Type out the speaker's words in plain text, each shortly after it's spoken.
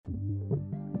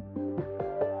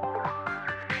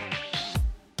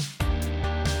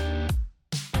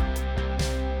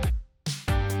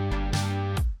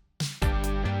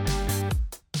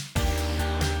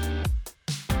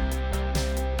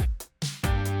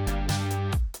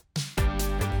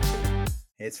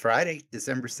It's Friday,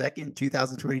 December 2nd,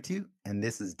 2022, and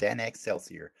this is Den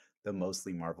Excelsior, the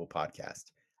Mostly Marvel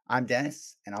podcast. I'm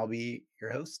Dennis, and I'll be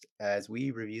your host as we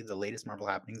review the latest Marvel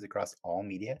happenings across all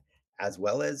media, as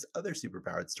well as other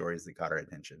superpowered stories that got our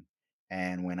attention.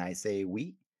 And when I say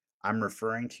we, I'm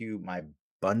referring to my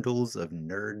bundles of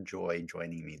nerd joy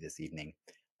joining me this evening.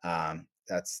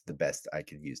 That's the best I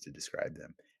could use to describe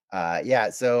them.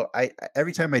 So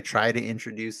every time I try to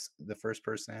introduce the first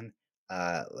person,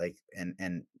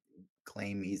 and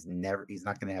claim he's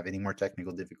not going to have any more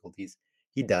technical difficulties,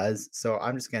 he does. So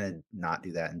I'm just going to not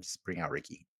do that and just bring out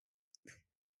Ricky.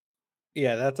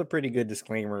 Yeah, that's a pretty good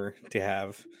disclaimer to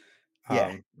have.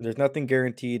 Yeah. There's nothing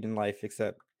guaranteed in life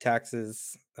except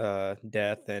taxes,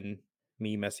 death, and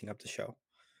me messing up the show.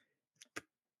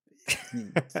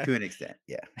 To an extent.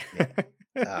 Yeah.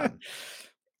 um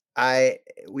I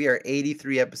We are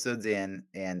 83 episodes in,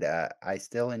 and I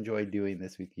still enjoy doing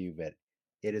this with you, but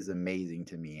it is amazing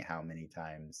to me how many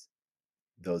times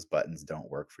those buttons don't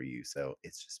work for you. So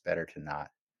it's just better to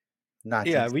not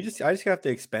Yeah, jinx. I just have to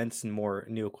expense some more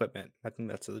new equipment. I think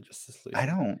that's just the I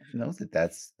solution. don't know that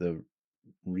that's the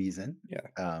reason. Yeah.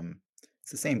 Um,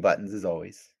 it's the same buttons as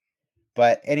always.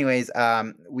 But anyways,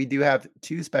 we do have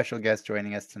two special guests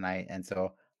joining us tonight, and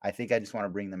so I think I just want to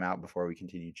bring them out before we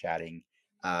continue chatting.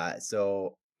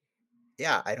 So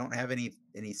yeah, I don't have any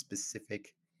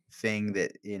specific thing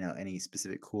that any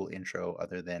specific cool intro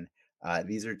other than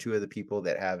these are two of the people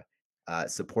that have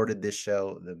supported this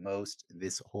show the most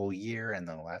this whole year and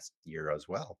the last year as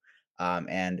well.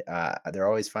 And they're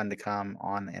always fun to come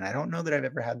on, and I don't know that I've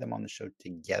ever had them on the show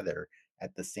together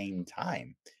at the same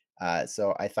time.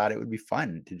 So I thought it would be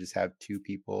fun to just have two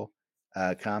people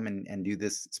come and do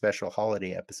this special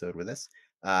holiday episode with us.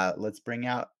 Let's bring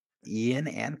out Ian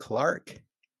and Clark.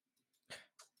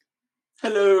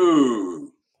 Hello.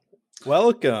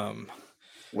 Welcome.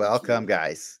 Welcome,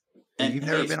 guys. And You've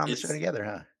never hey, been on the show it's together,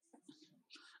 huh?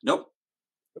 nope.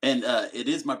 And it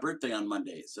is my birthday on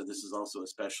Monday, so this is also a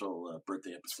special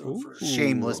birthday episode for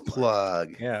Shameless Ooh. Clark.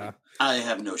 plug. Yeah. I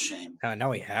have no shame. Now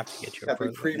we have to get you a Happy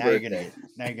present. Now you're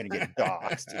pre-birthday. gonna get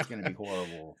doxxed. It's gonna be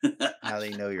horrible. Now they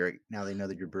know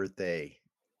that your birthday.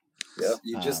 Yep,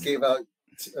 you just Um, gave out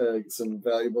some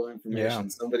valuable information. Yeah.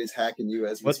 Somebody's hacking you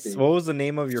as we speak. What was the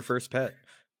name of your first pet?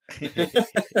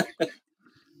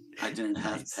 I didn't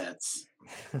have Nice. pets.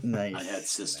 Nice. I had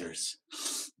sisters.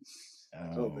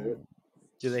 Oh, dude.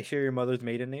 Do they share your mother's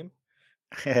maiden name?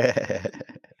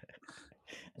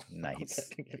 Nice.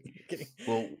 Kidding.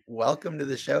 Well, welcome to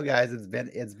the show, guys. It's been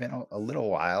a little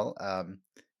while.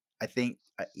 I think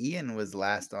Ian was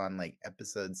last on like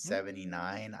episode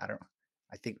 79.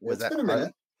 I think was It's that been a Harley?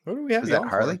 minute. What do we have Was you that on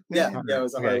Harley? for? Yeah, Quinn, yeah, or- it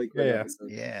was a Okay, Harley Quinn yeah.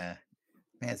 episode. Yeah.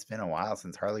 Man, it's been a while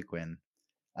since Harley Quinn.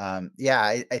 I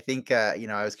think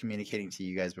I was communicating to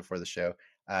you guys before the show.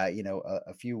 I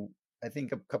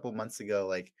think a couple months ago,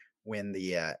 like when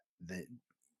the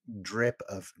drip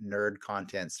of nerd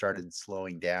content started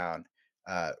slowing down,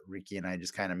 Ricky and I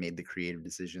just kind of made the creative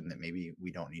decision that maybe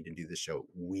we don't need to do the show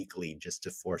weekly just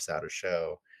to force out a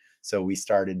show. So we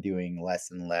started doing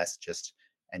less and less, just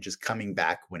coming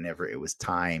back whenever it was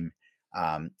time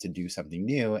to do something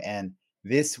new. And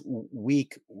this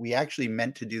week we actually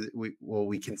meant to do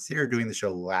we considered doing the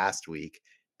show last week,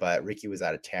 but Ricky was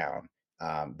out of town.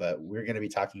 But we're going to be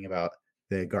talking about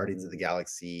the Guardians of the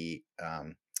Galaxy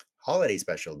holiday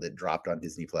special that dropped on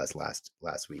Disney Plus last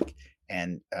week.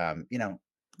 And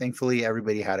thankfully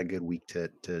everybody had a good week to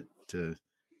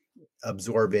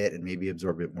absorb it, and maybe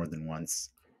absorb it more than once.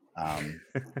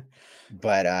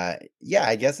 But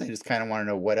I guess I just kind of want to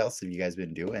know, what else have you guys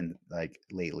been doing like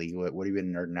lately? What have you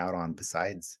been nerding out on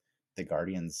besides the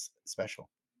Guardians special?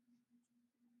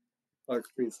 Clark,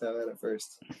 please have at it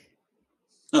first.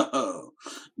 Oh,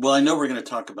 well, I know we're going to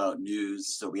talk about news,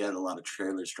 so we had a lot of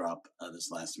trailers drop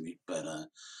this last week, but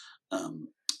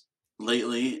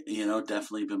lately,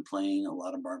 definitely been playing a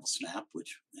lot of Marvel Snap,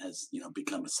 which has,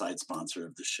 become a side sponsor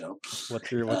of the show. What's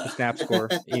the snap score?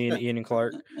 Ian and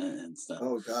Clark. And stuff.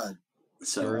 Oh God.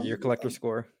 So Your collector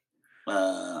score.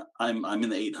 I'm in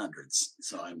the 800s,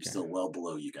 so I'm still well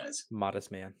below you guys.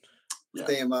 Modest man. Yeah.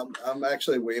 Damn, I'm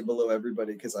actually way below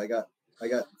everybody because I got.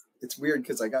 It's weird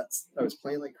because I was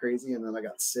playing like crazy and then I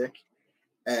got sick,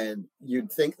 and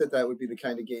you'd think that would be the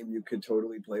kind of game you could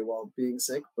totally play while being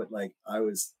sick, but like I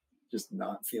was just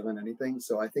not feeling anything.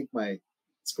 So I think my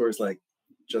score is like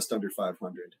just under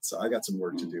 500. So I got some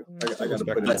work to do. I got to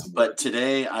put in some work. But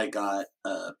today I got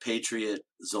Patriot,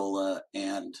 Zola,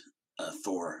 and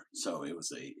Thor. So it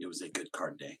was a good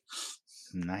card day.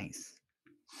 Nice.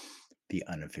 The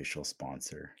unofficial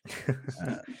sponsor.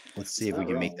 Let's see if we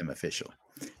can make them official.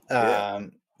 Yeah.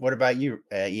 What about you,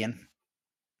 Ian?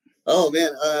 Oh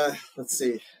man, let's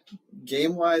see.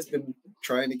 Game wise, been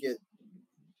trying to get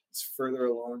further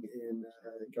along in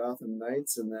Gotham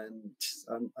Knights, and then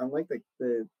on like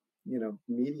the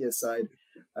media side,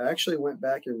 I actually went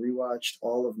back and rewatched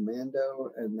all of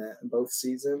Mando and both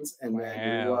seasons, and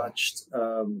then Wow.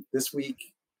 rewatched this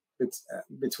week. It's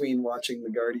between watching the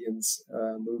Guardians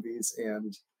movies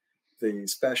and the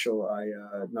special. I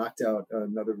knocked out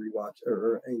another rewatch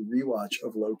or a rewatch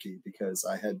of Loki because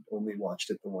I had only watched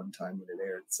it the one time when it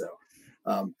aired. So,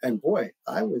 and boy,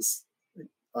 I was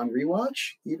on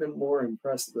rewatch even more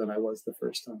impressed than I was the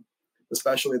first time,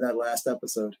 especially that last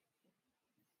episode.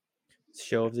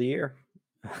 Show of the year.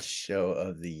 Show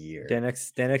of the year.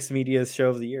 Denix Media's show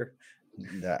of the year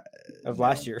of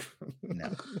last year.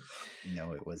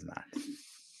 No, it was not.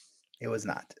 It was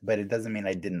not. But it doesn't mean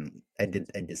I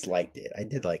disliked it. I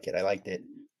did like it. I liked it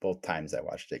both times I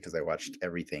watched it because I watched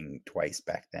everything twice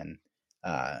back then.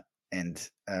 And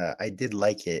I did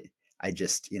like it. I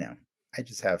just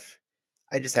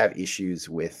have issues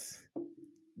with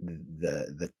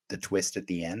the twist at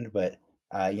the end, but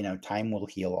time will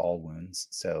heal all wounds.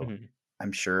 So Mhm.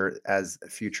 I'm sure as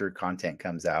future content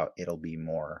comes out, it'll be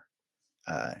more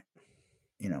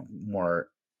more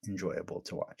enjoyable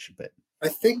to watch. But I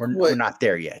think we're not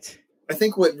there yet. I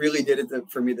think what really did it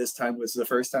for me this time was the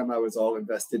first time I was all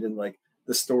invested in like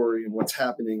the story and what's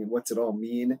happening and what's it all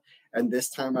mean. And this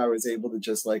time I was able to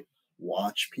just like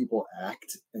watch people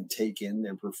act and take in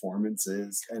their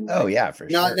performances and Oh yeah, for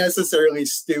not sure. necessarily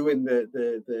stew in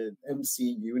the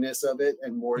MCU-ness of it,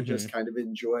 and more Mhm. just kind of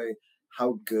enjoy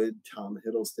how good Tom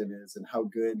Hiddleston is and how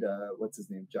good what's his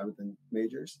name, Jonathan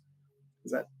Majors,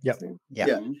 is that Yep. his name? Yeah.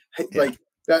 Hey, Yeah. like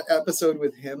that episode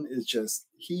with him is just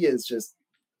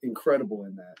incredible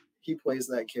in that. He plays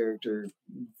that character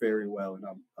very well, and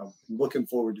I'm looking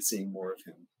forward to seeing more of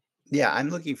him. Yeah, I'm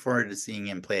looking forward to seeing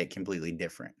him play it completely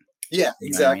different. Yeah, You know what I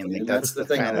exactly. mean? Like, And that's the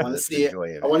thing. I kind of want to the see it.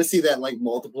 joy of I want it. to see that like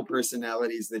multiple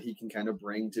personalities that he can kind of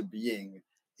bring to being,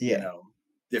 Yeah.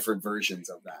 different versions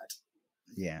of that.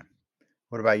 Yeah.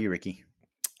 What about you, Ricky?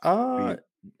 Were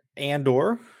you-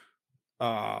 Andor.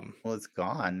 Well, it's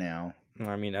gone now.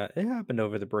 I mean, it happened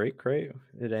over the break, right?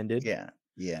 It ended. Yeah.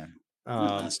 Yeah.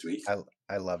 Last week.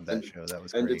 I love that show. That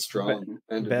was Ended great. strong.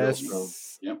 Ended real strong.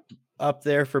 Best Yep. up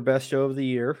there for best show of the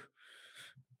year.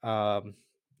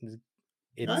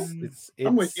 It's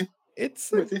I'm with you.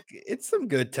 It's I'm with you. it's some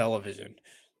good television.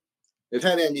 It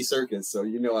had Andy Serkis, so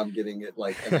I'm getting it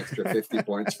like an extra 50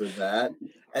 points for that.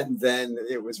 And then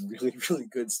it was really, really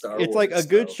good Star Wars. It's like a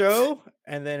good so- show,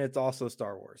 and then it's also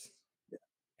Star Wars.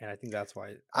 And I think that's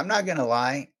why. I'm not gonna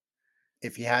lie.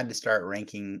 If you had to start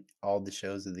ranking all the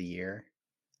shows of the year,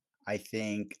 I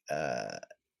think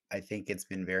it's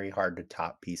been very hard to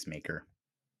top Peacemaker.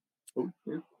 Oh,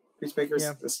 yeah. Peacemaker's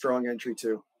Yeah. a strong entry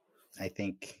too. I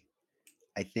think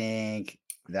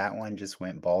that one just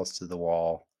went balls to the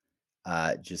wall.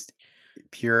 Just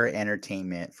pure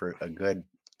entertainment for a good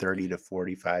 30 to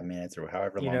 45 minutes or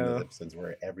however long those episodes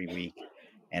were every week.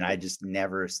 And I just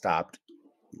never stopped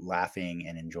laughing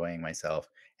and enjoying myself.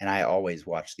 And I always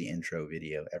watch the intro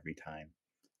video every time.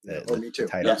 Me too.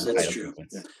 Title, Yeah, that's true.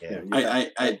 sequence.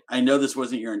 Yeah. I know this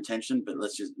wasn't your intention, but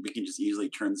we can just easily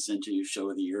turn this into your show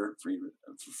of the year.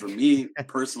 For me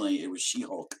personally, it was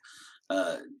She-Hulk.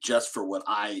 Just for what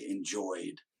I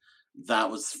enjoyed,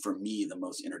 that was for me the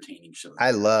most entertaining show.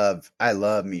 I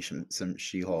love me some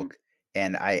She-Hulk,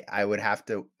 and I'd have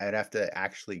to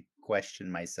actually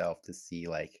question myself to see,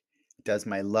 like, does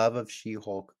my love of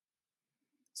She-Hulk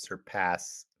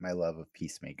surpass my love of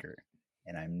Peacemaker?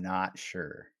 And I'm not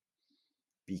sure,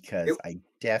 because I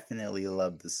definitely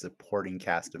love the supporting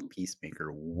cast of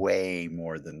Peacemaker way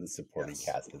more than the supporting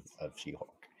cast of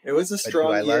She-Hulk. It was a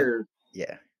strong year.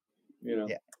 Yeah.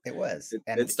 Yeah, it was.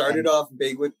 It started off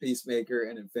big with Peacemaker,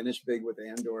 and it finished big with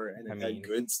Andor, and it had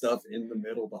good stuff in the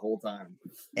middle the whole time.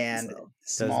 And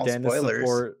small does Dennis spoilers.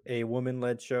 Support a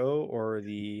woman-led show or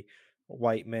the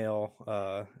white male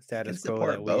status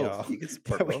quo that you can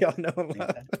support both. We all know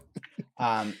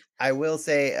about? I will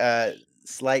say,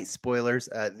 slight spoilers.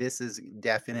 This is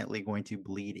definitely going to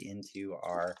bleed into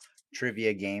our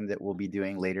trivia game that we'll be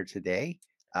doing later today.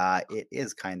 It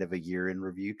is kind of a year in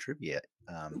review trivia.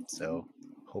 So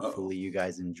hopefully you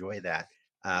guys enjoy that.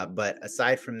 But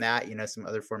aside from that, some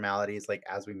other formalities, like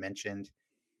as we mentioned,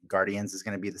 Guardians is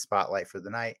going to be the spotlight for the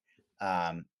night.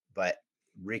 But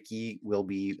Ricky will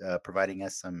be providing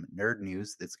us some nerd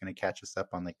news that's going to catch us up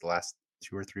on like the last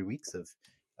 2 or 3 weeks of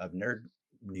nerd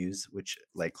news, which,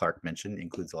 like Clark mentioned,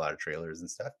 includes a lot of trailers and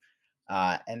stuff.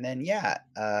 And then,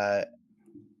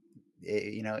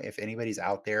 if anybody's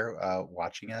out there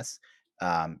watching us,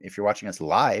 If you're watching us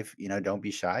live, don't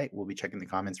be shy. We'll be checking the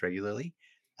comments regularly.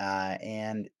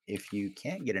 And if you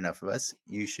can't get enough of us,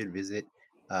 you should visit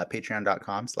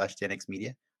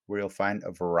patreon.com/GenXmedia, where you'll find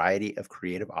a variety of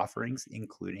creative offerings,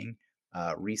 including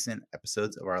recent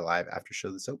episodes of our live after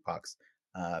show, The Soapbox.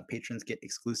 Patrons get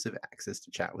exclusive access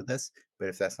to chat with us, but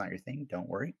if that's not your thing, don't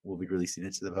worry. We'll be releasing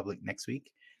it to the public next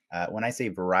week. When I say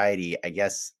variety, I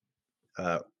guess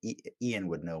Ian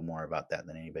would know more about that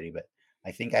than anybody, but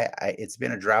I think it's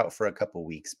been a drought for a couple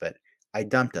weeks, but I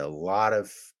dumped a lot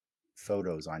of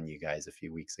photos on you guys a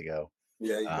few weeks ago.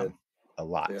 Yeah, you did. A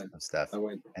lot of stuff. I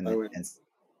went. And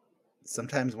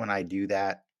sometimes when I do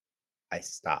that, I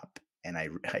stop and I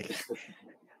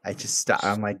just stop.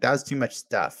 I'm like, that was too much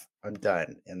stuff. I'm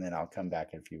done. And then I'll come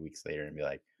back a few weeks later and be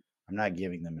like, I'm not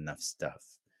giving them enough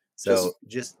stuff. So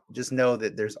just know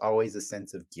that there's always a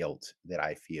sense of guilt that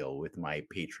I feel with my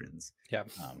patrons. Yeah.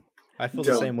 I feel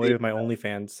the same way with my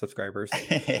OnlyFans subscribers.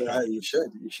 Yeah, you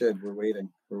should. We're waiting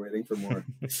for more.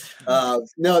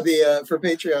 For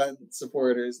Patreon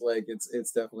supporters, like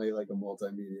it's definitely like a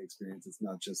multimedia experience. It's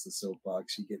not just a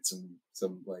soapbox. You get some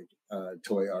like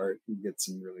toy art. You get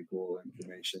some really cool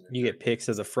information. You get pics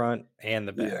of the front and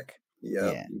the back.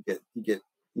 Yeah.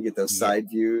 You get those side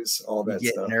views, all that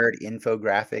stuff. Nerd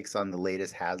infographics on the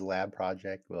latest HasLab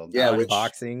project. Well,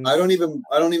 unboxing. I don't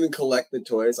even collect the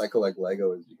toys. I collect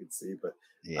Lego, as you can see, but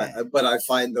I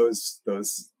find the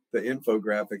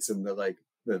infographics and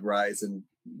the rise and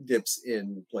dips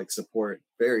in like support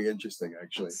very interesting,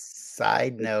 actually.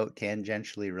 Side note,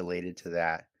 tangentially related to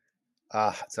that.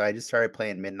 So I just started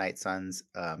playing Midnight Suns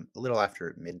a little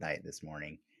after midnight this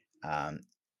morning,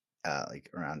 like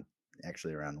around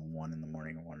 1 in the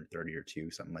morning, or 1:30 or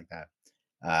 2, something like that.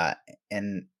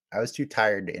 And I was too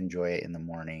tired to enjoy it in the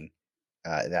morning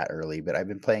that early, but I've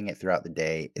been playing it throughout the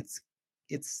day.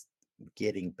 It's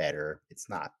getting better. It's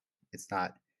not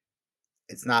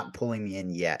pulling me in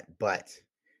yet, but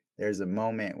there's a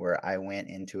moment where I went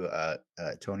into a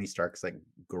Tony Stark's like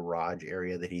garage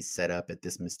area that he's set up at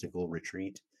this mystical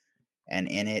retreat, and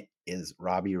in it is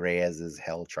Robbie Reyes's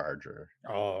Hell Charger.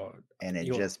 Oh, and it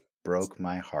just broke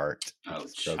my heart.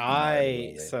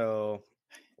 So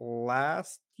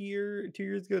last year, 2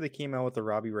 years ago, they came out with the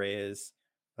Robbie Reyes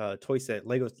toy set,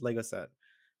 Lego set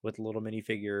with a little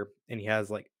minifigure, and he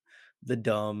has like the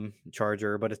dumb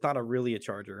charger, but it's not really a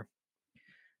charger.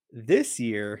 This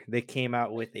year, they came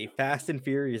out with a Fast and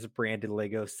Furious branded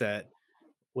Lego set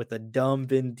with a dumb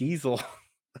Vin Diesel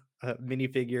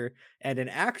minifigure and an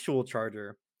actual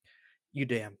charger. You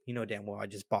know damn well I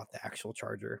just bought the actual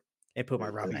charger and put my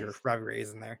Robbie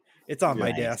Reyes in there. It's on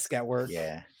my desk at work.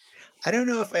 Yeah. I don't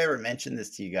know if I ever mentioned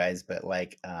this to you guys, but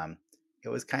like it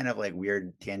was kind of like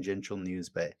weird tangential news,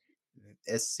 but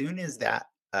as soon as that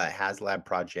HasLab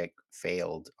project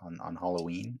failed on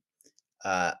Halloween,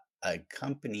 a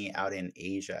company out in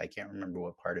Asia, I can't remember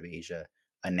what part of Asia,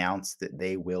 announced that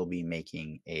they will be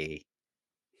making a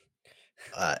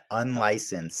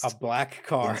unlicensed, a black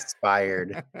car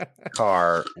inspired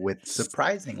car with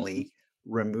surprisingly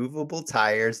removable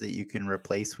tires that you can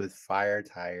replace with fire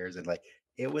tires, and like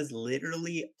it was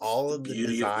literally all of the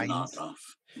designs.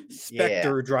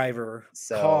 Spectre driver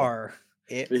car.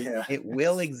 It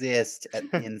will exist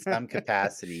in some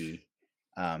capacity,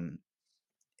 and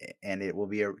it will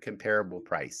be a comparable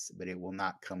price, but it will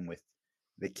not come with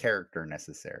the character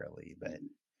necessarily. But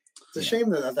it's a shame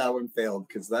that one failed,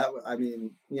 because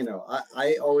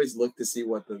I always look to see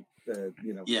what the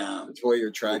toy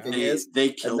you're tracking is.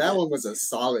 And that one was a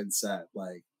solid set.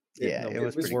 Like it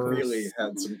was pretty really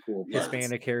had some cool parts.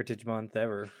 Hispanic Heritage Month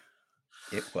ever.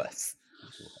 It was.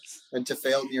 And to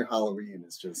fail near Halloween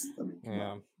is just,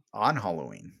 on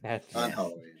Halloween.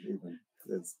 Halloween, even.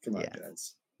 Come on,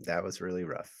 guys. That was really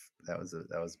rough. That was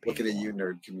look at you,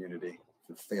 nerd community,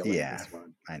 for failing this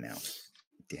one. I know.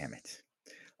 Damn it.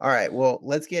 All right, well,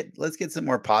 let's get some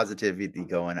more positivity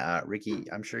going. Ricky,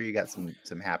 I'm sure you got some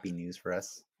happy news for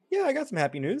us. Yeah, I got some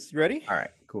happy news. You ready? All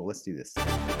right, cool. Let's do this.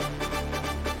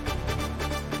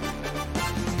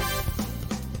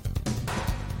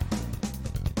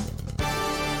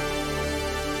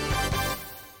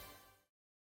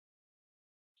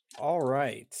 All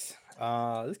right.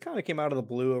 This kind of came out of the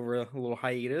blue over a little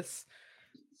hiatus.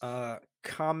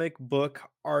 Comic book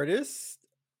artist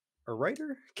or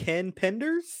writer Ken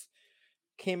Penders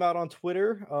came out on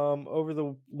Twitter over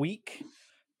the week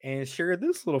and shared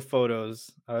this little photo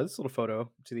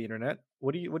to the internet.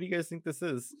 What do you guys think this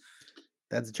is?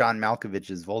 That's John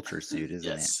Malkovich's Vulture suit,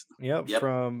 isn't it? Yep.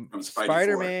 From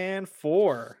Spider-Man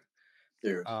 4.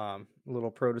 Dude.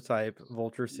 Little prototype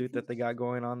Vulture suit that they got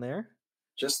going on there.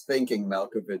 Just thinking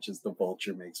Malkovich is the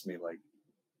Vulture makes me like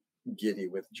giddy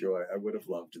with joy. I would have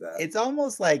loved that. It's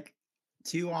almost like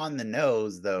too on the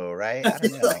nose, though, right? I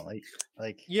don't know.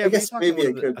 Like Yeah, I but you're guess talking maybe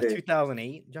about it could a be.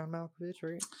 2008 John Malkovich,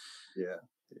 right? Yeah.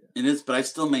 It is, but I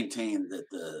still maintain that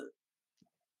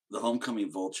the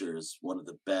Homecoming Vulture is one of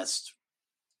the best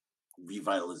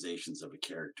revitalizations of a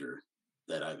character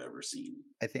that I've ever seen.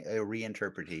 I think a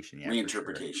reinterpretation, yeah, for sure.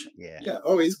 Reinterpretation. Yeah. Yeah.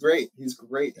 Oh, he's great. He's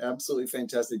great. Absolutely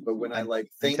fantastic. But when I think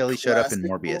until he showed up in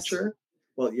classic Morbius. Vulture,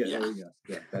 well, yeah, Yeah. there you go.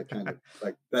 Yeah, that kind of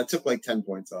like that took like 10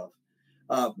 points off.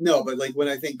 No, but like when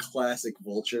I think classic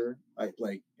Vulture, I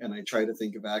try to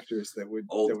think of actors that would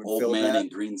Old fill man that. in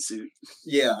green suit.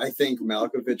 Yeah, I think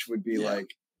Malkovich would be Yeah.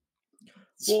 like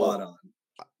spot on.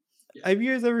 Have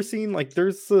you guys ever seen like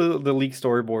there's the leaked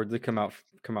storyboards that come out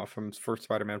from first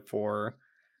Spider-Man 4?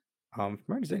 From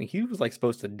my understanding, he was like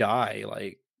supposed to die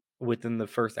like within the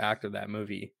first act of that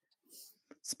movie.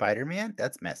 Spider-Man?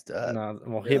 That's messed up. No,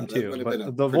 well, Yeah, him that too. would have been a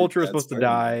But the pretty Vulture was bad supposed to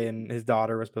Spider-Man die, movie. and his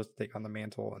daughter was supposed to take on the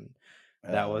mantle, and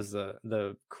that Oh. was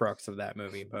the crux of that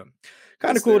movie. But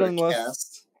kind Is of cool there a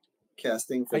nonetheless.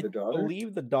 casting for I the daughter?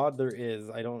 believe the daughter is.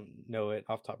 I don't know it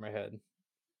off the top of my head,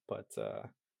 but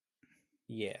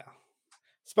yeah,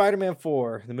 Spider-Man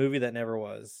 4, the movie that never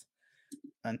was.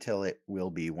 Until it will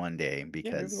be one day, Yeah, maybe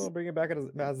because they'll bring it back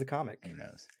as the comic. who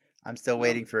knows? I'm still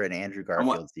waiting for an Andrew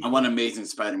Garfield I sequel. want Amazing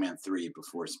Spider-Man 3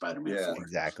 before Spider-Man Yeah. 4.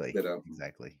 Exactly. Ditto.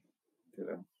 Exactly.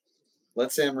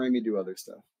 Let Sam Raimi do other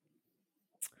stuff.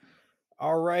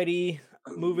 Alrighty,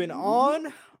 moving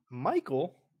on.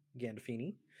 Michael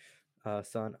Gandolfini,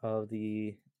 son of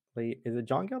the late, is it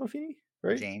John Gandolfini?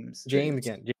 Right? James. James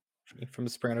from The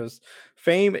Sopranos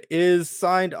fame is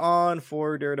signed on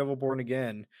for Daredevil Born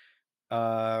Again.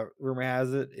 Rumor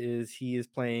has it he is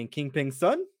playing Kingpin's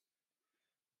son.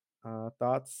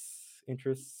 Thoughts,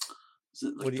 interests? Is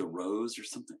it like the Rose or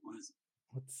something? What is it?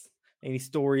 What's any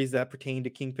stories that pertain to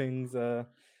Kingpin's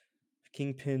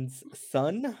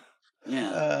son?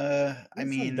 Yeah. I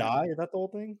mean, die? Is that the whole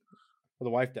thing? Or the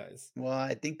wife dies? well,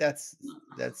 I think that's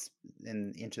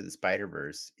in Into the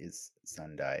Spider-Verse, his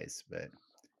son dies, but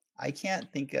I can't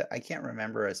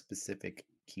remember a specific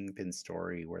Kingpin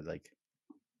story where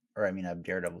a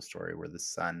Daredevil story where the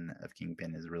son of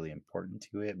Kingpin is really important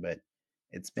to it, but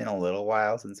it's been a little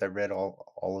while since I've read all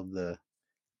of the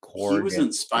core. He was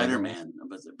in Spider-Man,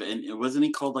 and wasn't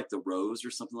he called like the Rose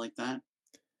or something like that?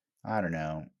 I don't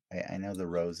know. I know the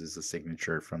Rose is a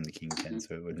signature from the Kingpin,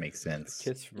 so it would make sense.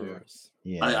 Kiss from a Rose.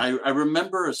 Yeah. I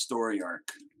remember a story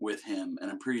arc with him,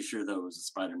 and I'm pretty sure that was a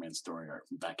Spider-Man story arc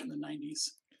from back in the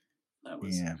 90s. That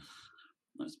was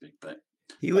big, but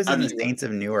he was in the Saints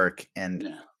of Newark,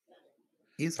 and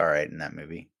he's all right in that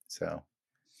movie. So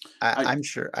I'm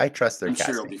sure I trust their casting.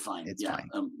 I'm sure it'll be fine. It's fine.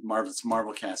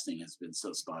 Marvel casting has been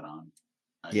so spot on.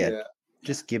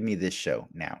 Just give me this show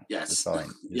now. Yes. That's all I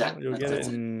need. Yeah. You'll get it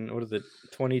in, what is it,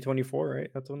 2024,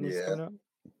 right? That's when this is coming out.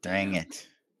 Dang it.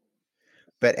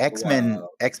 But X-Men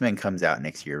comes out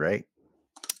next year, right?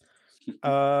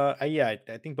 Yeah,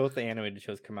 I think both the animated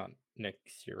shows come out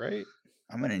next year, right?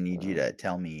 I'm gonna need you to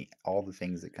tell me all the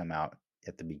things that come out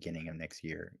at the beginning of next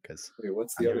year, because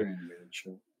what's the other animated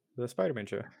show? The Spider-Man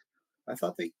show. I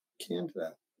thought they canned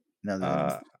that. No,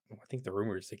 I think the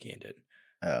rumors they canned it.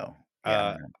 Oh.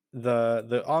 Yeah,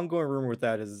 the ongoing rumor with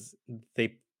that is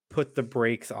they put the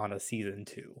brakes on a season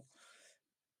 2.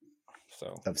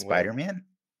 So of Spider-Man?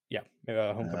 Yeah,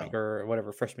 Homecoming or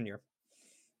whatever, freshman year.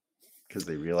 Because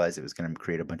they realized it was going to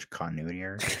create a bunch of continuity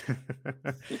errors.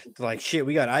 Like, shit,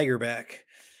 we got Iger back.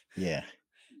 Yeah.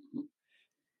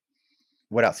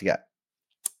 What else you got?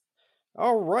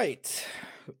 All right.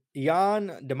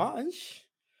 Jan Dimanche,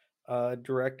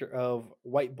 director of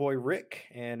White Boy Rick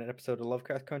and an episode of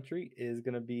Lovecraft Country, is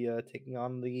going to be taking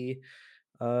on Blade.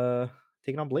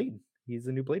 He's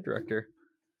the new Blade director.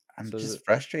 I'm just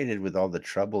frustrated with all the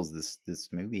troubles this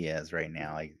movie has right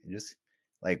now.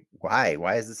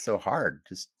 Why is this so hard?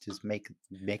 Just make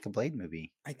a Blade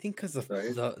movie. I think because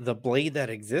the Blade that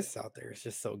exists out there is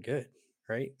just so good,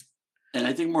 right? And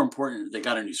I think more important, they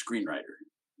got a new screenwriter,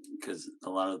 because a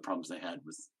lot of the problems they had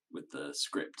with the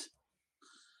script.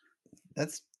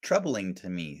 That's troubling to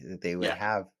me that they would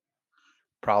have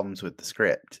problems with the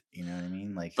script. You know what I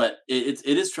mean? But it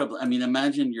is troubling. I mean,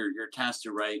 imagine you're tasked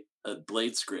to write a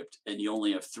Blade script and you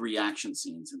only have 3 action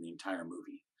scenes in the entire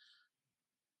movie.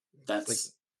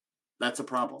 That's a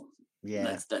problem.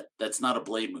 Yeah, that's not a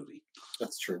Blade movie.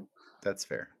 That's true. That's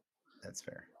fair.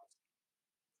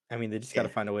 I mean, they just got to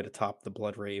find a way to top the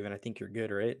Blood Rave, and I think you're good,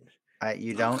 right?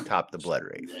 You don't top the Blood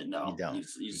Rave. No, you don't.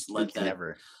 You just let that.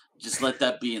 Just let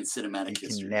that be in cinematic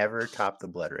history. You can never top the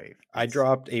Blood Rave. I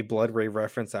dropped a Blood Rave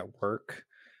reference at work,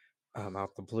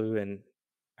 out the blue, and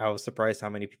I was surprised how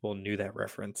many people knew that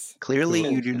reference. Clearly,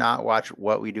 Who you do not watch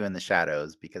What We Do in the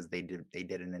Shadows because they did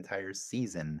an entire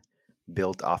season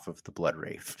built off of the Blood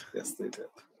Rave. Yes, they did.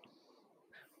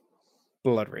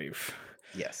 Blood Rave.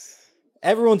 Yes.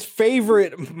 Everyone's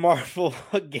favorite Marvel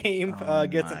game Oh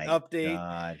gets an my update.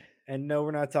 God. And no,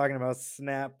 we're not talking about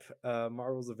Snap.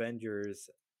 Marvel's Avengers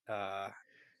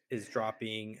is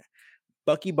dropping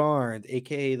Bucky Barnes,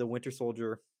 aka the Winter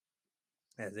Soldier,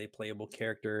 as a playable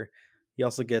character. He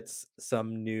also gets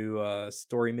some new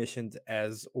story missions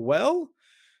as well.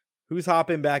 Who's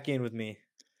hopping back in with me?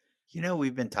 You know,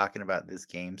 we've been talking about this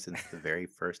game since the very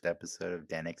first episode of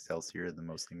Dan Excelsior, the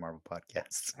Mostly Marvel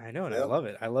podcast. I know, and I Yeah. love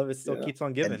it. I love it. Still Yeah. keeps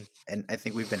on giving. And I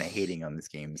think we've been hating on this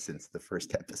game since the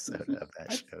first episode of that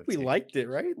I show. think we too. liked it,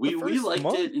 right? We The first liked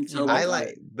month, it until we we I loved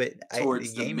got it. like, but the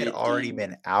towards the game had already mid-game.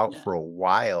 been out Yeah. for a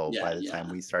while by Yeah, the time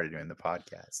yeah. we started doing the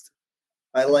podcast.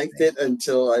 I I'm liked saying. it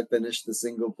until I finished the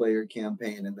single player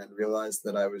campaign and then realized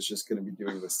that I was just going to be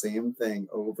doing the same thing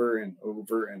over and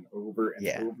over and over and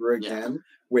Yeah. over again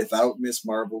without Miss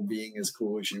Marvel being as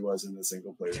cool as she was in the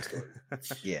single player story.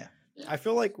 Yeah. I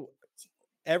feel like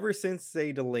ever since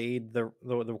they delayed the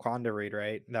Wakanda raid,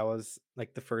 right? That was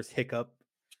like the first hiccup.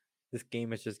 This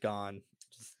game has just gone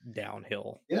just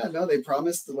downhill. Yeah, no, they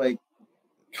promised like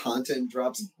content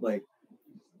drops like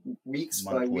weeks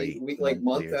by Monthly- week, like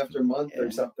monthly month or after something, month yeah.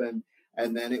 or something.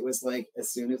 And then it was like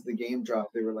as soon as the game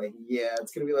dropped, they were like, "Yeah,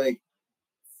 it's gonna be like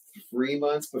 3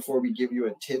 months before we give you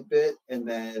a tidbit, and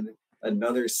then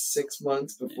another 6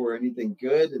 months before anything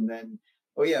good, and then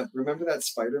oh yeah, remember that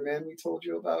Spider-Man we told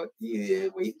you about? Yeah,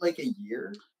 wait like a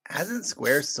year." Hasn't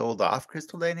Square sold off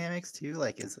Crystal Dynamics too?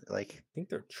 Like, is like, I think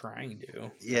they're trying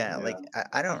to. yeah, like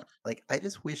I don't like. I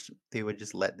just wish they would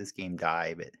just let this game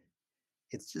die, but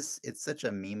it's such a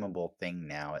memeable thing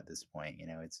now at this point. You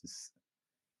know, it's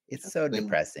so the thing.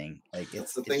 depressing. Like, That's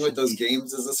it's the it thing with should those be-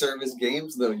 games as a service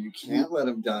games, though. You can't let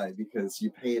them die because you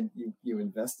paid, you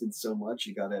invested so much.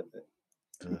 You gotta.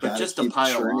 Ugh. But just to keep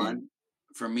pile churning. on,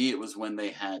 for me, it was when they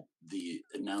had the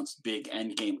announced big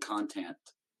end game content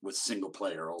with single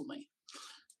player only.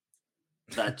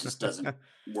 That just doesn't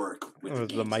work with Oh, the, the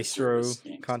games as Maestro service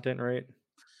games. content, right?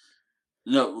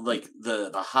 No, like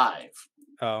the Hive.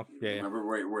 Oh, yeah. Remember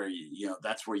where you know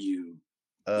that's where you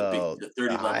Oh, the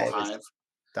 30 level Hive is- Hive.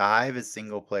 the Hive as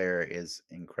single player is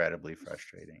incredibly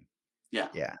frustrating. Yeah.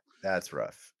 Yeah, that's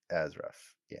rough. That's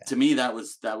rough. Yeah. To me, that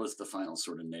was the final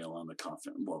sort of nail on the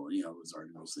coffin. Well, you know, it was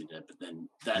already mostly dead, but then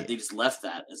that they just left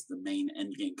that as the main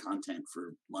end game content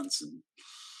for months, and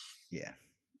Yeah.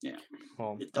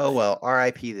 Well, it Oh died. well,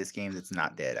 R.I.P. This game that's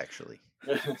not dead actually.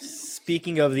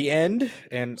 speaking of the end,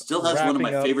 and Still has one of my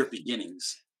wrapping up- favorite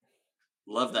beginnings.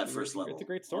 Love that first level. It's a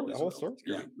great story. The Always whole will. story's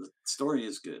Yeah, great. the story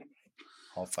is good.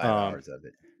 All 5 Um, hours of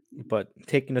it. But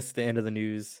taking us to the end of the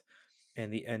news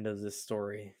and the end of this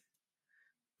story,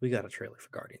 we got a trailer for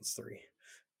Guardians 3.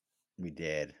 We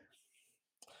did.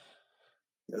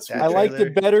 Yes, That I liked trailer-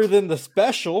 it better than the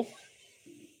special.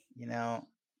 You know,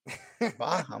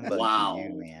 bah humbug Wow. to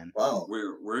you, man. wow.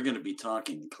 We're going to be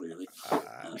talking clearly.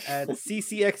 At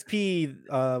CCXP,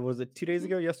 was it 2 days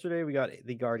ago? Yesterday, we got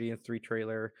the Guardians 3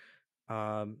 trailer.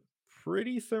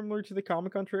 Pretty similar to the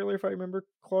Comic-Con trailer, if I remember,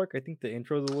 Clark. I think the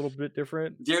intro is a little bit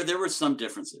different. There were some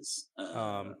differences.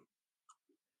 But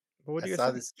what do I you saw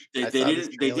guys this. They I saw this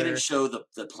didn't trailer show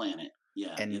the planet.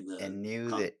 Yeah, in and the knew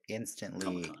Com- that instantly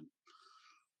Comic-Con.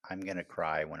 I'm gonna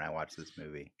cry when I watch this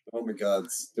movie. Oh my God,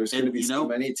 there's And, going to be you so know-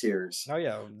 many tears. Oh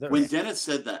yeah, When Dennis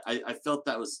said that, I felt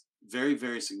that was very,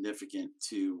 very significant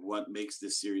to what makes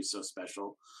this series so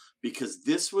special, because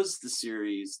this was the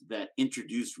series that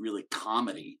introduced really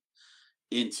comedy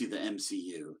into the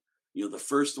MCU. You know, the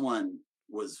first one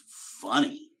was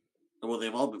funny. Well,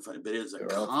 they've all been funny, but it was a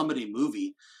They're all comedy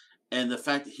movie. And the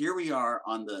fact that here we are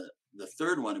on the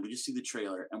third one, and we just see the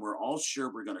trailer, and we're all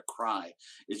sure we're going to cry,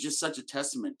 is just such a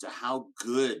testament to how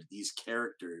good these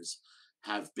characters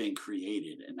have been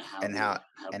created and how And they how-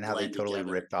 have And how they blend totally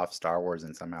together. ripped off Star Wars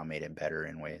and somehow made it better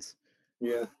in ways.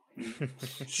 Yeah.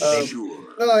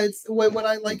 Sure. No, it's what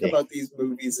I like They- about these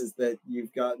movies is that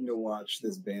you've gotten to watch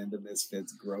this band of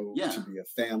misfits grow Yeah. to be a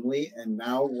family, and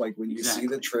now, like when you see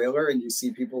the Exactly. trailer and you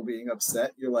see people being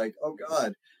upset, you're like, oh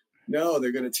God, no,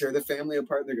 they're going to tear the family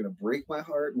apart. They're going to break my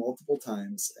heart multiple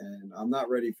times, and I'm not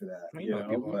ready for that. You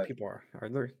know, but people are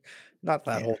there. Not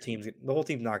that Yeah. whole team's. The whole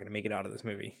team's not going to make it out of this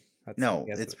movie. That's, No, I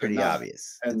guess it's what- pretty not.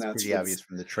 obvious. And It's that's pretty what's- obvious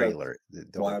from the trailer. The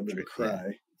why whole I'm going to tra- yeah.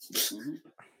 cry. Mhm.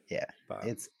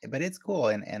 but- But it's cool,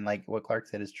 and like what Clark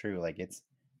said is true. Like it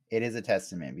is a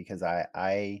testament because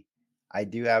I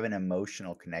do have an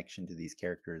emotional connection to these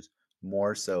characters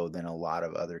more so than a lot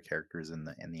of other characters in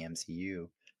the MCU,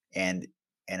 and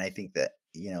I think that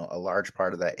a large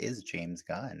part of that is James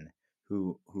Gunn,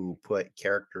 who put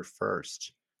character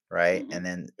first, right? Mhm. And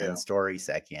then Yeah. story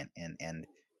second. And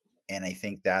I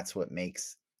think that's what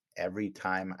makes every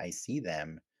time I see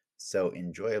them so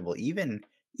enjoyable. Even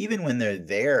when they're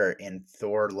there in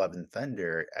Thor Love and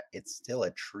Thunder, it's still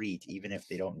a treat, even if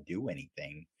they don't do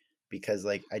anything. Because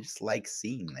like I just like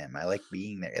seeing them. I like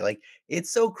being there. Like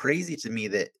it's so crazy to me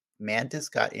that Mantis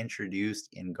got introduced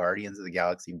in Guardians of the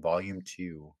Galaxy Volume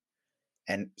 2.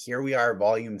 And here we are,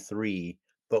 Volume 3,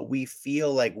 but we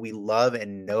feel like we love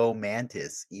and know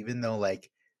Mantis, even though like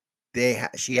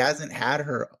she hasn't had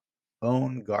her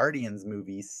own Guardians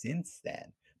movie since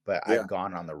then. But Yeah. I've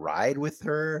gone on the ride with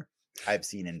her. I've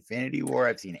seen Infinity War,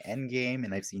 I've seen Endgame,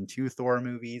 and I've seen 2 Thor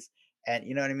movies. And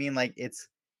you know what I mean? Like it's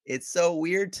so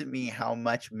weird to me how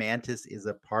much Mantis is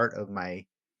a part of my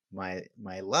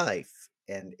life.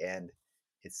 And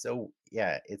it's so,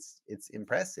 yeah, it's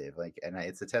impressive. Like, and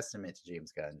it's a testament to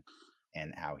James Gunn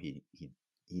and how he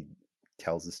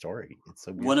tells the story. It's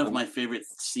so One of beautiful. my favorite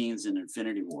scenes in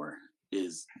Infinity War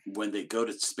is when they go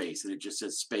to space and it just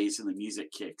says space and the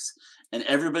music kicks. And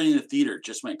everybody in the theater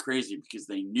just went crazy because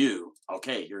they knew,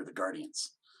 okay, here are the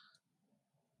Guardians.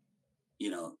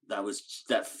 That was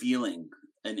that feeling.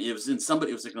 And it was it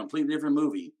was a completely different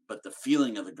movie, but the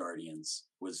feeling of the Guardians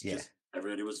was Yeah. just,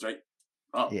 everybody was like,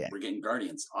 oh, Yeah. we're getting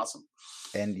Guardians. Awesome.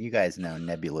 And you guys know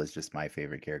Nebula is just my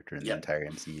favorite character in the Yep. entire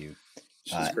MCU.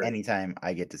 She's great. Anytime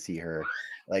I get to see her,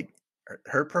 like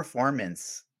her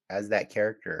performance as that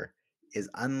character is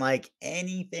unlike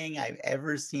anything I've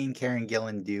ever seen Karen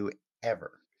Gillan do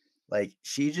ever. Like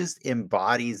she just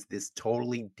embodies this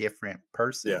totally different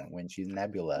person Yeah. when she's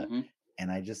Nebula. Mhm.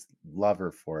 And I just love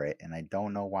her for it. And I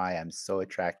don't know why I'm so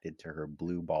attracted to her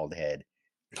blue bald head.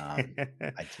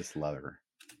 I just love her.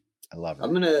 I love her.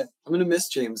 I'm gonna miss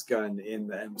James Gunn in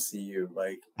the MCU.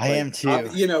 I am too.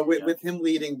 With him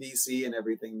leading DC and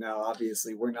everything now,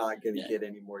 obviously we're not gonna get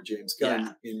any more James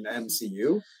Gunn in the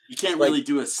MCU. You can't really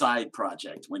do a side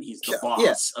project when he's the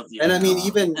boss of the. And I mean,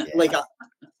 even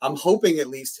I'm hoping at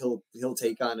least he'll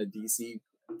take on a DC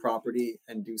property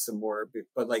and do some more.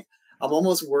 But like, I'm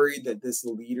almost worried that this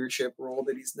leadership role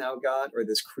that he's now got, or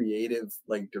this creative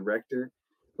director,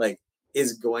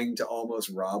 is going to almost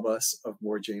rob us of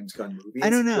more James Gunn movies. I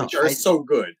don't know. Which are so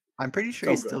good. I'm pretty sure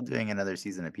he's still doing another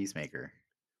season of Peacemaker.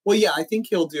 Well, yeah, I think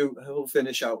he'll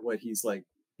finish out what he's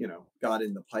got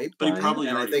in the pipeline. But he probably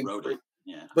already wrote it.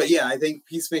 Yeah. But yeah, I think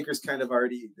Peacemaker's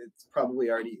it's probably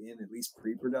already in at least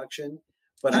pre-production.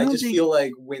 But I just feel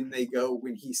like when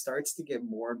he starts to get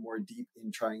more and more deep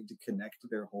in trying to connect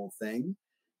their whole thing,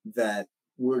 that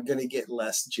we're gonna get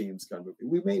less James Gunn movie.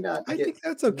 We may not. I think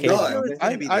that's okay. It's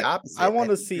gonna be the opposite. I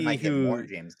want to see get more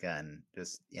James Gunn,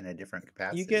 just in a different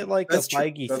capacity. You get like a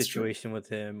Feige situation with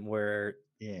him, where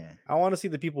I want to see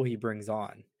the people he brings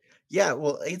on. Yeah,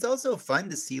 well, it's also fun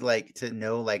to see to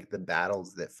know the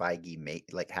battles that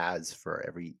Feige has for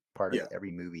every part of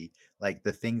every movie, like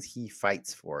the things he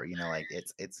fights for.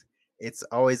 It's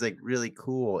always really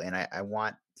cool, and I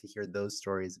want to hear those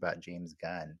stories about James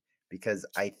Gunn, because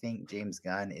I think James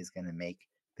Gunn is going to make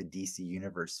the DC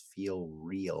universe feel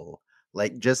real,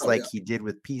 he did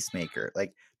with Peacemaker.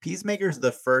 Peacemaker's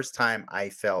the first time I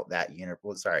felt that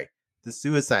the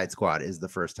Suicide Squad is the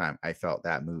first time I felt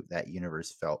that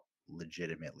universe felt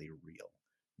legitimately real.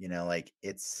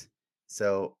 It's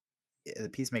so the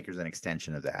Peacemaker's an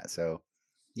extension of that. So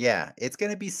yeah, it's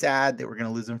gonna be sad that we're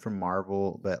gonna lose him from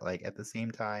Marvel, but at the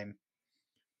same time,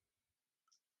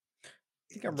 I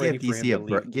think I'm ready for him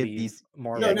to leave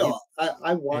Marvel. No,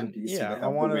 I want DC. Yeah, I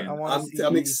want to.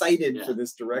 I'm excited for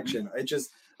this direction. I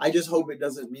just hope it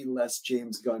doesn't mean less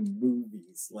James Gunn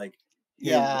movies.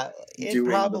 It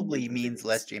probably means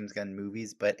less James Gunn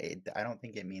movies, but I don't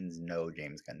think it means no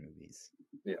James Gunn movies.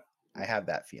 Yeah, I have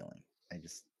that feeling. I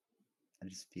just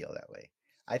feel that way.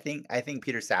 I think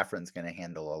Peter Safran's going to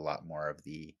handle a lot more of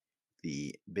the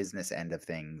business end of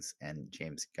things, and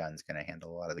James Gunn's going to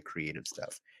handle a lot of the creative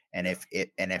stuff. And if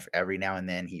every now and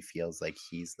then he feels like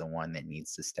he's the one that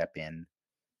needs to step in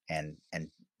and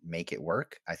make it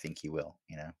work, I think he will.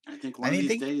 I think one of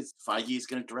these days Feige is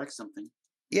going to direct something.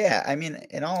 Yeah, I mean,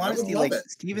 in all honesty,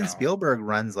 Steven Spielberg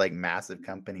runs massive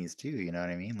companies too. You know what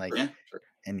I mean?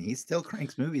 And he still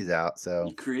cranks movies out. So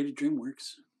he created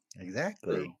DreamWorks.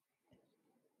 Exactly. True.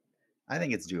 I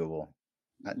think it's doable.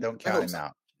 Don't count him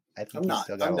out. I think he's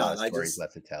still got a lot of stories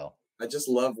left to tell. I just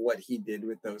love what he did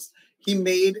with those. He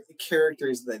made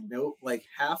characters that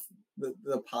half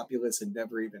the populace had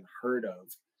never even heard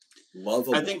of.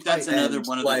 Lovable. I think that's another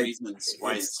one of the reasons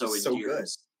why it's so endearing,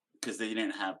 because they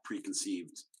didn't have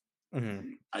preconceived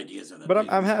ideas of them. But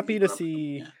I'm happy to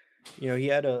see, he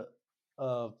had a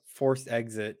forced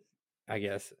exit, I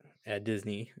guess, at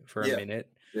Disney for a Yeah. minute.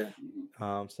 Yeah.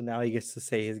 So now he gets to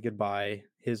say his goodbye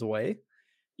his way,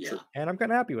 Yeah. and I'm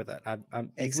kind of happy with that. He's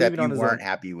Except leaving you on his weren't own.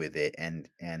 happy with it, and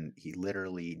he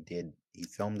literally did. He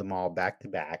filmed them all back to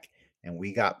back, and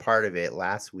we got part of it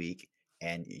last week,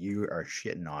 and you are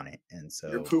shitting on it, and You're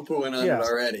so poo pooing on Yeah. it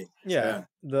already. Yeah,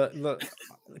 the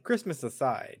Christmas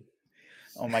aside,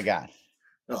 oh my god.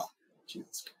 Oh,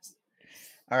 Jesus Christ.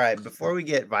 All right, before we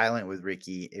get violent with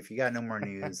Ricky, if you got no more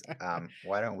news,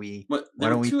 why don't we? But Why there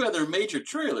don't were we? two other major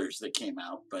trailers that came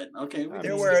out. But okay, we I can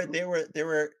There mean, were skip there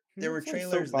were Some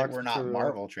trailers that soapbox were not material.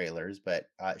 Marvel trailers, but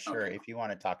sure, Okay. if you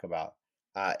want to talk about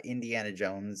Indiana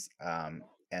Jones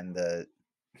and the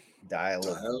Dial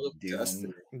of Dial of Doom,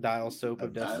 Destiny. dial soap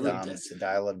of Dial of destiny. Dumb, the Destiny.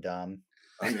 Dial of Dumb.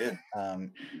 I'm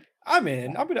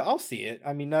in. I'm in. I'll see it.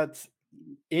 I mean, that's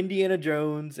Indiana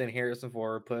Jones and Harrison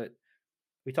Ford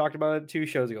we talked about it 2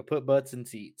 shows ago. Put butts in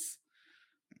seats.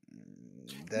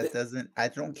 That doesn't. I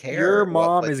don't care. Your what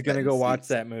mom puts is gonna button go watch seats.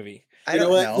 that movie. I You know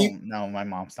don't what? know. He- No, my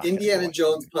mom's not. gonna go Indiana watch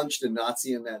Jones that punched a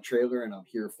Nazi in that trailer, and I'm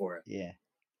here for it. movie. Yeah.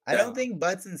 I Yeah. don't think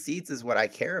butts and seats is what I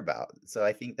care about. So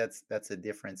I think that's a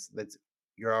difference.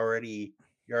 You're already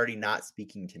not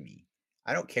speaking to me.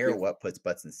 I don't care Yeah. what puts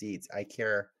butts in seats. I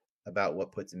care about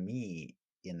what puts me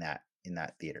in that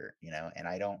theater, and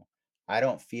I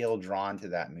don't feel drawn to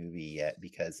that movie yet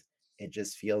because it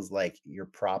just feels like you're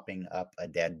propping up a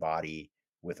dead body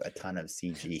with a ton of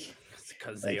CG.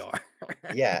 Because they are.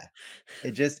 Yeah.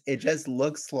 It just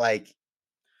looks like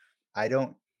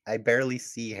I barely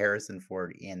see Harrison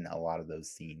Ford in a lot of those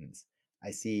scenes.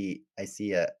 I see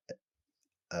a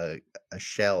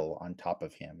shell on top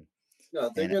of him. No,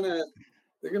 they're And-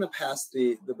 gonna pass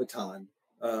the baton.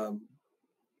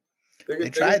 They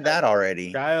tried that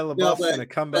already. Shia No, LaBeouf's gonna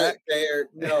come back. they're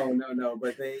no,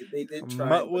 but they did try. Mutt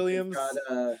but Williams.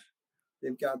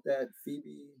 They've got that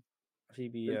Phoebe.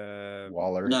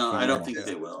 Waller. No, I don't Waller. think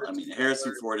they will. I mean,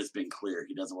 Harrison Ford has been clear.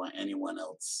 He doesn't want anyone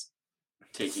else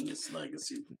taking his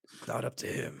legacy. Not up to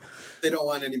him. They don't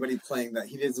want anybody playing that.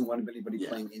 He doesn't want anybody Yeah.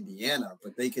 playing Indiana,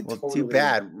 but they could Well, totally. too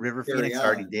bad. River carry Phoenix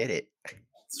already on. did it.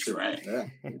 That's true. Right. Yeah.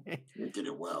 He did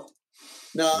it well.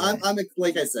 No, Yeah. I'm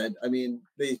like I said. I mean,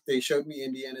 they showed me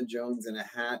Indiana Jones in a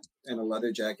hat and a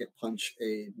leather jacket punch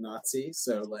a Nazi,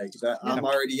 so like that, Yeah. I'm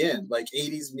already in. Like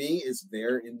 80s me is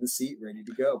there in the seat, ready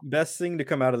to go. Best thing to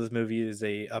come out of this movie is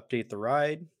they update the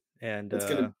ride, and It's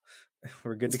gonna-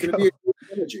 we're good It's to gonna go. be a great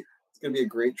trilogy. It's gonna be a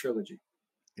great trilogy.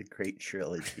 A great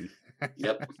trilogy.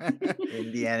 Yep.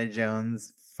 Indiana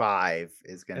Jones 5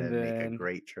 is going to And make a then-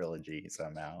 great trilogy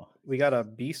somehow. We got a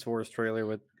Beast Wars trailer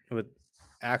with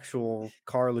actual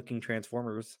car-looking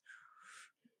Transformers.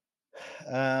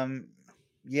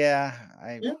 Yeah,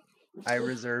 Yeah. I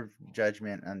reserve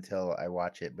judgment until I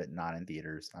watch it, but not in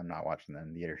theaters. I'm not watching them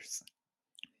in theaters.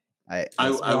 I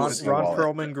Ron, will Disney say- Ron Wallet.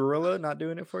 Perlman Gorilla not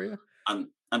doing it for you?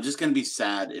 I'm just gonna be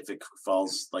sad if it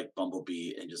falls like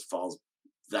Bumblebee and just falls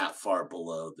that far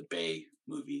below the Bay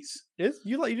movies.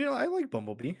 I like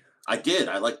Bumblebee. I did.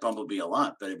 I liked Bumblebee a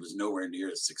lot, but it was nowhere near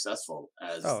as successful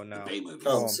as Oh, the no. Bay movies.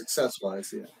 Oh, Um, success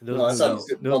wise, yeah. those No, I thought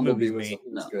movies- Bumblebee movies was, made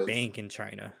was No. good. Bank in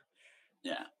China.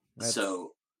 Yeah. That's-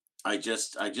 So I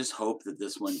just hope that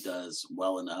this one does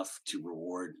well enough to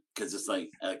reward, because it's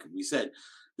like we said,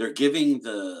 they're giving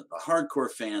the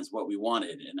hardcore fans what we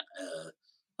wanted, and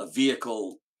a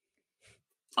vehicle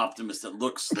Optimus that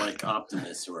looks like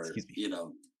Optimus, or Excuse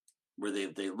me. where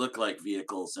they look like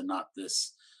vehicles and not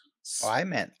this. Oh, I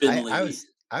meant spindly-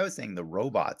 I was saying the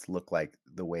robots look like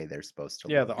the way they're supposed to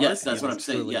Yeah, look. the Yes, art that's what style I'm is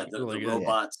saying. really- Yeah, the really good.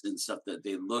 robots and stuff that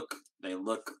they look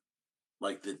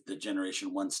like the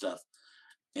Generation 1 stuff.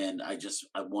 And I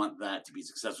want that to be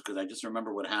successful, because I just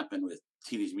remember what happened with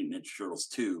Teenage Mutant Ninja Turtles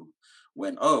 2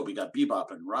 when we got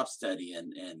Bebop and Rocksteady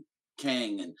and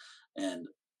Kang and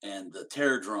the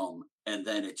Terrordrome, and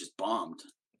then it just bombed.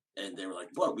 And they were like,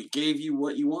 "What? We gave you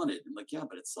what you wanted." I'm like, "Yeah,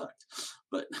 but it sucked."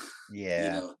 But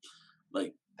Yeah.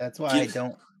 like That's why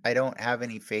give- I don't have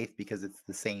any faith, because it's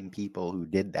the same people who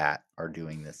did that are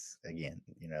doing this again.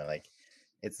 Like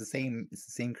it's the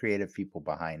same creative people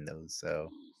behind those.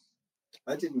 So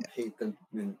I didn't hate the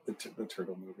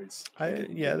turtle movies.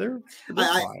 They're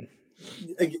I- fine.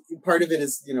 Part of it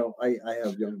is, I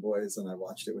have young boys and I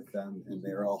watched it with them and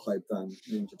they're all hyped on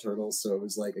Ninja Turtles. So it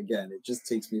was like, again, it just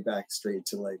takes me back straight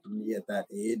to like me at that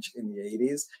age in the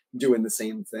 80s doing the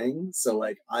same thing. So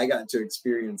like I got to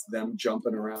experience them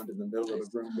jumping around in the middle of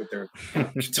the room with their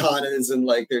katanas and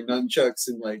like their nunchucks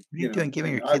and like, what are you doing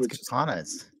giving your I kids was just-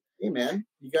 katanas? Hey man,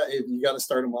 you got to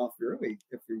start them off early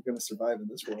if you're going to survive in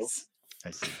this world. I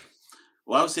see.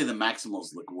 Well, I would say the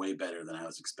Maximals look way better than I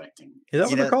was expecting. Is that You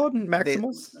what they're know, called? they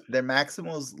Maximals? their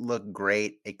Maximals look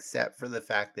great, except for the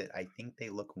fact that I think they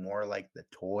look more like the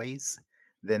toys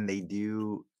than they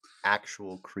do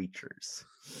actual creatures.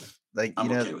 Like,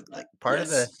 I'm okay with like that. part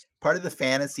Yes. of the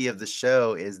fantasy of the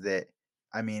show is that,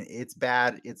 I mean, it's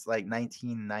bad. It's like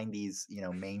 1990s,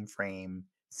 mainframe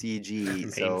CG,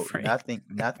 so Mainframe.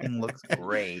 nothing looks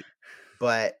great,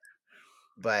 but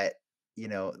but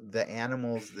the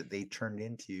animals that they turned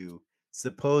into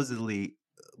supposedly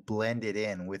blended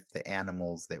in with the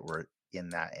animals that were in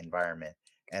that environment,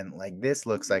 and like this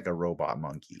looks like a robot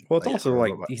monkey, Well, it's like also a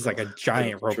like robot he's like gorilla. a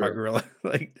giant robot True. gorilla.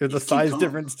 Like there's a He's King size Kong.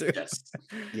 difference too. Yes.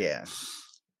 Yeah,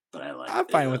 But I like I'm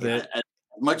fine with it. as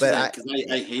much as but that, because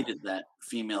I yeah. hated that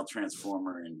female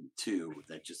transformer in 2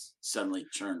 that just suddenly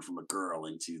turned from a girl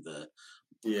into the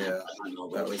Yeah, I don't know,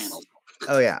 that the was- panel.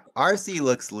 Oh yeah, RC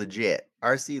looks legit.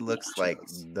 RC looks she like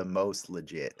does. the most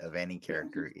legit of any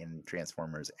character in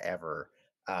Transformers ever,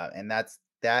 and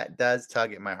that does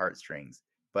tug at my heartstrings.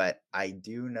 But I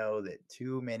do know that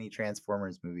too many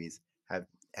Transformers movies have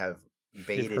It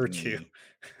baited hurts you. me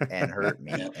and hurt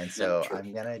me, Yep, and yep, so true.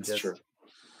 I'm gonna It's just, true.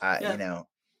 Yeah.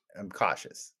 I'm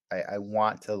cautious. I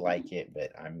want to like it,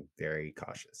 but I'm very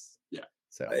cautious. Yeah.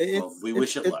 So Well, we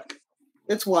wish it luck.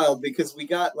 It's wild because we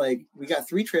got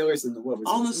 3 trailers in what was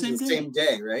All it? on the It was same the day. same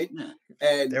day, right? Yeah.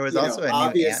 And there was you know, also a new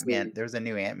obviously, Ant-Man. There was a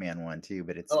new Ant-Man one too,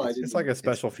 but it's Oh, I it's didn't It's like a it's-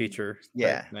 special feature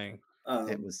Yeah. type thing.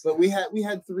 It was, but we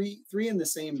had three in the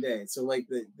same day. So like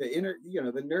the inner,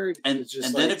 the nerd And is just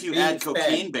and like then if you being add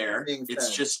Cocaine fed, Bear, being it's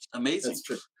fed. just amazing. That's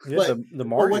true. Yeah, But- the But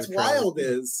Mario what's trailer.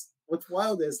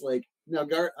 wild is like now,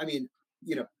 I mean,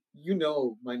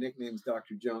 my nickname's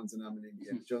Dr. Jones, and I'm an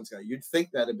Indiana Jones guy. You'd think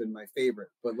that'd have been my favorite,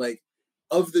 but like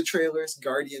of the trailers,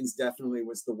 Guardians definitely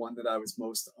was the one that I was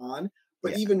most on.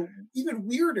 But Yeah. even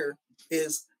weirder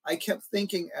is I kept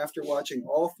thinking after watching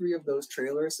all 3 of those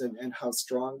trailers and how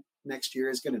strong next year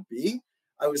is going to be,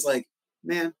 I was like,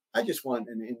 man, I just want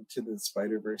an Into the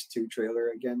Spider-Verse 2 trailer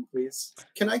again, please.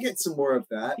 Can I get some more of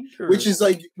that?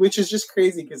 Which is just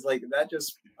crazy because like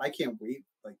I can't wait.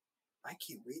 Like I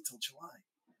can't wait till July.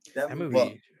 that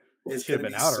movie Well, is should have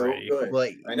going been to be out so already. good. Well,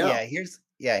 I know.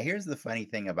 here's the funny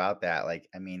thing about that. Like,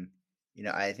 I mean,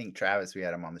 I think Travis, we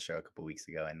had him on the show a couple weeks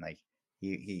ago, and like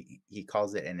he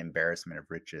calls it an embarrassment of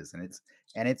riches, and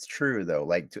it's true though.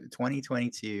 Like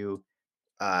 2022,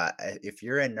 if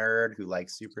you're a nerd who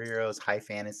likes superheroes, high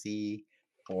fantasy,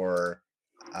 or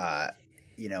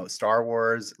Star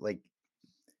Wars, like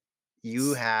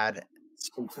you had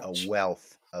So a much.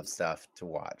 wealth of stuff to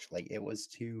watch. Like it was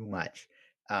too much.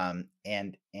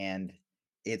 And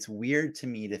it's weird to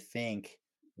me to think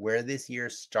where this year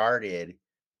started,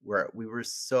 where we were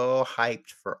so hyped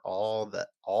for all the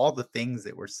things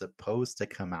that were supposed to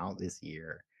come out this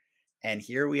year. And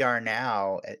here we are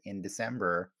now in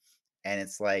December, and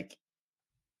it's like,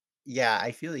 yeah,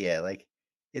 I feel you. Like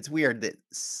it's weird that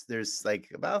there's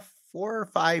like about 4 or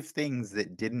 5 things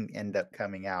that didn't end up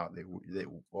coming out that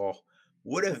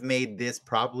would have made this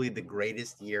probably the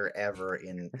greatest year ever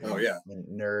in Oh yeah. in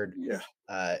nerd Yeah.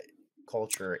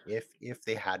 culture if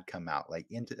they had come out, like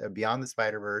into Beyond the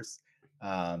Spider-Verse,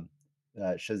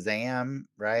 Shazam,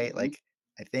 right? Mhm. Like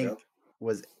I think Yep.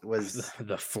 was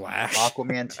The Flash.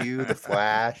 Aquaman 2, The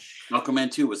Flash.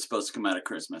 Aquaman 2 was supposed to come out at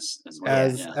Christmas as well.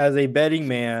 As a betting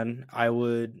man, I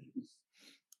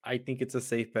think it's a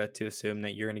safe bet to assume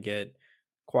that you're going to get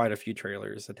quite a few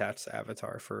trailers attached to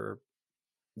Avatar for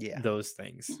those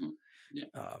things.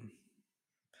 Mhm.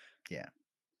 Yeah.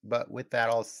 But with that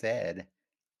all said,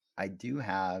 I do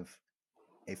have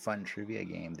a fun trivia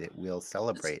game that will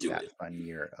celebrate do that it. fun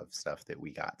year of stuff that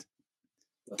we got.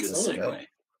 Good Let's go. segue.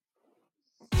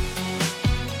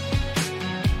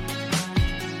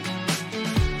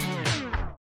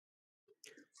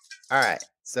 All right.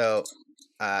 So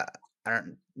I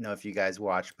don't know if you guys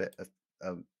watched, but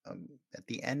at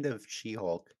the end of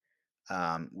She-Hulk,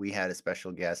 we had a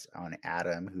special guest on,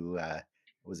 Adam, who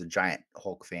was a giant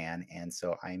Hulk fan, and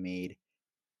so I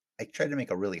tried to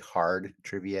make a really hard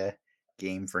trivia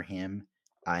game for him,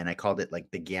 and I called it like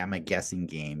the Gamma guessing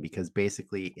game, because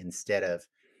basically instead of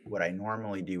what I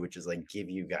normally do, which is like give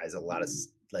you guys a lot of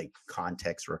like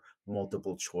context or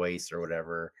multiple choice or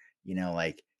whatever,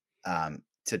 like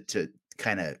to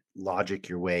kind of logic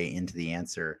your way into the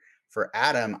answer. For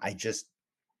Adam, I just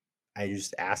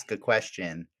ask a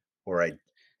question,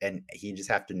 and he just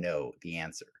have to know the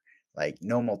answer, like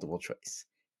no multiple choice.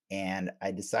 And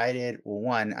I decided, well,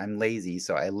 one, I'm lazy,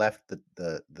 so I left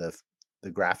the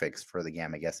graphics for the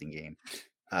Gamma guessing game.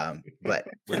 But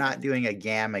we're not doing a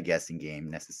Gamma guessing game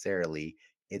necessarily.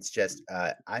 It's just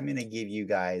I'm going to give you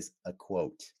guys a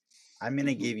quote, I'm going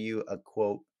to give you a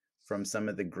quote from some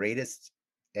of the greatest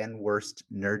and worst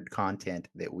nerd content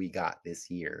that we got this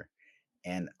year.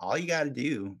 And all you got to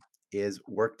do is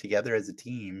work together as a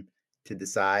team to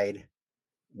decide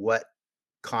what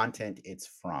content it's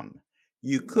from.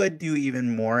 You could do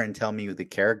even more and tell me the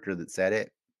character that said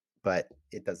it, but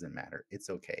it doesn't matter. It's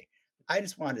okay. I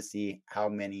just wanted to see how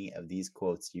many of these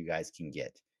quotes you guys can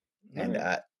get. And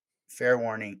fair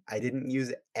warning, I didn't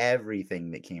use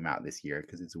everything that came out this year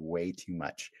because it's way too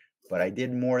much, but I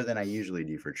did more than I usually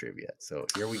do for trivia. So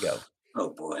here we go. Oh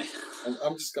boy.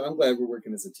 I'm glad we're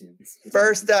working as a team.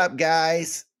 First up,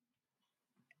 guys.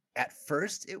 At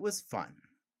first, it was fun,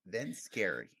 then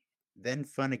scary, then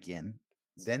fun again,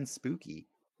 then spooky,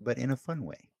 but in a fun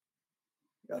way.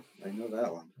 Yeah, I know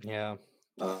that one. Yeah.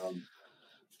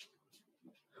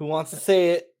 Who wants to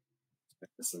say it?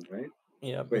 Madison, right?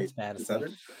 Yeah, Wait, it's Madison. Is that her?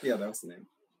 Yeah, that was the name.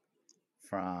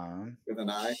 From with an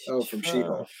I. Oh, from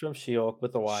She-Hulk. From She-Hulk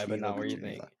with a Y, but not where you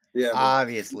think. Yeah.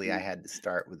 Obviously, I had to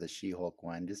start with the She-Hulk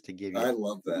one just to give you. I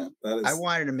love that. That is. I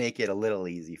wanted to make it a little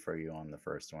easy for you on the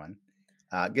first one.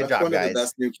 Good That's job, one guys. Of the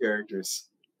best new characters.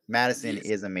 Madison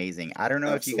is amazing. I don't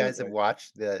know if you guys have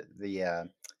watched the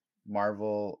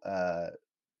Marvel.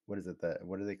 What is it?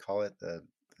 What do they call it? The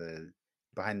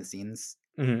behind the scenes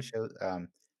show.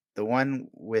 The one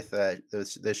with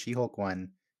the She-Hulk one.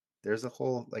 There's a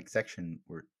whole section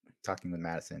we're talking with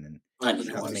Madison, and I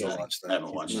haven't watched that.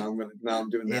 Now I'm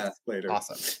doing that later.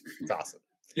 Awesome. It's awesome.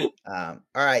 All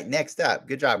right, next up.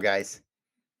 Good job, guys.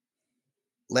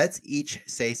 Let's each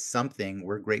say something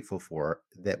we're grateful for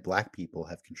that Black people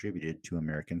have contributed to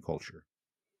American culture.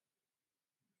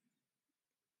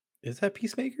 Is that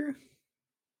Peacemaker?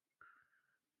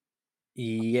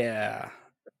 Yeah.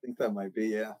 I think that might be,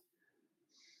 yeah.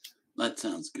 That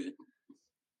sounds good.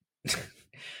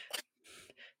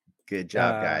 Good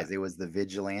job, guys. It was the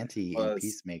vigilante in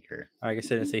Peacemaker. I guess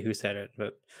I didn't say who said it,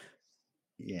 but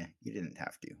yeah, you didn't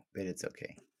have to, but it's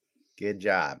okay. Good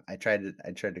job. I tried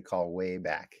to call way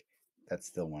back. That's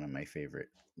still one of my favorite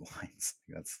lines.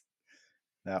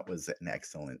 That was an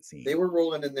excellent scene. They were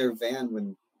rolling in their van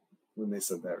when they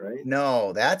said that, right?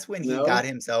 No, that's when he got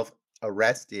himself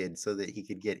arrested so that he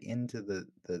could get into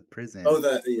the prison.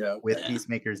 Oh, with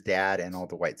Peacemaker's dad and all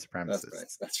the white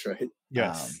supremacists. That's right.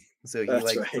 Yes. So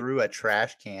he threw a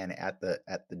trash can at the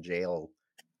jail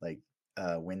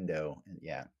window.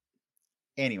 Yeah.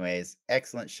 Anyways,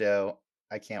 excellent show.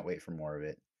 I can't wait for more of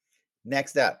it.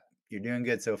 Next up, you're doing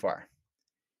good so far.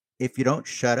 If you don't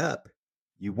shut up,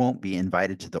 you won't be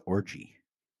invited to the orgy.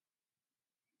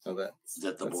 Oh, is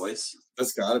that the boys?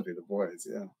 That's got to be the boys,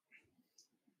 yeah.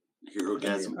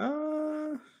 Herogasm.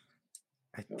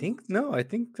 I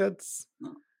think that's.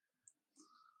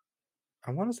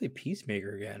 I want to say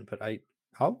Peacemaker again, but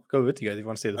I'll go with you guys if you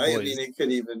want to say the boys. I mean, it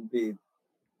could even be.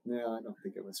 No, I don't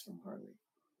think it was from Harley.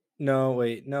 No,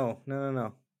 wait,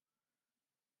 no.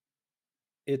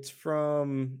 It's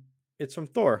from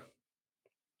Thor.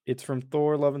 It's from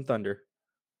Thor: Love and Thunder.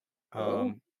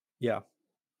 Yeah.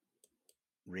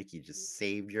 Ricky just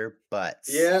saved your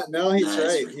butts. Yeah, no, he's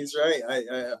right. He's right.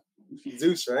 I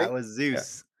Zeus, right? That was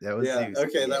Zeus. Yeah. Zeus.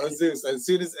 Okay, that was Zeus. As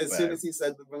soon as he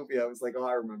said the movie, I was like, oh,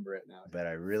 I remember it now. But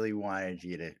I really wanted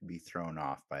you to be thrown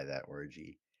off by that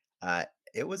orgy.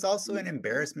 It was also an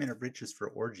embarrassment of riches for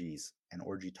orgies and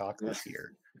orgy talk this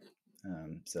year.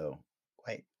 So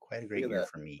quite a great year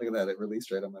for me. Look at that. It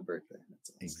released right on my birthday.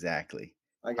 That's awesome. Exactly.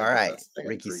 All right.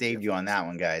 Ricky saved you on that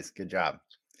one, guys. Good job.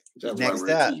 Next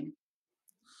up.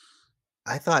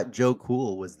 I thought Joe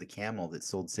Cool was the camel that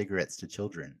sold cigarettes to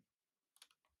children.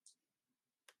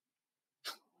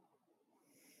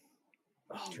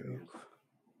 Oh,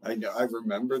 I know. I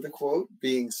remember the quote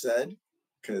being said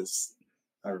because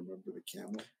I remember the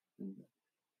camel.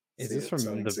 Is this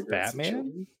from the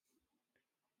Batman?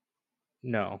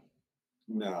 No,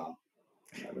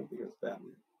 I don't think it was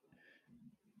Batman.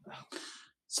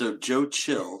 So Joe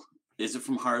Chill. Is it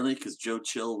from Harley? Because Joe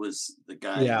Chill was the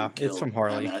guy. Yeah, it's from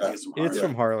Harley. It's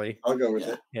from Harley. I'll go with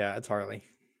it. Yeah, it's Harley.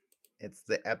 It's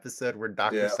the episode where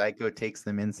Dr. Psycho takes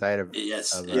them inside of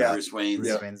Bruce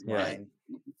Wayne's mind.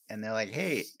 And they're like,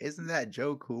 hey, isn't that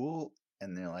Joe Cool?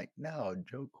 And they're like, no,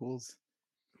 Joe Cool's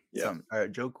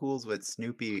Joe Cool's what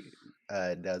Snoopy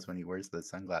does when he wears the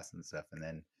sunglasses and stuff. And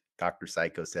then Dr.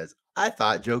 Psycho says, I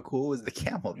thought Joe Cool was the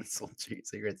camel that sold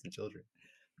cigarettes to children.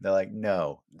 They're like,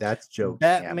 no, that's Joe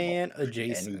Batman Camel.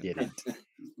 adjacent. And he didn't.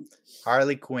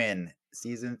 Harley Quinn,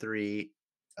 season 3,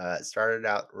 started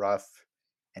out rough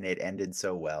and it ended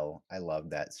so well. I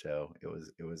loved that show.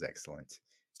 It was excellent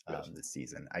this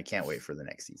season. I can't wait for the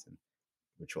next season,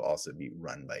 which will also be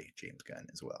run by James Gunn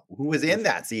as well, who was in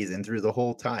that season through the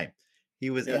whole time. He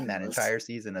was Yeah, in that he was. entire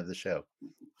season of the show.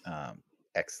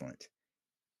 Excellent.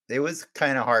 It was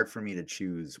kind of hard for me to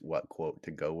choose what quote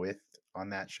to go with on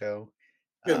that show.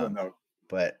 Good one though,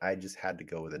 But I just had to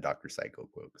go with a Dr. Psycho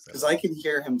quote. because I can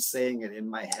hear him saying it in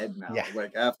my head now. Yeah.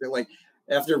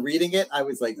 After reading it, I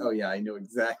was like, oh yeah, I know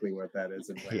exactly what that is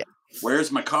and where. Yeah.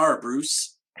 Where's my car,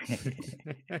 Bruce?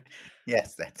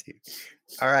 Yes, that too.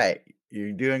 All right.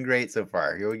 You're doing great so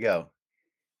far. Here we go.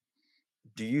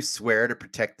 Do you swear to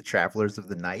protect the travelers of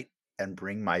the night and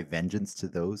bring my vengeance to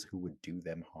those who would do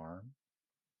them harm?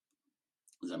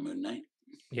 Is that Moon Knight?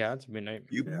 Yeah, it's midnight.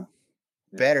 You Yeah.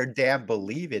 better damn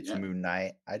believe it's Yeah. Moon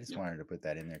Knight. I just Yeah. wanted to put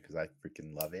that in there because I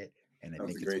freaking love it. And I That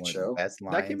was think a it's great one of show. the best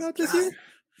lines. That came out this year?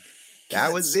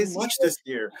 That was so this much year? this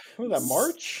year. What was that,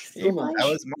 March? So April? much. That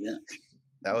was March. Yeah.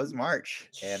 That was March.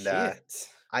 And Shit.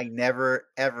 I never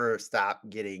ever stop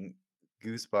getting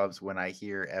goosebumps when I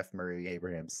hear F. Murray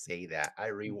Abraham say that. I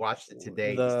rewatched it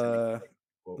today. just to make The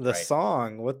quote the right.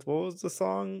 song. What was the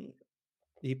song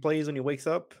he plays when he wakes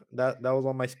up? That was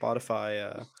on my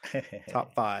Spotify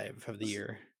top 5 of the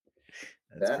year.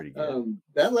 That's That pretty good.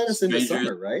 that led us into Strangers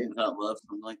summer, right? Without Love,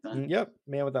 something like that. Yep,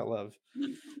 Man Without Love.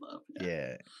 Love,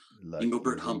 Yeah. Lucky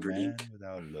Engelbert is a Humperdinck. man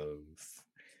without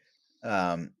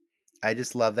love. I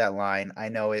just love that line. I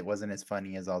know it wasn't as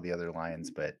funny as all the other lines,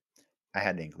 but I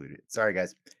had to include it. Sorry,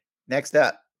 guys. Next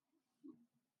up.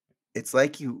 It's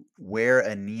like you wear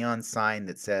a neon sign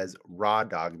that says "Raw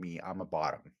dog me, I'm a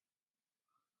bottom."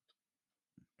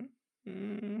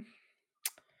 Mm.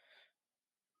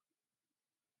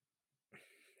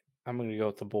 I'm gonna go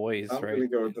with The Boys, I'm right? gonna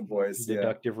go with The Boys. Yeah.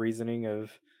 Deductive reasoning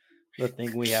of the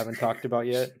thing we haven't talked about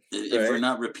yet. If we're Right,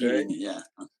 not repeating it, yeah.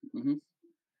 Mhm.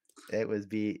 It was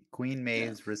Queen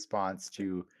Maeve's response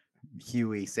to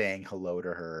Huey saying hello to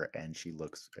her, and she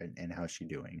looks and how's she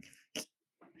doing?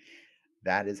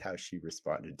 That is how she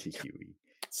responded to Huey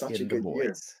Such a in The good year.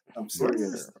 Boys. I'm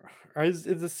serious. Is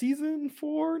the season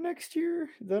 4 next year?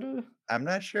 Is that a I'm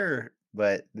not sure,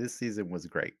 but this season was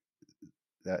great.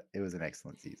 That it was an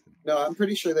excellent season. No, I'm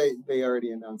pretty sure they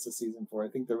already announced a season 4. I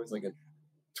think there was like a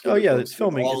Oh, Twitter yeah, post it's with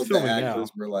filming- All it's of the filming now.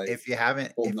 actors were like, If you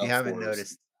haven't holding up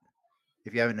fours.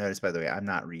 noticed, by the way, I'm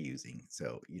not reusing,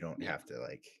 so you don't have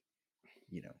to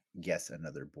guess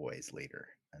another Boys later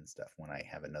and stuff when I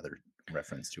have another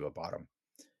reference to a bottom.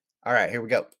 All right, here we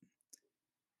go.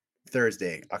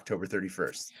 Thursday, October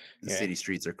 31st. The Yeah. city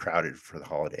streets are crowded for the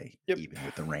holiday, Yep. even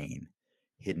with the rain.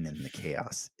 Hidden in the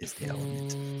chaos is the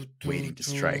element, waiting to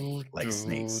strike like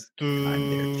snakes. I'm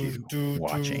there too,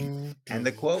 watching. And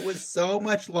the quote was so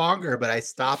much longer, but I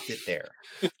stopped it there.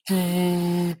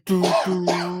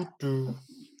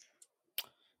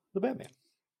 The Batman.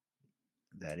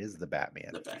 That is the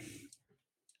Batman. The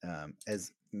Batman.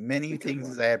 As many things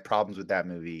as I had problems with that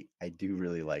movie, I do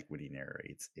really like when he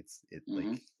narrates.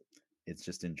 It's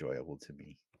just enjoyable to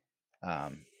me.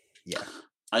 Yeah.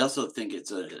 I also think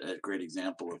it's a great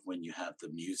example of when you have the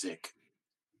music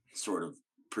sort of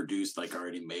produced, like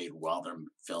already made while they're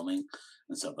filming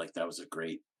and stuff. Like that was a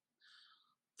great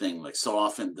thing. Like so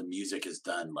often the music is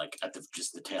done like at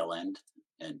just the tail end,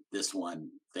 and this one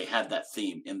they had that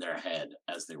theme in their head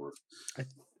as they were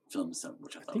filming something,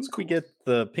 which I I thought was think cool. we get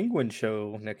the Penguin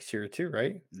show next year too,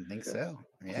 right? I think so.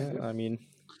 Yeah. I mean,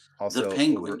 Also, the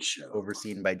Penguin show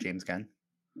overseen by James Gunn.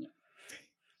 Yeah.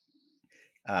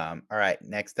 All right.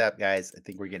 Next up, guys. I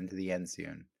think we're getting to the end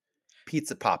soon.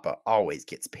 Pizza Papa always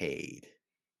gets paid.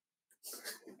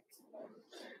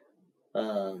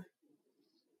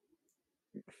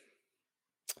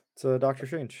 it's Doctor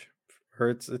Strange, or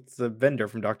it's the vendor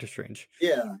from Doctor Strange.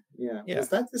 Yeah. Yeah. Was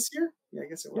that this year? Yeah, I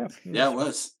guess it was. Yeah, it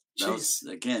was. That Jeez. was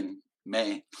again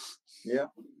May. Yeah.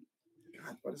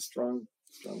 God, what a strong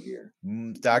year.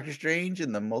 Doctor Strange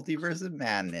and the Multiverse of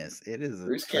Madness. It is a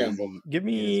Bruce crazy, Campbell. Give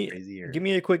it is a me crazy year. give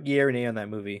me a quick yay or nay on that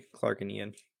movie, Clark and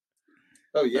Ian.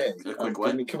 Oh yeah. A quick what?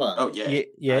 I mean, come on. Oh yeah, I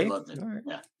Yay? loved it. All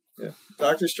right. Yeah,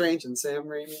 Doctor Strange and Sam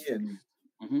Raimi and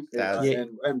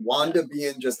Mhm. and Wanda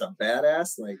being just a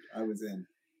badass. Like I was in.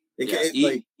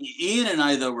 Like Ian and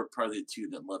I though were probably the two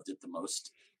that loved it the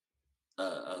most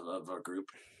of our group.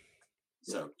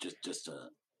 So just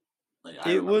like I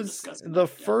It remember was discussing the it,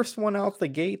 yeah. first one out the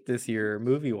gate this year,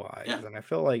 movie wise, Yeah. and I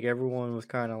felt like everyone was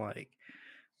kind of like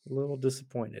a little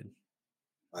disappointed.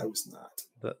 I was not.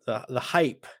 The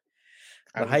hype,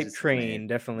 I the was hype disappointed train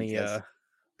definitely.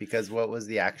 because what was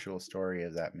the actual story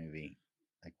of that movie?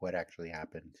 Like what actually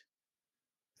happened?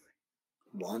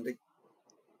 Wanda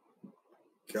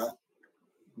got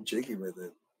jiggy with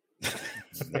it.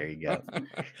 There you go.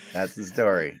 That's the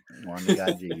story. Wanda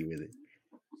got jiggy with it.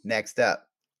 Next up,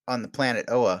 on the planet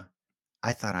Oa,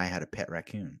 I thought I had a pet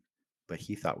raccoon, but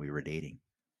he thought we were dating.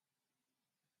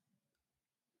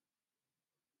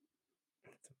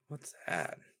 What's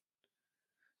that?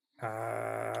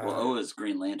 Well, O is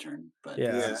Green Lantern, but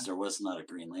Yeah. since there was not a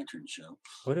Green Lantern show,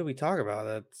 What did we talk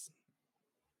about?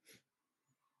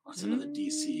 what's another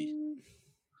DC?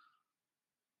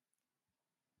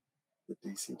 The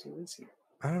DC team is here.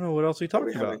 I don't know what else we What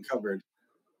we talked about. haven't covered.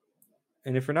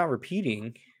 And if we're not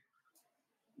repeating,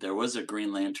 There was a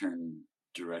Green Lantern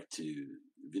direct to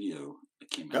video that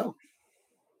came out. Oh,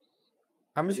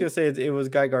 I'm just gonna say it was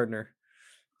Guy Gardner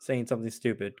saying something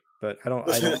stupid, but I don't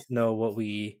know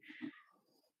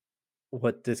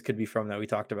what this could be from that we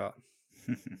talked about.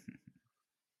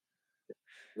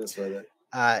 that's why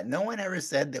that. No one ever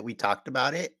said that we talked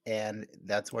about it, and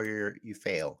that's where you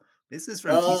fail. This is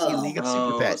from DC League of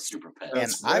Super Pets. Super Pets. And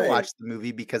That's I right. watched the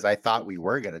movie because I thought we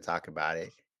were going to talk about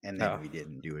it, and then Oh. we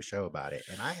didn't do a show about it.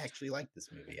 And I actually liked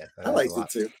this movie. I liked it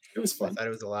too. It was I fun. thought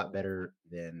it was a lot better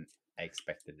than I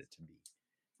expected it to be.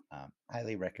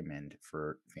 Highly recommend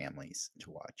for families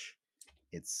to watch.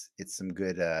 It's some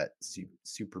good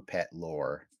super pet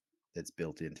lore that's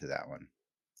built into that one.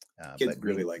 Kids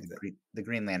really liked it. The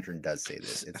Green Lantern does say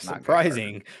this. It's not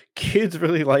Surprising. Kids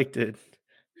really liked it.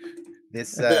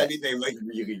 This I mean, they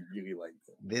really, really liked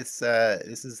it. this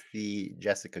is the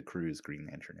Jessica Cruz Green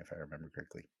Lantern, if I remember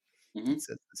correctly. Mhm. It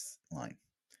says this line.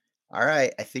 All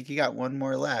right, I think you got one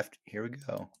more left. Here we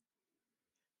go.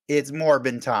 It's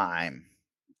Morbin time.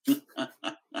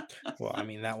 Well, I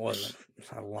mean, that wasn't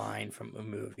a line from a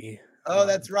movie. Oh,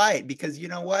 that's right. Because you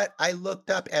know what? I looked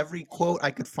up every quote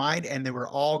I could find, and they were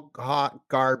all hot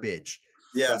garbage.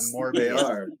 Yes, Morbius. they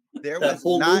are. There That was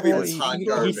whole not movie a was hot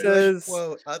single garbage. He good says-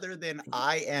 quote other than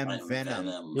 "I am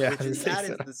Venom," Yeah, which is, he that is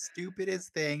said- the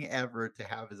stupidest thing ever to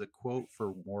have as a quote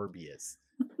for Morbius.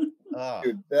 Oh,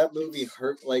 Dude, that movie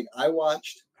hurt. Like, I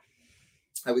watched,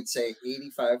 I would say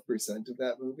 85% of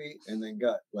that movie, and then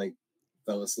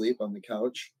fell asleep on the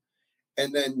couch.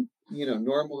 And then,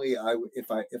 normally if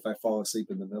I fall asleep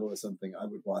in the middle of something, I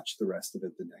would watch the rest of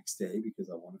it the next day because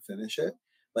I want to finish it.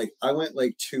 Like, I went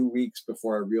 2 weeks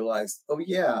before I realized, oh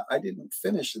yeah, I didn't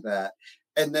finish that,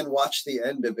 and then watched the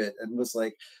end of it and was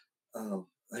like, oh,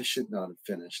 I should not have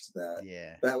finished that.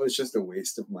 yeah. That was just a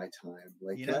waste of my time.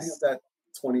 Like, You can know, I have that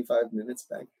 25 minutes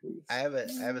back, please? I have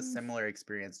a similar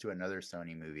experience to another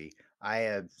Sony movie.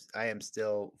 I am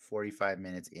still 45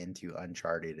 minutes into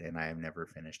Uncharted, and I have never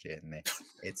finished it. And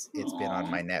it's been on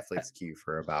my Netflix queue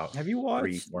for about Have you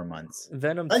watched 3-4 months.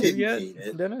 Venom I 2 didn't yet, hate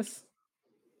it. Dennis?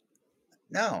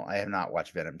 No, I have not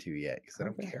watched Venom 2 yet because I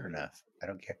don't Okay. care enough. I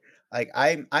don't care. Like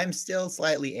I'm still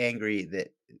slightly angry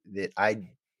that I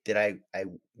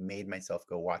made myself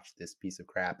go watch this piece of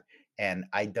crap, and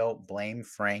I don't blame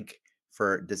Frank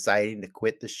for deciding to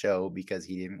quit the show because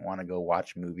he didn't want to go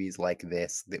watch movies like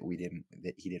this that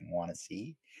he didn't want to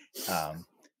see.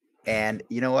 And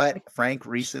you know what? Frank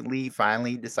recently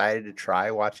finally decided to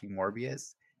try watching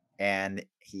Morbius, and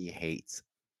he hates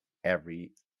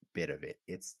every bit of it.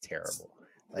 It's terrible.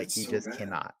 Like, It's he so just bad.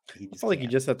 cannot. He I just feel like you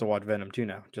can't. just have to watch Venom 2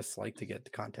 now, just to get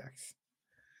the context.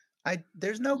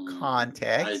 There's no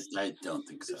context. I don't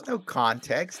think so. There's no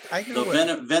context. I know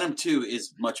No, what, Venom 2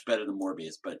 is much better than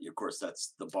Morbius, but of course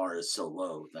the bar is so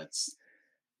low. That's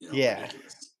Yeah.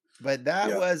 ridiculous. but that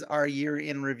Yeah. was our year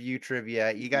in review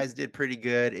trivia. You guys did pretty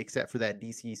good, except for that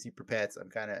DC Super Pets. I'm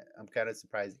kind of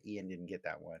surprised Ian didn't get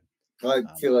that one. I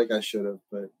feel like I should have,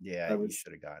 but Yeah, I you was-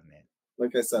 should have gotten it.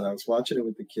 like I said, I was watching it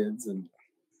with the kids and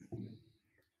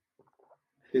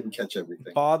didn't catch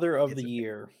everything. Father of It's the okay.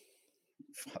 year.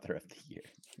 Father of the year.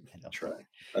 I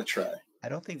try. I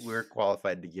don't think we're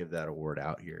qualified to give that award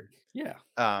out here. Yeah.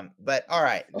 But all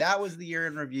right, that was the year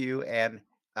in review, and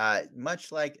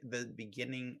much like the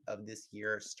beginning of this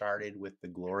year started with the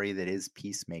glory that is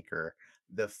Peacemaker,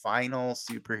 the final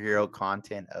superhero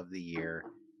content of the year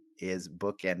is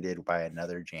bookended by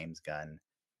another James Gunn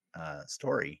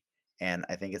story, and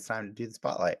I think it's time to do the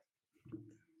spotlight.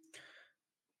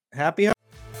 Happy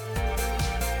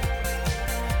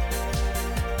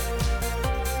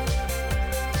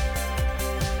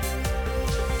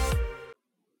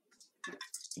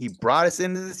He brought us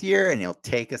into this year, and he'll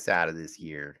take us out of this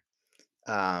year.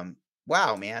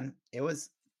 Wow, man,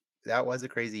 that was a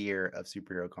crazy year of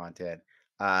superhero content.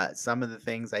 Some of the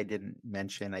things I didn't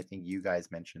mention, I think you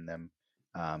guys mentioned them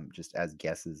just as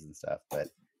guesses and stuff. But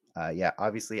yeah,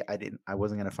 obviously I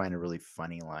wasn't gonna find a really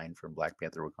funny line from Black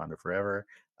Panther: Wakanda Forever.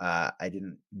 I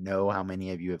didn't know how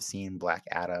many of you have seen Black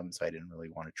Adam, so I didn't really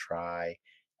want to try.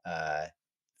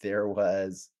 There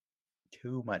was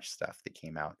too much stuff that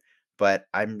came out. But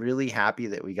I'm really happy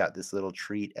that we got this little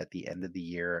treat at the end of the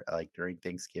year, like during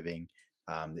Thanksgiving,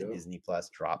 that Yeah. Disney Plus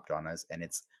dropped on us, and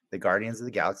it's the Guardians of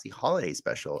the Galaxy Holiday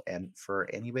Special. And for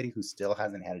anybody who still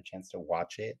hasn't had a chance to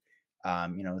watch it,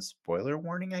 spoiler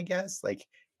warning, I guess. Like,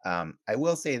 I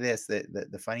will say this,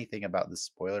 that the funny thing about the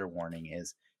spoiler warning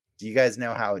is, do you guys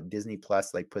know how Disney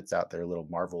Plus like puts out their little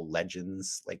Marvel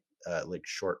Legends like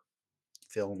short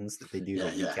films that they do to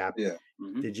Yeah, yeah. recap? Yeah.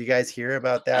 Mhm. Did you guys hear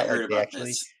about I that? Like heard they about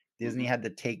actually this. Disney Mhm. had to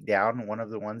take down one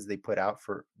of the ones they put out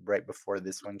for right before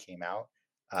this one came out,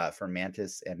 for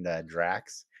Mantis and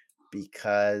Drax,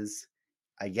 because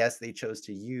I guess they chose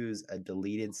to use a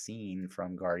deleted scene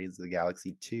from Guardians of the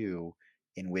Galaxy 2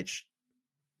 in which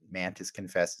Mantis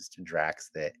confesses to Drax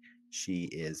that she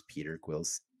is Peter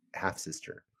Quill's half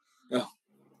sister. Oh,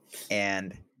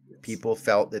 And people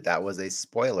felt that that was a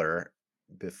spoiler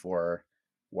before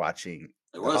watching It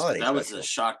the was because holiday that was a special.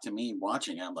 shock to me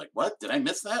watching it. I'm like, what? Did I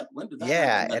miss that? When did that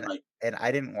Yeah, happen? Then like, and I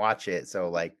didn't watch it, so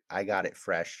like I got it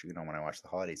fresh, when I watched the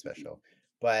holiday special.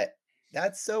 But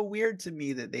that's so weird to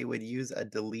me that they would use a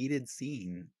deleted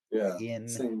scene yeah. in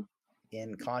Same.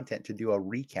 content to do a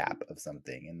recap of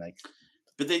something, and like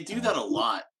but they do uh, that a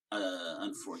lot.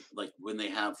 Like when they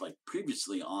have like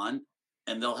previously on,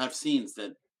 and they'll have scenes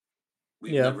that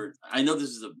we've Yeah. never. I know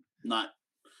this is not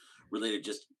related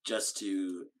just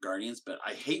to Guardians, but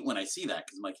I hate when I see that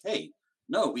because I'm like, hey,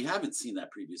 no, we haven't seen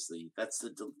that previously. That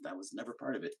was never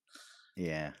part of it.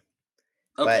 yeah.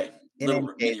 Okay, But in little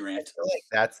any case, mini I rant, feel like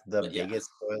that's the but yeah. biggest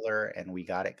spoiler, and we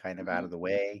got it kind of out hmm of the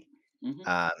way. hmm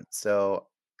So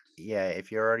yeah,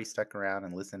 if you're already stuck around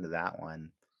and listened to that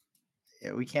one,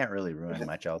 we can't really ruin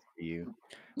much else for you.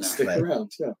 No. Stick But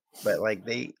around. Yeah. like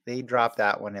they dropped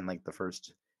that one in like the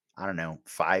first, I don't know,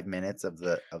 5 minutes of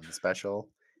the special.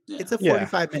 Yeah. It's a Yeah.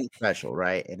 45-minute special,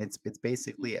 right? And it's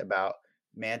basically about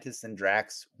Mantis and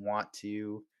Drax want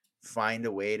to find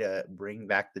a way to bring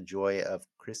back the joy of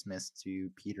Christmas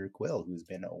to Peter Quill, who's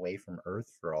been away from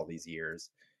Earth for all these years,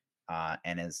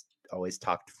 and has always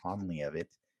talked fondly of it.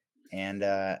 And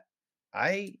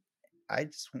I I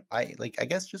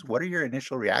guess just what are your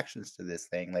initial reactions to this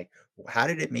thing? Like, how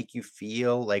did it make you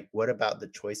feel? Like, what about the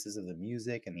choices of the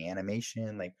music and the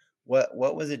animation? Like,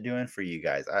 what was it doing for you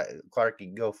guys? Clark,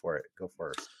 you go for it. Go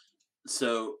first.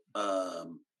 So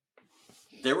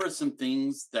there were some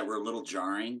things that were a little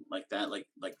jarring, like that, like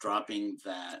dropping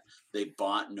that they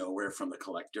bought Nowhere from the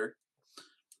collector,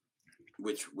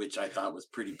 which I thought was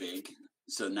pretty big.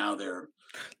 So now they're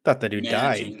Thought that dude died.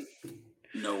 managing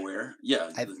Nowhere. Yeah,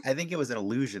 I think it was an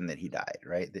illusion that he died,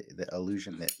 right? The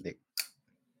illusion that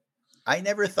I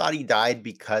never thought he died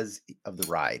because of the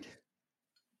ride.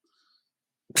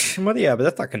 Well, yeah, but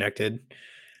that's not connected.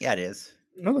 Yeah, it is.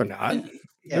 No, they're not. yeah, Yeah,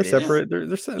 They're it is. separate. They're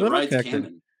the not ride's connected.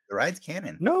 canon. The ride's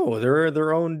canon. No, they're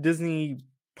their own Disney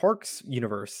Parks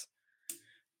universe.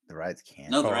 The ride's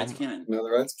canon. No, the Oh, ride's I'm- canon. No, the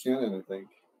ride's canon, I think.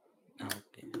 Oh,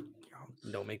 damn.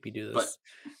 Don't make me do But this.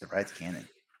 The ride's canon.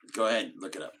 go ahead,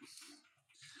 look it up.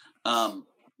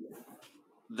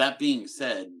 That being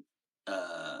said,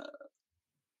 that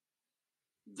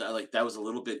was a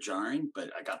little bit jarring,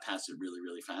 but I got past it really,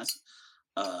 really fast.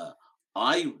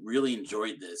 I really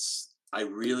enjoyed this.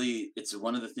 It's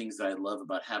one of the things that I love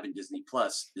about having Disney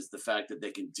Plus is the fact that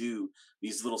they can do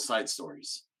these little side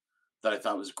stories that I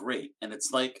thought was great. And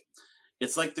it's like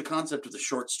the concept of the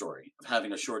short story, of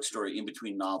having a short story in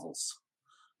between novels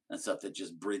and stuff that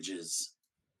just bridges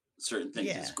certain things.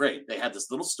 Yeah. Is great. They had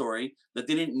this little story that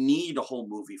they didn't need a whole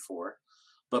movie for,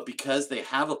 but because they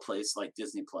have a place like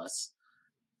Disney Plus,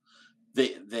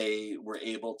 they were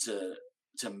able to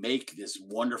make this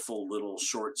wonderful little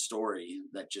short story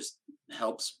that just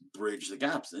helps bridge the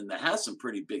gaps, and that has some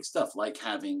pretty big stuff, like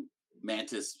having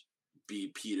Mantis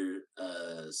be Peter's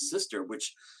sister,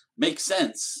 which makes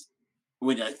sense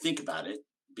when I think about it,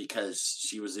 because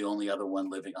she was the only other one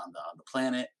living on the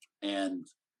planet, and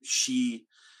he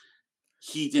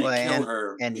didn't kill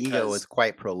her and because Ego was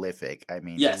quite prolific. I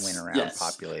mean, he went yes, around yes,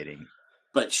 populating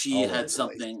but she all over had the place.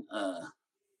 something.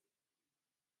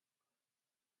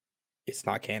 It's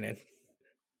not canon.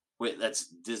 Wait, that's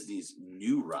Disney's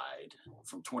new ride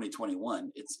from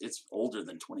 2021. It's older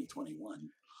than 2021.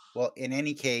 Well, in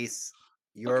any case,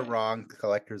 you're Okay. wrong. The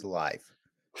collector's alive.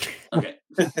 Okay.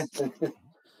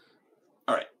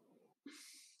 All right.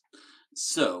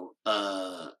 So,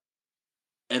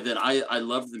 and then I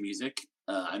love the music.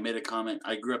 I made a comment.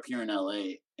 I grew up here in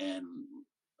LA, and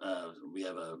we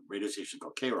have a radio station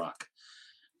called K Rock,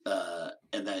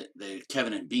 and that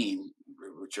Kevin and Bean,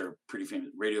 which are pretty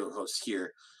famous radio hosts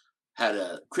here, had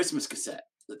a Christmas cassette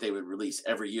that they would release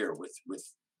every year with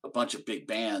a bunch of big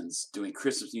bands doing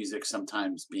Christmas music,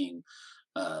 sometimes being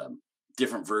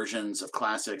different versions of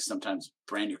classics, sometimes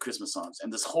brand new Christmas songs.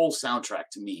 And this whole soundtrack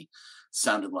to me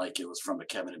sounded like it was from a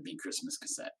Kevin and Bean Christmas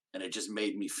cassette. And it just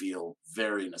made me feel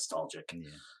very nostalgic,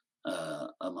 Yeah.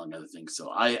 among other things. So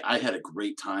I had a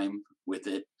great time with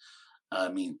it. I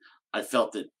mean, I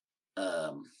felt that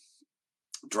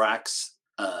Drax.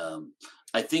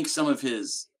 I think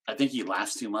I think he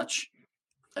laughs too much.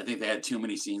 I think they had too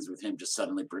many scenes with him just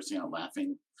suddenly bursting out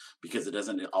laughing because it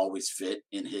doesn't always fit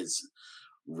in his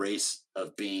race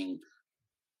of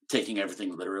taking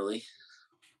everything literally.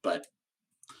 But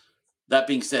that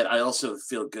being said, I also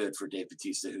feel good for Dave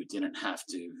Bautista, who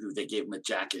they gave him a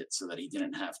jacket so that he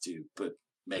didn't have to put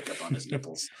makeup on his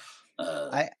nipples.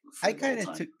 I kind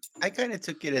of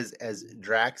took it as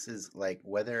Drax is like,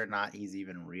 whether or not he's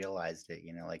even realized it,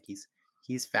 like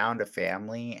he's found a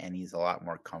family and he's a lot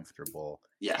more comfortable.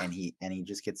 Yeah. And he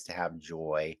just gets to have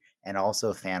joy. And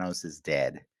also Thanos is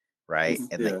dead, right?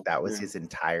 And like that was his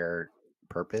entire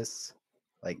purpose.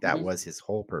 Like that was his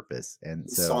whole purpose. And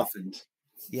He's so softened.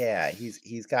 yeah, he's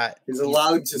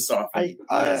allowed to soften.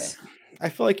 I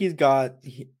feel like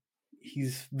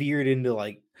he's veered into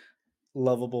like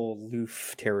lovable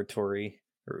Loof territory.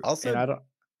 Also, and I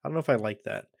don't know if I like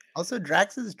that. Also,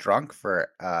 Drax is drunk for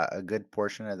a good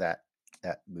portion of that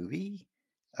movie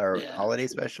or holiday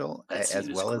special, as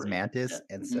well as Mantis,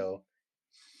 and so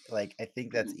like I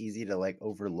think that's easy to like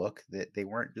overlook that they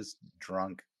weren't just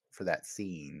drunk for that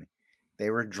scene. They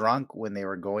were drunk when they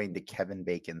were going to Kevin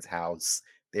Bacon's house.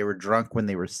 They were drunk when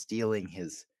they were stealing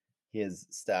his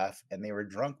stuff, and they were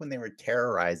drunk when they were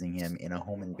terrorizing him in a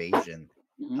home invasion.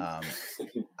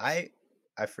 I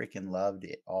freaking loved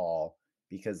it all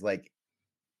because like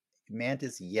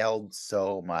Mantis yelled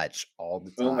so much all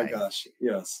the time. Oh my gosh,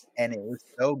 yes. And it was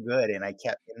so good. And I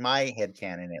kept, in my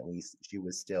headcanon at least, she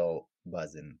was still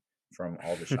buzzing from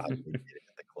all the shots they did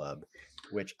at the club,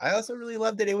 which I also really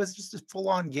loved that it was just a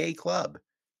full-on gay club.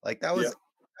 Like that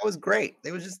was great.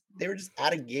 They were just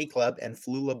at a gay club and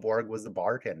Flula Borg was the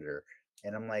bartender.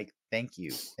 And I'm like, thank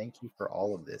you for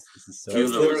all of this. This is so good.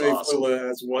 Literally awesome. Flula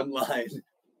has one line.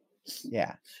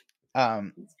 Yeah.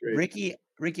 Ricky,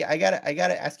 I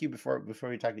gotta ask you before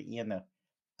we talk to Ian though.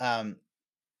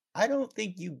 I don't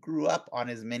think you grew up on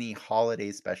as many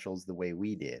holiday specials the way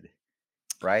we did,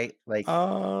 right? Like,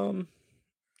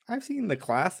 I've seen the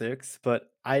classics,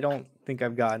 but I don't think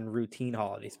I've gotten routine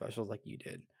holiday specials like you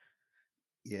did.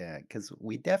 Yeah, because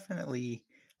we definitely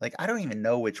like. I don't even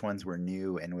know which ones were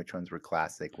new and which ones were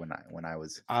classic when I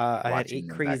was. I had 8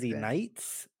 Crazy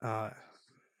Nights.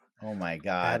 Oh my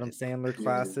god! Adam Sandler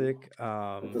classic.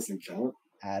 That doesn't count.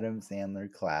 Adam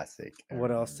Sandler classic.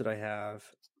 What else did I have?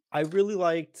 I really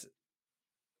liked.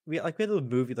 We had those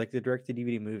movies, like the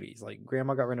direct-to-DVD movies, like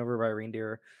Grandma Got Run Over by a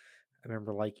Reindeer. I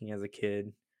remember liking as a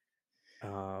kid.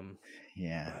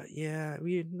 Yeah.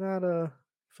 We not I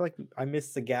feel like I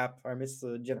missed the gap. I missed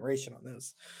the generation on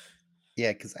this.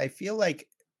 Yeah, because I feel like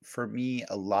for me,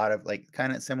 a lot of like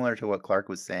kind of similar to what Clark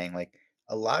was saying, like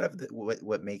a lot of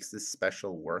what makes this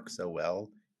special work so well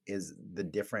is the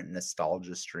different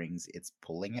nostalgia strings it's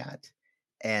pulling at.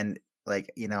 And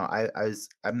like,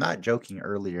 I'm not joking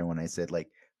earlier when I said like,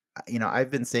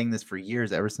 I've been saying this for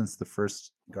years, ever since the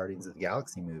first Guardians of the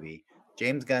Galaxy movie.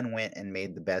 James Gunn went and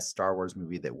made the best Star Wars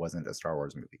movie that wasn't a Star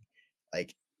Wars movie.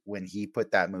 Like when he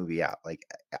put that movie out, like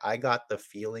I got the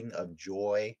feeling of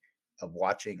joy of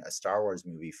watching a Star Wars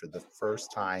movie for the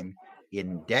first time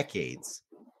in decades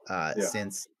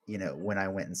since, when I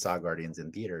went and saw Guardians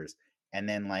in theaters. And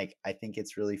then like, I think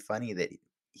it's really funny that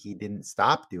he didn't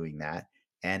stop doing that.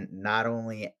 And not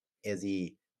only is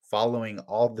he following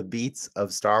all the beats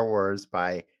of Star Wars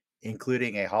by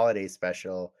including a holiday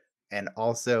special and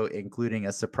also including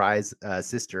a surprise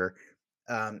sister,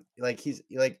 like he's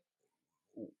like,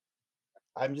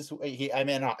 I'm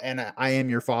in and I am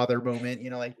your father moment,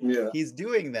 he's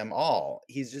doing them all.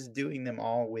 He's just doing them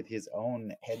all with his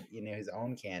own head, his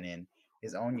own canon,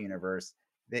 his own universe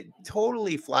that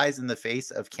totally flies in the face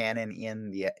of canon in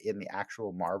the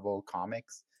actual Marvel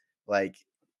comics. Like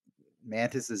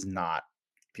Mantis is not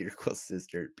Peter Quill's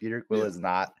sister. Peter Quill is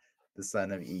not the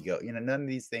son of Ego. None of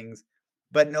these things,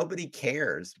 but nobody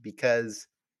cares because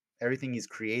everything he's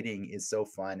creating is so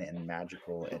fun and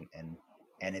magical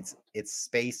and it's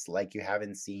space like you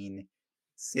haven't seen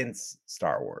since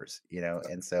Star Wars,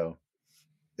 and so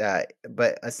that.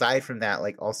 But aside from that,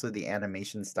 like also the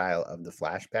animation style of the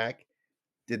flashback,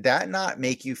 did that not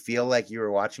make you feel like you were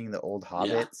watching the old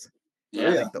Hobbits?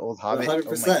 Like the old Hobbit.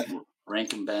 100%.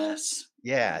 Rankin Bass.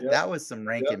 Yeah, that was some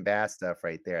Rankin Bass stuff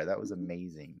right there. That was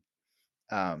amazing.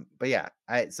 But yeah,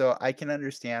 so I can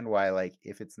understand why, like,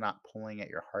 if it's not pulling at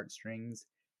your heartstrings,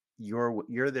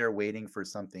 you're there waiting for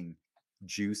something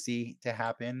juicy to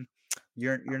happen.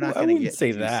 You're not going to get say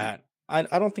juicy. That. I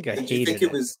don't think I hated it.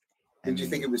 Did you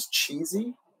think it was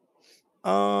cheesy?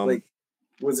 Like,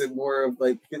 was it more of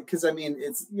like, because I mean,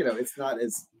 it's it's not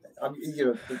as I mean, you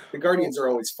know, the Guardians are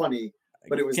always funny,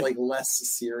 but it was Can, like less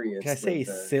serious. can I say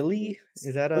than silly?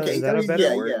 Is that a okay, is I that a mean, better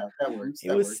yeah, word? yeah, that works. It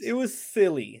That was works. it was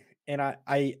silly, and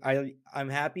I'm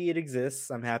happy it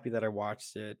exists. I'm happy that I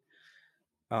watched it.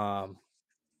 Um,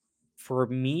 for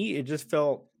me, it just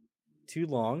felt too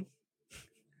long.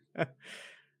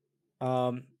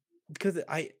 um, because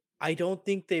I don't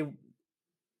think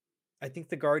I think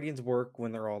the Guardians work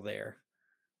when they're all there,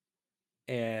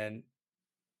 and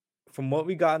from what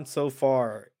we gotten so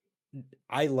far,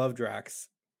 I love Drax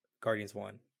Guardians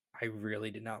 1. I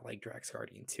really did not like Drax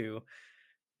Guardian 2.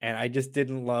 And I just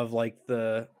didn't love like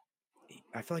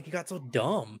I feel like he got so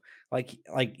dumb. Like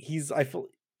he's I feel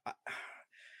uh,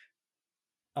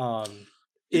 um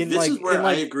This is where in I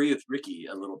like agree with Ricky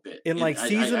a little bit, in and like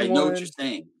season I know what you're 1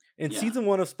 saying. in Yeah, season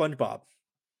 1 of SpongeBob,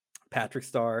 Patrick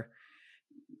Star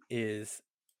is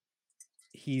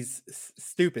he's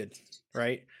stupid,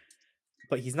 right?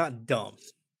 But he's not dumb.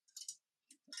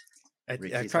 I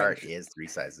Ricky's try, heart is 3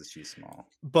 sizes too small.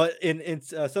 but in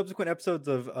subsequent episodes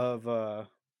of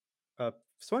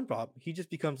SpongeBob, he just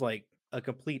becomes like a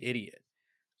complete idiot.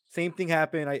 Same thing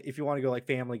happened. If you want to go like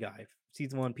Family Guy,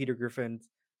 season 1, Peter Griffin,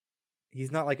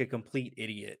 he's not like a complete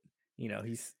idiot. You know,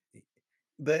 he's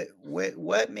But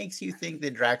what makes you think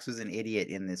that Drax was an idiot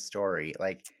in this story?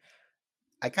 Like,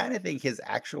 I kind of think his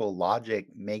actual logic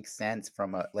makes sense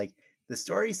from like the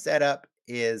story setup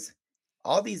is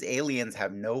all these aliens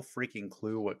have no freaking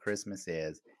clue what Christmas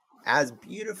is, as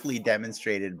beautifully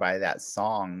demonstrated by that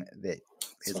song that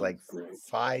is So like great.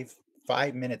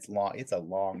 5 minutes long. It's a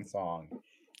long song,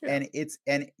 Yeah.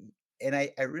 and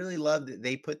I really love that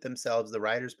they put themselves, the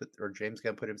writers or James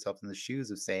Gunn put himself in the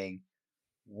shoes of saying,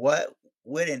 what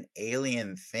would an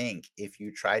alien think if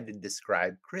you tried to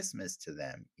describe Christmas to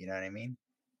them? You know what I mean?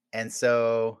 And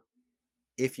so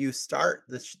if you start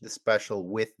the special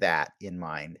with that in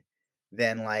mind,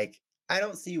 then like I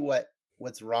don't see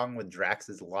what's wrong with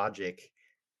Drax's logic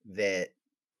that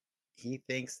he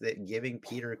thinks that giving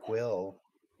Peter Quill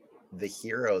the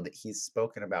hero that he's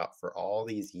spoken about for all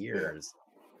these years,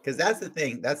 because that's the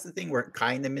thing we're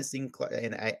kind of missing.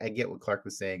 And I get what Clark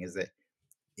was saying, is that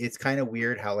it's kind of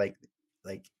weird how like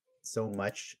so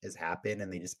much has happened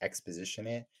and they just exposition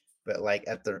it, but like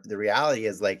at the reality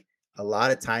is like a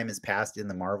lot of time has passed in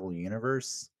the Marvel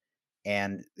universe,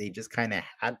 and they just kind of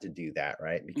had to do that,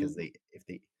 right? Because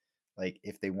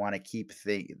if they want to keep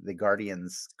the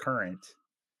Guardians current,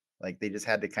 like they just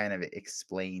had to kind of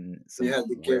explain You some had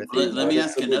to where give things Let what me were if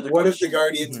ask at. another what have the question.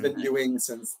 Guardians Mhm. been doing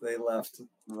since they left?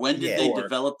 When did Yeah. they Thor.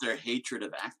 develop their hatred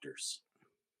of actors?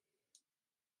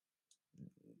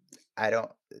 I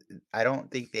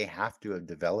don't think they have to have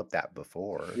developed that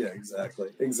before. Yeah, exactly.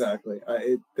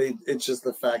 It's just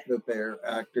the fact that they're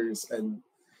actors, and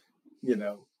you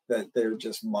know that they're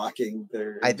just mocking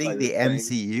their I think the entire thing.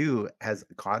 MCU has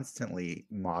constantly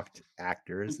mocked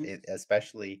actors,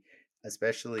 especially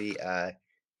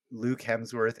Luke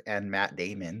Hemsworth and Matt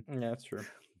Damon. Yeah, that's true.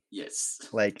 Yes.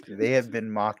 Like they have been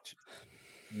mocked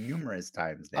numerous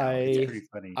times now. It's pretty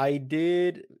funny. I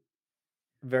did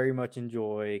very much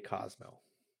enjoy Cosmo.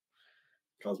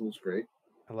 Cosmo's great.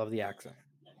 I love the accent.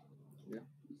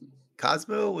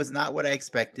 Cosmo was not what I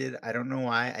expected. I don't know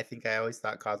why. I think I always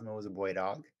thought Cosmo was a boy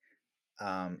dog.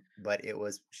 But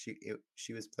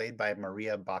she was played by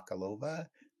Maria Bakalova,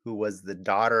 who was the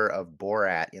daughter of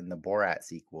Borat in the Borat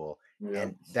sequel. Yeah.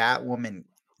 And that woman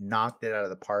knocked it out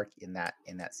of the park in that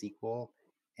sequel.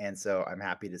 And so I'm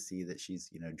happy to see that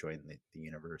she's, joined the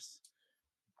universe.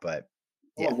 But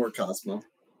I want more Cosmo,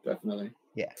 definitely.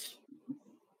 yeah,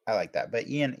 I like that. But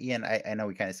Ian, I know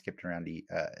we kind of skipped around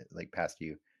like past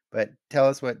you, but tell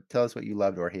us what you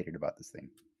loved or hated about this thing.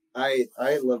 I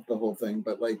loved the whole thing,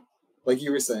 but like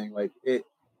you were saying, like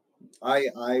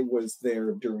I was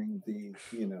there during the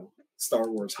Star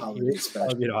Wars holiday special.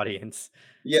 Target audience.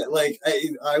 Yeah, like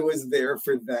I was there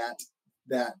for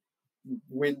that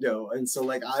window, and so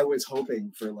like I was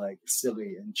hoping for like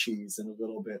silly and cheese and a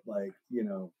little bit like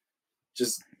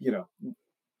just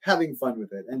having fun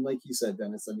with it. And like you said,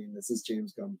 Dennis, I mean, this is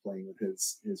James Gunn playing with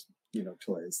his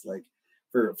toys, like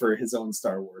for his own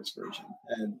Star Wars version.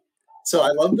 And so I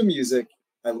loved the music.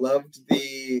 I loved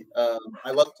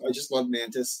I just loved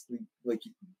Mantis, like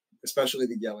especially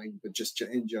the yelling, but just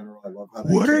in general, I love how.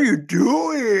 What are you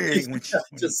doing?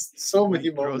 Just so many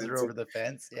throws moments. her over the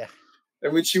fence. Yeah.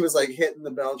 And when she was like hitting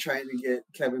the bell trying to get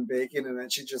Kevin Bacon, and then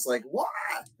she just like what,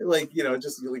 like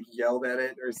just like yelled at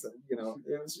it, or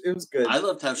it was good. I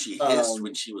loved how she hissed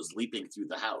when she was leaping through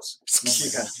the house. Oh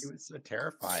my God, she was so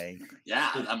terrifying.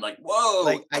 Yeah, and I'm like, whoa!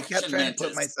 Like I kept trying Mantis. to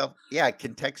put myself,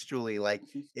 contextually, like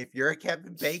if you're a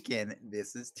Kevin Bacon,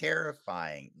 this is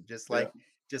terrifying. Just like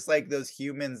just like those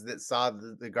humans that saw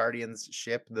the Guardians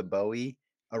ship, the Bowie,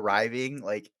 arriving,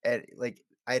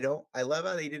 I love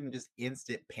how they didn't just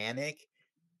instant panic.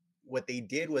 What they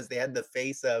did was they had the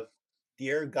face of,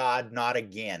 "Dear God, not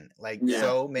again." Like, Yeah,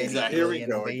 so many exactly. Here we alien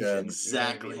go again. invasions, you know what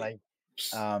I mean? Exactly.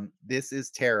 Like, this is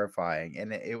terrifying,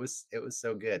 and it was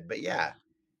so good. But yeah,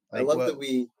 I like love what that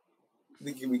we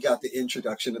got the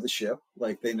introduction of the ship.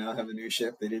 Like they now have a new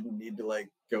ship. They didn't need to like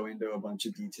go into a bunch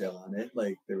of detail on it.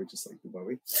 Like they were just like the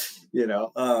Bowie, you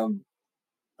know.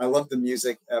 I love the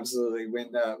music absolutely.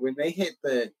 When they hit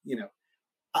the,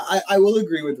 I will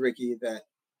agree with Ricky that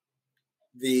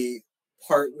the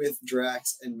part with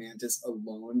Drax and Mantis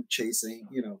alone chasing,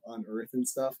 on Earth and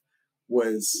stuff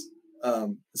was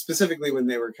specifically when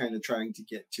they were kind of trying to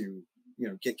get to,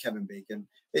 get Kevin Bacon.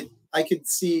 I could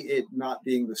see it not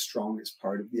being the strongest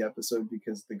part of the episode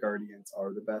because the Guardians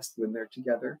are the best when they're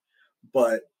together.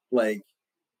 But like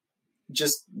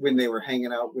just when they were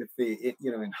hanging out with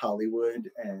in Hollywood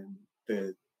and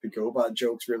the GoBot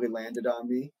jokes really landed on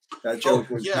me.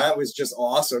 That was just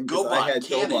awesome because I had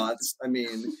GoBots. I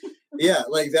mean, yeah,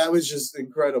 like that was just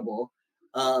incredible.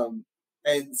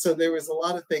 And so there was a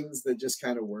lot of things that just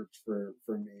kind of worked for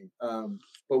me.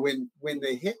 But when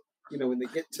they hit, when they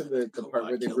get to the part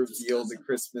where they reveal the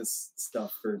Christmas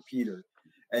stuff for Peter,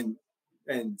 and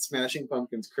Smashing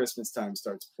Pumpkins' Christmas Time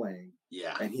starts playing.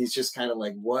 Yeah. And he's just kind of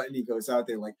like, what? And he goes out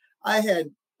there like, I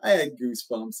had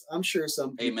goosebumps. I'm sure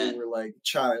some people were like,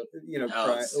 cry.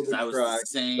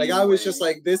 Like I was just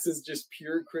like, this is just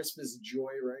pure Christmas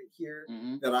joy right here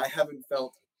that I haven't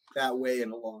felt that way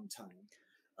in a long time.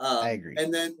 I agree.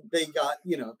 And then they got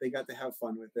to have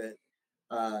fun with it,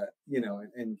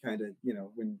 and kind of,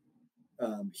 when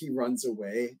he runs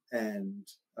away and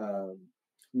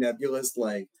Nebula's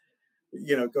like,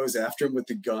 goes after him with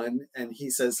the gun and he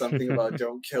says something about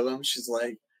don't kill him.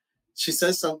 She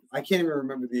says something, I can't even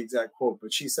remember the exact quote,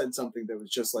 but she said something that was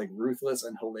just like ruthless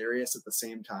and hilarious at the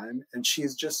same time. And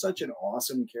she's just such an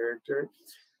awesome character.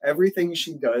 Everything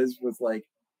she does was like,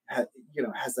 has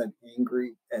that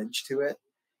angry edge to it.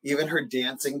 Even her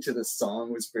dancing to the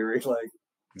song was very like,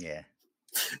 yeah.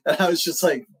 And I was just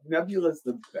like, Nebula's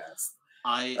the best.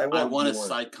 I want a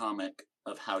side comic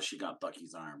of how she got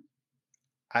Bucky's arm.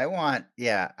 I want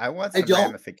some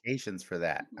ramifications for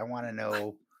that. I want to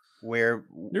know where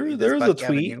there was a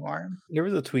tweet. There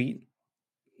was a tweet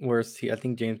where I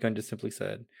think James Gunn just simply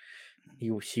said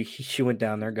she went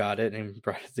down there, got it, and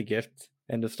brought it as a gift.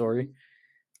 End of story.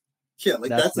 Yeah,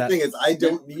 like that's the thing is I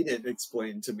don't need it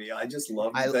explained to me. I just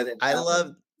love that it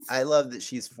happened. I love that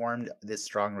she's formed this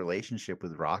strong relationship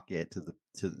with Rocket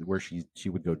to where she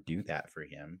would go do that for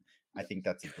him. I think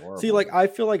that's adorable. See, like I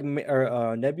feel like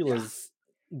Nebula's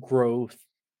growth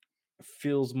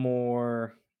feels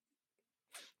more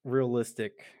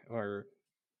realistic, or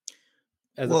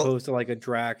opposed to like a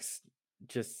Drax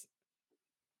just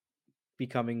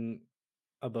becoming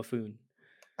a buffoon.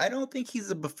 I don't think he's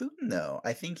a buffoon though.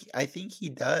 I think he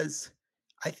does.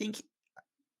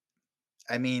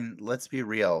 I mean, let's be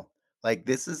real. Like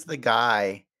this is the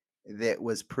guy that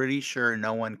was pretty sure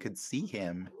no one could see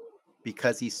him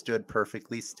because he stood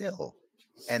perfectly still.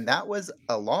 And that was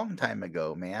a long time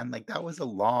ago, man. Like that was a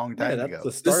long time ago.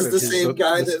 The start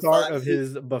of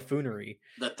his buffoonery.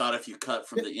 That thought if you cut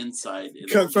from the inside,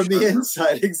 cut from the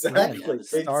inside, exactly. Yeah,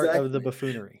 the start of the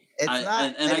buffoonery.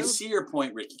 I see your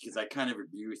point, Ricky, because I kind of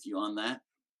agree with you on that.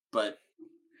 But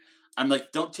I'm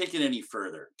like, don't take it any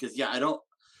further, because I don't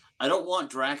want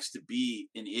Drax to be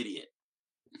an idiot.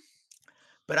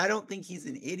 But I don't think he's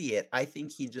an idiot. I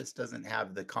think he just doesn't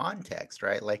have the context,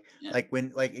 right? Like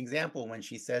example, when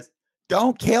she says,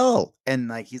 "Don't kill," and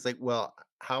like he's like, "Well,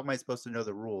 how am I supposed to know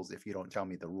the rules if you don't tell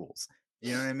me the rules?"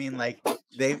 You know what I mean? Like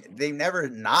they've never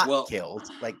not killed.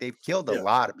 Like they've killed a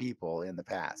lot of people in the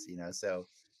past, So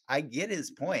I get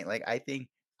his point. Like I think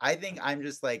I'm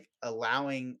just like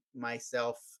allowing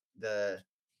myself the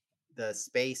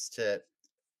space to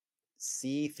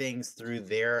see things through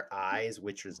their eyes,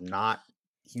 which is not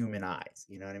human eyes,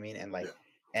 you know what I mean? And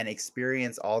and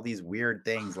experience all these weird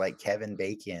things like Kevin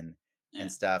Bacon and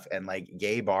stuff, and like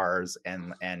gay bars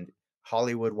and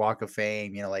Hollywood Walk of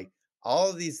Fame, like all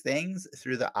of these things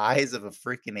through the eyes of a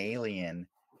freaking alien.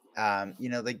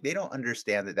 Like they don't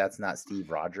understand that that's not Steve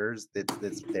Rogers,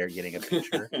 that's they're getting a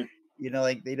picture.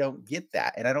 Like they don't get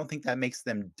that. And I don't think that makes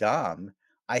them dumb.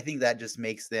 I think that just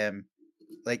makes them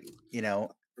like,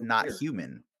 not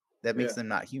human. That makes them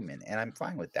not human. And I'm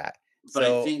fine with that. But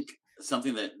I think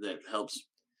something that helps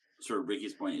sort of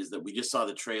Ricky's point is that we just saw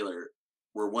the trailer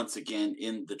where once again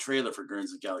in the trailer for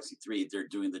Guardians of the Galaxy 3, they're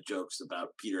doing the jokes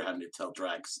about Peter having to tell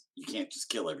Drax, you can't just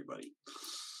kill everybody.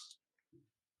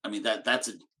 I mean,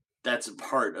 that's that's a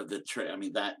part of the trade. I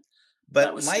mean, that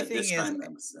But was my said thing this is, time.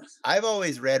 That was I've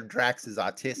always read Drax as Mhm.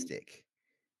 autistic,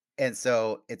 and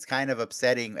so it's kind of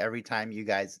upsetting every time you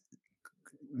guys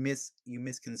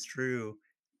misconstrue,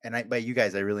 and by you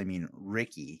guys I really mean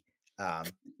Ricky.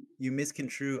 You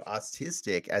misconstrue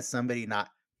autistic as somebody not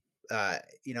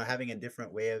having a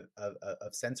different way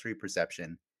of sensory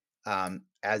perception,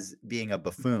 as being a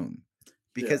buffoon, Yeah.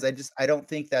 because I don't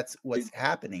think that's what's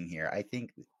happening here. I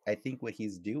think what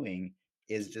he's doing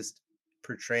is just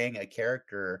portraying a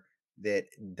character that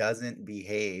doesn't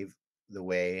behave the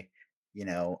way, you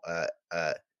know,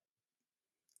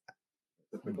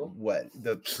 Typical. what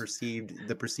the perceived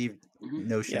Mhm.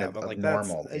 notion Yeah, of, but of like that's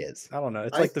normal is. I don't know.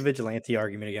 It's I like the vigilante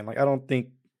argument again. Like I don't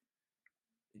think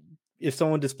if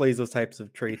someone displays those types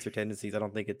of traits or tendencies, I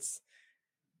don't think it's,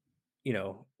 you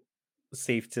know,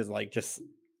 safe to like just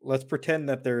let's pretend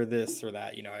that they're this or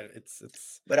that.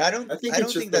 It's But I think I it's don't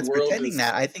just think the that's world pretending is.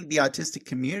 that. I think the autistic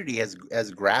community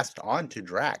has grasped onto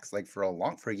Drax like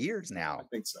for years I now.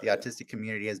 think so. The Yeah. autistic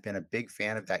community has been a big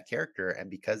fan of that character, and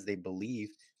because they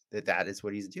believe that is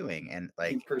what he's doing, and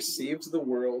He like, perceives the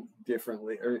world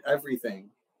differently, or everything,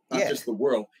 not yeah, just the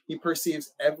world. He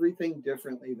perceives everything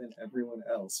differently than everyone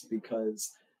else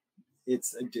because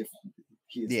it's a different.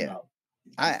 He is yeah. not.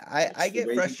 I It's the get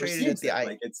way he frustrated at perceives the it.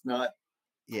 Like it's not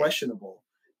yeah. questionable.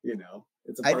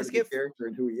 It's a I part just of the get character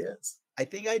and who he is. I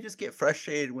think I just get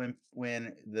frustrated when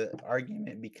the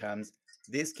argument becomes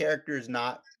this character is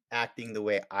not acting the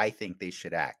way I think they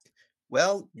should act.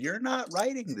 Well, you're not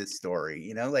writing this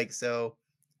story, like, so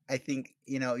I think,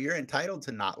 you're entitled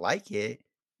to not like it,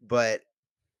 but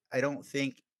I don't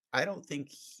think I don't think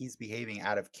he's behaving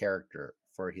out of character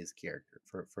for his character,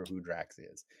 for who Drax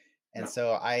is. And No.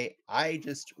 so I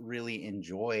just really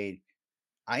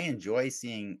I enjoy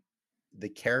seeing the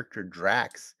character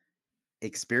Drax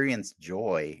experience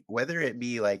joy, whether it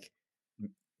be like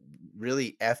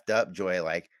really effed up joy,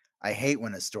 like I hate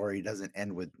when a story doesn't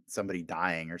end with somebody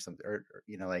dying or something, or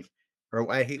like,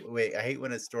 or I hate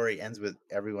when a story ends with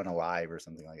everyone alive or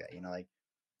something like that. Like,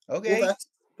 Well, okay, that's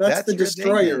the that's your thing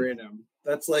destroyer then. in him.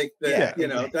 That's like Yeah,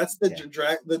 that's the yeah,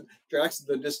 Drax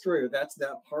the destroyer. That's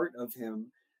that part of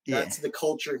him. yeah, That's the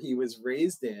culture he was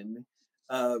raised in.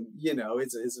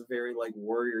 It's a very like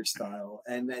warrior style,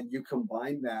 and then you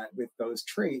combine that with those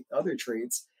other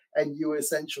traits, and you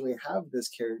essentially have this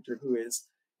character who is,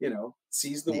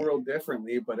 sees the yeah, world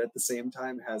differently, but at the same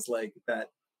time has like that,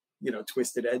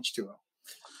 twisted edge to him.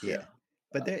 yeah.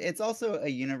 But it's also a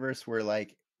universe where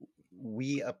like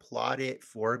we applaud it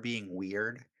for being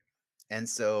weird. And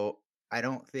so I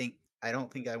don't think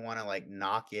I want to like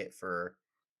knock it for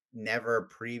never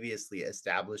previously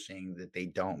establishing that they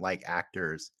don't like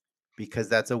actors, because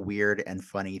that's a weird and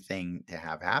funny thing to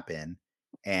have happen.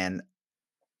 And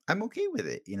I'm okay with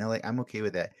it. Like, I'm okay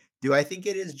with that. Do I think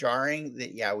it is jarring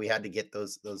that, yeah, we had to get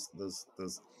those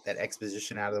that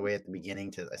exposition out of the way at the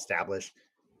beginning to establish?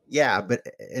 Yeah, but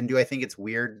and do I think it's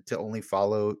weird to only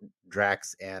follow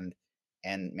Drax and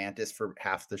Mantis for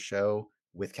half the show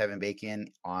with Kevin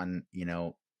Bacon on,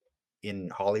 in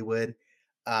Hollywood?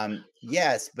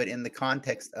 Yes, but in the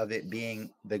context of it being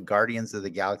the Guardians of the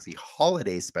Galaxy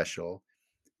holiday special,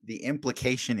 the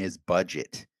implication is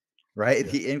budget, right?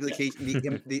 Yeah. The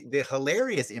implication, the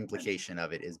hilarious implication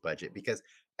of it is budget, because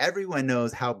everyone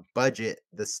knows how budget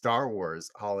the Star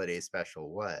Wars holiday special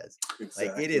was. Like, it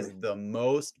Exactly. is the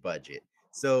most budget.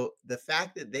 So the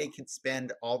fact that they could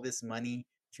spend all this money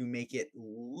to make it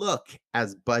look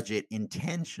as budget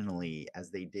intentionally as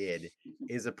they did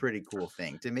is a pretty cool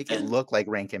thing. To make it And look like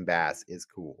Rankin Bass is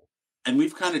cool. and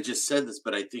we've kind of just said this,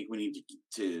 but I think we need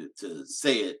to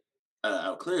say it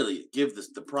out clearly. Give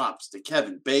the props to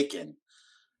Kevin Bacon,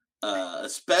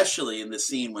 especially in the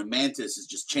scene when Mantis is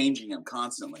just changing him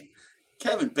constantly.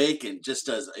 Kevin Bacon just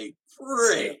does a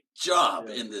great job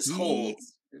Yeah. in this He- whole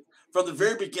from the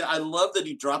very beginning. I love that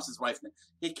he drops his wife's name.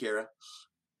 Hey, Kara.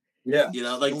 Yeah.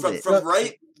 Like killed it. from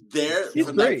right there, He's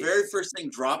from that great. very first thing,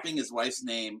 dropping his wife's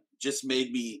name just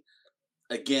made me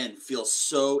again feel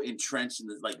so entrenched in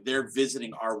this, like they're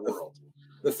visiting our world.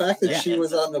 The fact that Yeah. she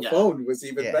was on the Yeah. phone was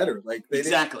even Yeah. better. Like they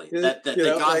Exactly. didn't, That you they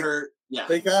know, got like, her. Yeah.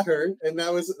 They got her, and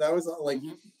that was like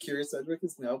Mhm. Kira Sedgwick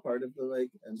is now part of the like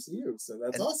MCU, so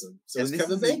that's And- awesome. So and is this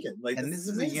Kevin is a- Bacon. Like, And this is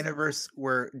a amazing. universe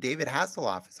where David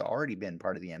Hasselhoff has already been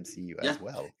part of the MCU Yeah. as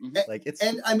well. Mhm. Like, it's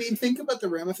And I mean, think about the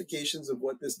ramifications of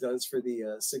what this does for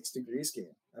the 6 Degrees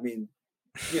game. I mean,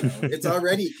 it's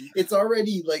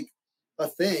already like a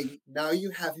thing. Now you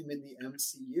have him in the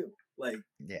MCU. Like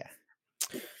yeah.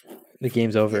 The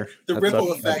game's over. the That's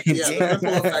ripple up. effect. The Yeah, game- the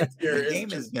ripple effect here The is game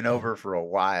has just been over for a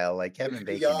while. Like, Kevin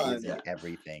Bacon beyond. is in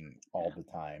everything all the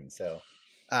time. So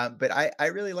But I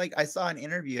really like. I saw an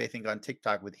interview I think on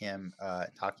TikTok with him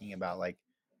talking about like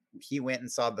he went and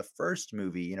saw the first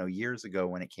movie, years ago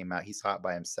when it came out. He saw it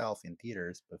by himself in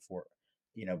theaters before,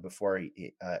 before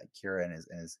Kira and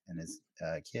his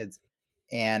kids,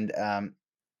 and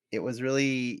it was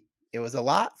really it was a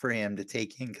lot for him to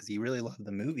take in because he really loved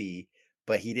the movie,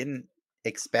 but he didn't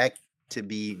expect to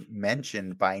be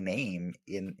mentioned by name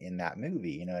in that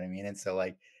movie. You know what I mean? And so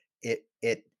like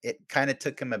it kind of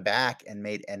took him aback and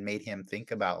made him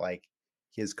think about like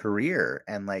his career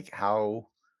and like how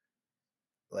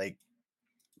like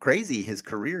crazy his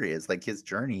career is, like his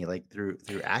journey, like through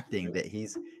acting, that he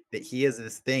is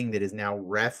this thing that is now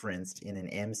referenced in an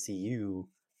MCU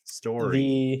story.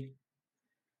 The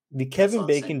the That's Kevin all I'm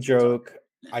saying. Bacon It's all- joke,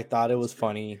 Yeah. I thought it was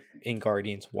funny in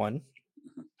Guardians 1.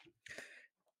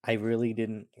 I really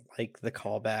didn't like the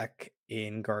callback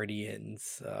in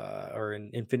Guardians or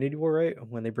in Infinity War, right?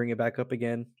 When they bring it back up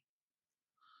again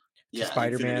to Yeah,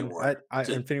 Spider-Man. Infinity War.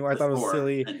 Infinity War I to thought it was Thor,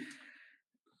 silly. and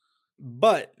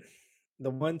But the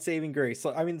one saving grace.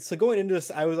 So I mean, so going into this,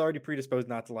 I was already predisposed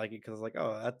not to like it because I was like,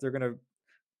 oh, they're gonna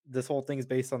this whole thing's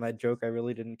based on that joke I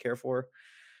really didn't care for.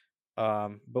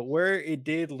 But where it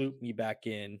did loop me back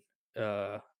in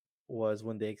uh was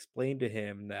when they explained to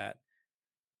him that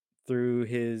through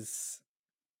his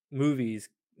movies,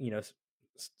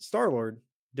 Star-Lord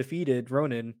defeated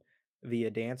Ronan via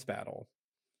dance battle.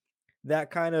 That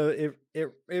kind of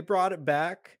it brought it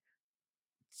back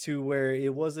to where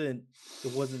it wasn't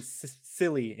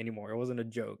silly anymore. It wasn't a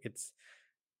joke.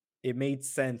 It made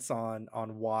sense on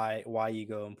why you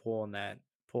go and pulling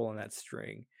that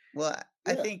string. Well,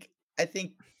 I Yeah. think I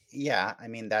think yeah, I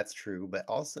mean that's true, but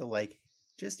also like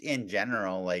just in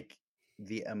general, like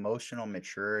the emotional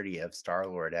maturity of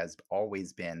Star-Lord has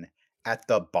always been at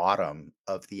the bottom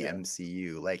of the Yeah.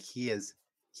 MCU. Like he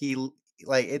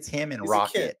like it's him and He's a kid.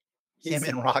 Rocket. Him He's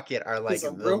and Rocket are like he's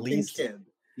a the broken least, kid.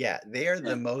 yeah, they are the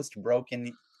Yeah. most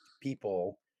broken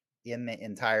people in the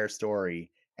entire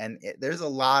story. And there's a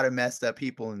lot of messed up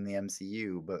people in the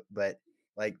MCU, but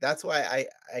like that's why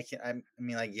I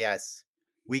mean like yes,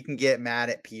 we can get mad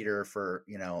at Peter for,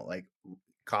 like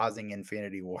causing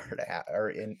Infinity War to or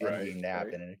in Right, Endgame to right.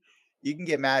 happen. And you can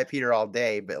get mad at Peter all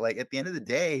day, but like at the end of the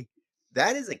day,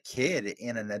 that is a kid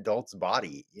in an adult's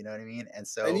body. You know what I mean? And And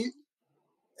so he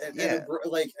and yeah,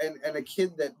 like and a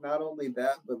kid that not only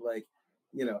that but like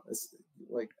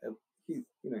like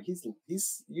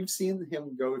he's you've seen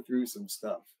him go through some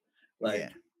stuff, like yeah.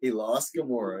 he lost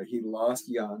Gamora, he lost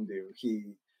Yondu, he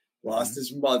lost Mhm.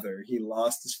 his mother, he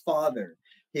lost his father,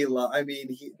 I mean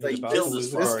he He's like about killed to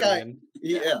his lose a this father. guy,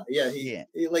 guardian.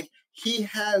 he like he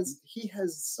has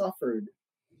suffered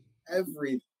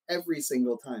every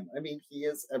single time. I mean, he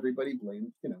is everybody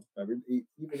blamed, even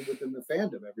within the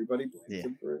fandom, everybody blames Yeah.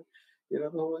 him for, the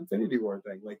whole Infinity War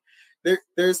thing. Like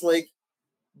there's like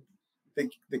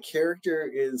the character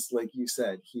is like you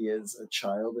said, he is a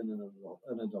child in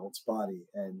an adult's body,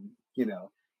 and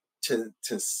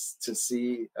to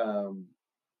see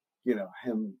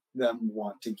them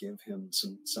want to give him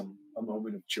a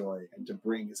moment of joy and to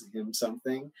bring him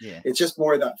something. Yeah. It's just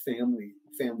more of that family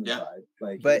Yeah. vibe.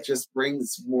 Like But it just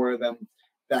brings more of them,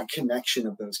 that connection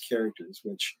of those characters,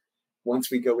 which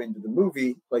once we go into the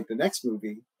movie, like the next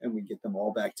movie, and we get them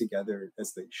all back together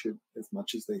as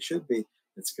much as they should be,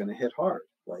 it's going to hit hard.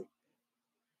 Like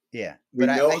yeah, we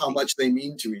but know I how think much they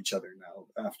mean to each other now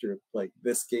after like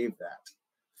this gave that.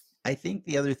 I think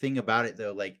the other thing about it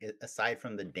though, like aside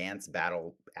from the dance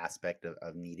battle aspect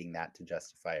of needing that to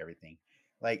justify everything,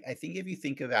 like I think if you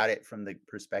think about it from the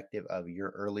perspective of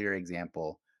your earlier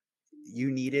example,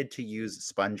 you needed to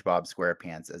use SpongeBob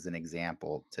SquarePants as an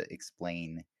example to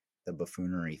explain the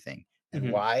buffoonery thing. And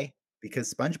Mhm. why?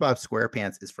 Because SpongeBob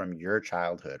SquarePants is from your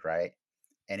childhood, right?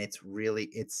 And it's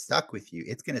stuck with you.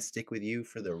 It's going to stick with you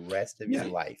for the rest of Yeah.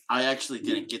 your life. I actually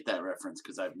didn't get that reference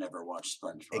because I've never watched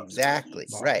SpongeBob. Exactly.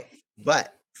 SquarePants. Right.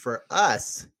 But for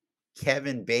us,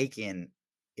 Kevin Bacon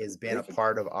has been a Bacon.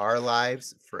 part of our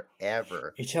lives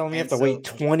forever. You're telling me I And have to so- wait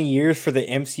 20 years for the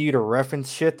MCU to reference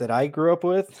shit that I grew up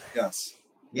with? Yes.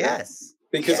 Yes.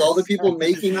 Because all the yes, people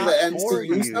because it's making the not for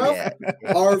MCU you stuff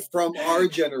yet. are from our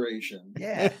generation.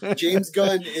 Yeah. James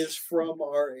Gunn is from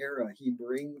our era.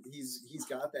 He's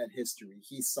got that history.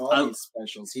 He saw these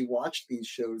specials. He watched these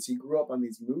shows. He grew up on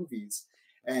these movies,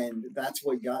 and that's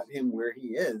what got him where he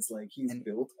is. Like he's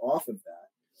built off of that.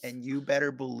 And you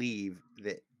better believe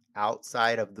that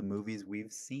outside of the movies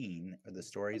we've seen or the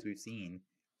stories we've seen,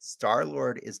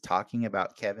 Star-Lord is talking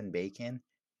about Kevin Bacon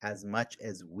as much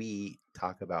as we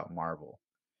talk about Marvel.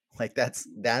 Like that's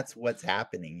what's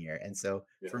happening here. And so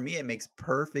for me, it makes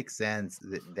perfect sense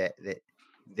that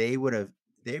they would have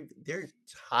they're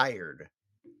tired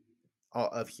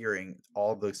of hearing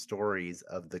all the stories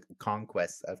of the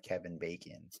conquests of Kevin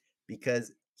Bacon,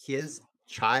 because his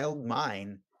child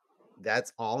mind,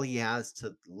 that's all he has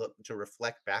to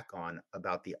reflect back on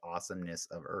about the awesomeness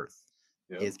of Earth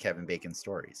is Kevin Bacon's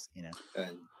stories, you know.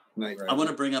 And Knight Rider. I want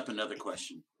to bring up another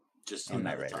question, just on And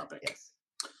Knight another Rider, topic. yes.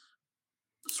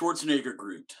 Schwarzenegger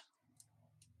Groot,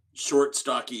 short,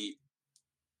 stocky,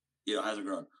 hasn't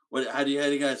grown. How do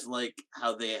you guys like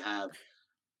how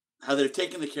they've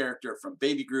taken the character from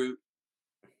baby Groot,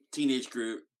 teenage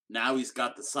Groot? Now he's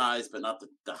got the size, but not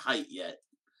the height yet.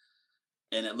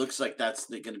 And it looks like that's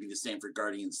going to be the same for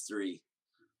Guardians 3.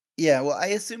 Yeah, well, I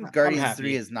assume Guardians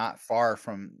 3 happy. is not far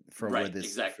from where Right, this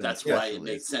exactly. film That's why it special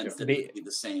makes is. sense that it would be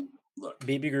the same look.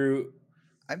 Baby Groot.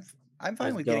 I'm fine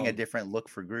As with getting a dumb. different look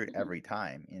for Groot every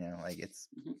time. You know, like it's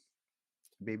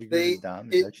Baby Groot They is dumb.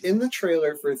 in the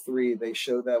trailer for 3, they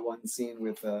showed that one scene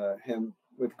with him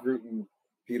with Groot and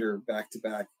Peter back to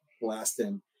back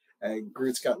blasting. And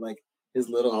Groot's got like his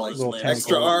little All like his limbs.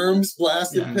 extra arms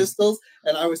blasting Yeah. pistols,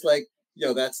 and I was like,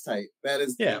 "Yo, that's tight. That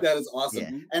is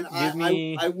awesome." Yeah. And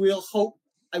I will hope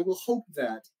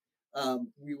that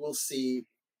we will see.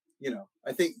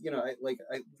 I think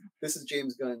this is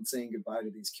James Gunn saying goodbye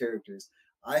to these characters.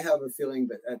 I have a feeling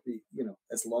that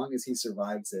as long as he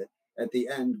survives it, at the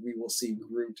end we will see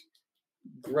Groot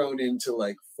grown into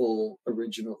like full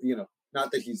original.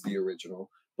 Not that he's the original,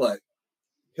 but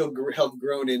he'll have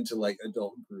grown into like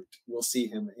adult Groot. We'll see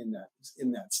him in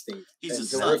that state. He's and a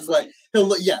he'll son, reflect. right? He'll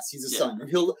look. Yes, he's a Yeah. son. And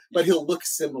he'll look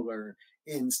similar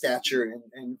in stature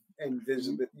and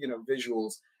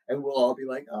visuals. And we'll all be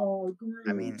like, "Oh, Groot!"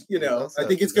 I mean, I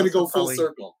think it's going to go full probably-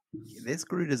 circle. This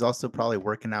Groot is also probably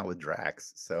working out with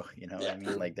Drax, so I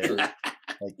mean, like they're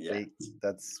like Yeah.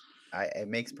 it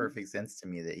makes perfect sense to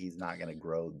me that he's not going to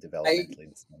grow developmentally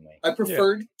the same way. I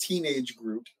preferred teenage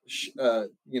Groot.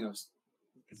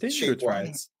 Teenage Shape Groot's fine.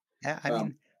 wise. Yeah, I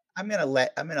mean, I'm gonna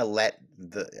let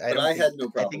the. I had no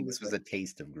I problem think this with was a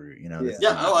taste of Groot. Yeah. this is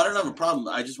Yeah, not- I don't have a problem.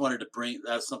 I just wanted to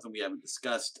that's something we haven't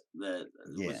discussed that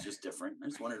Yeah. was just different. I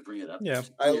just wanted to bring it up. Yeah.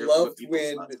 I Hear what loved people's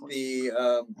when thoughts were.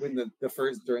 the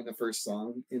first during the first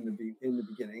song in the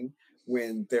beginning,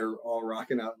 when they're all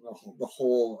rocking out and the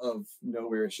whole of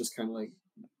nowhere is just kind of like,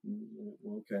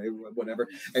 okay, whatever,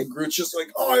 and Groot's just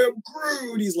like, "I am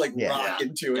Groot." He's like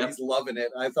rocking to it. Yep. He's loving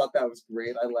it. I thought that was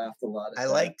great. I laughed a lot. I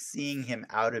like seeing him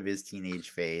out of his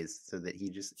teenage phase so that he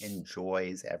just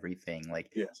enjoys everything.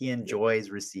 Like he enjoys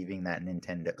receiving that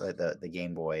Nintendo, the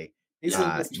Game Boy. He's in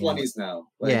his 20s now.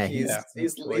 Like, he's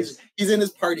in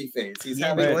his party phase. He's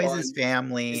having enjoys fun. his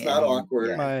family. He's not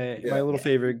awkward. My little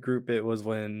favorite group bit was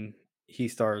when he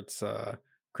starts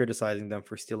criticizing them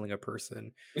for stealing a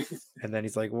person, and then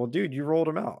he's like, "Well, dude, you rolled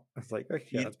him out." I was like, "Okay,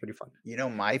 yeah, that's pretty fun."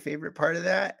 My favorite part of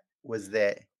that was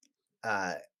that,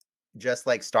 just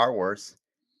like Star Wars,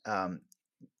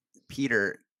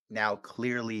 Peter now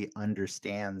clearly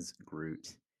understands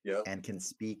Groot and can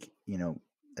speak,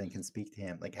 and can speak to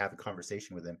him, like have a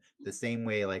conversation with him the same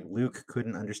way like Luke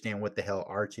couldn't understand what the hell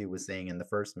R2 was saying in the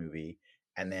first movie,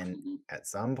 and then at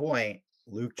some point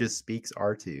Luke just speaks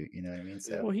R2, you know what I mean?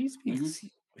 So well,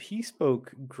 he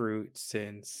spoke Groot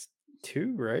since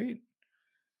 2, right?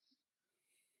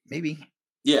 Maybe.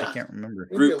 Yeah, I can't remember.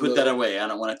 Groot put that away. I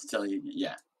don't want to tell you.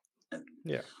 Yeah.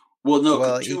 Yeah. Well,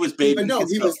 no, 2 was baby. But no,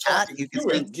 he was talking you can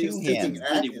to him. speak He was to speaking him.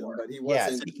 at him, but he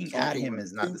wasn't. Speaking at him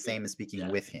is not the same as speaking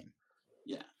with him.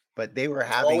 Yeah. But they were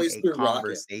having always a through Rocket.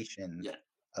 conversation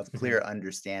of clear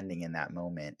understanding in that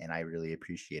moment, and I really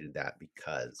appreciated that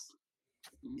because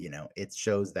it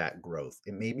shows that growth.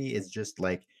 It maybe is just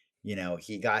like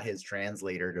he got his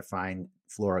translator to find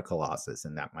Flora Colossus,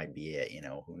 and that might be it.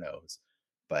 Who knows?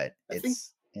 But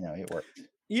it worked.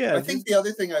 Yeah, I think the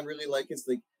other thing I really like is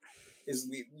we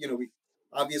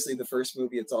obviously the first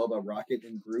movie it's all about Rocket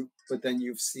and Groot, but then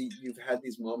you've had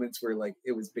these moments where like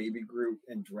it was baby Groot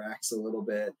and Drax a little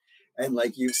bit, and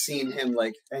like you've seen him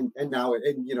like and now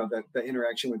the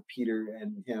interaction with Peter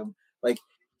and him, like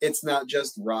it's not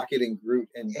just Rocket and Groot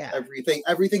and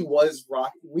everything was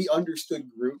Rocket. We understood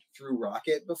Groot through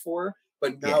Rocket before,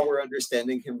 but now we're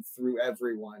understanding him through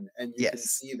everyone, and you can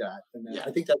see that, and then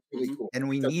I think that's really cool. And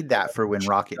we need that for when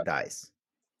Rocket dies.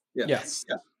 Yeah,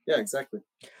 exactly.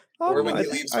 Or when I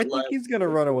think he's gonna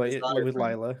run away with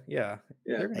Lila. Yeah,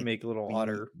 they're gonna make a little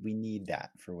otter. We need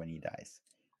that for when he dies.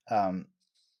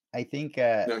 I think.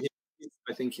 No,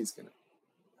 I think he's gonna.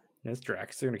 It's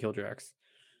Drax. They're gonna kill Drax.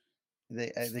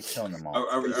 They're killing them all.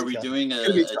 Are we doing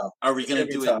are we gonna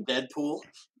do a Deadpool?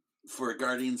 for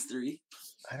Guardians 3?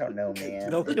 I don't know, man.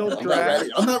 No, we don't I'm not draft.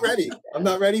 ready. I'm not ready. I'm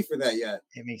not ready for that yet.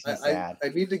 It makes me I sad.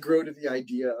 need to grow to the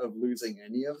idea of losing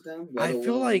any of them. Let I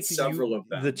feel alone like several of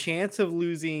them. the chance of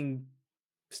losing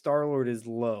Star-Lord is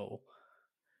low.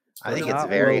 I think but it's not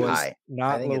very low as- high. I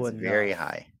Not think low it's very enough.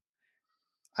 high.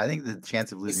 I think the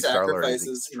chance of He losing Star-Lord is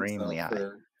sacrifices extremely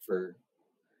himself high.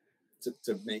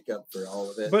 to make up for all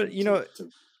of it. But you know, to-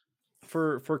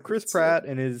 for Chris It's Pratt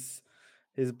and his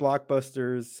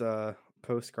blockbusters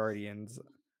post Guardians,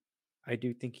 I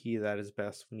do think he's at his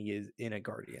best when he is in a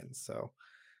Guardians. So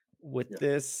with Yeah.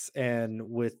 this and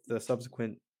with the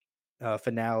subsequent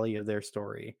finale of their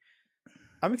story,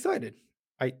 I'm excited.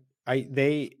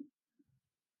 They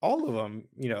all of them,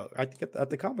 you know, I think at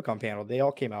the Comic-Con panel, they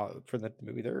all came out for the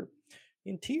movie. They're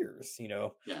in tears, you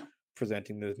know, Yeah.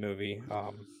 presenting this movie.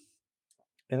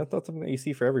 And that's not something that you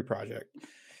see for every project.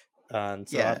 And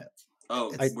so Yeah.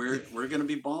 Oh, It's- we're gonna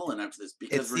be balling after this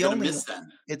because It's we're the gonna only miss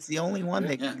them. It's the only one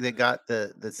Yeah. that got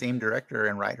the same director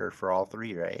and writer for all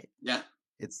three, right? Yeah.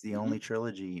 It's the only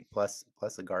trilogy plus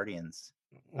a Guardians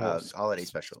well, holiday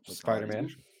special. What's the holiday Spider-Man.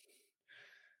 special?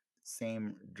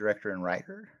 Same director and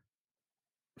writer?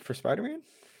 For Spider-Man?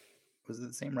 Was it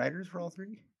the same writers for all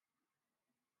three?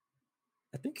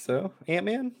 I think so.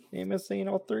 Ant-Man? Ant-Man's saying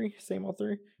all three? Same all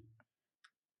three?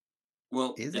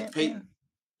 Well, Is if it? Peyton,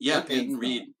 yeah, Ant-Man's Peyton not.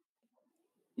 Reed.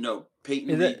 No, Peyton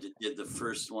Is Reed it- did the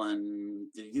first one.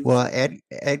 Did he do the Well, second?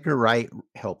 Edgar Wright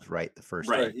helped write the first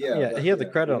Right. one. Yeah, he had the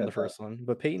credit we on had the that. first one,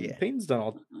 but Yeah. Peyton's done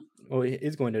all. Well, he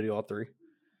is going to do all three.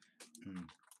 Hmm.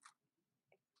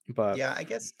 But Yeah, I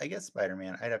guess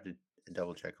Spider-Man. I'd have to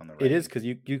double check on the it is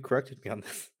writing. because you corrected me on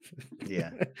this.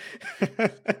 Yeah.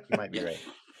 You might be Yeah. right.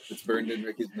 It's burned in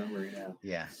Ricky's memory now.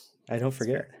 Yeah. I don't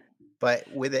forget. But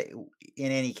with it,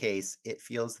 in any case, it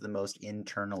feels the most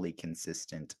internally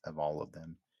consistent of all of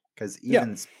them. Because Yeah.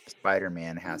 even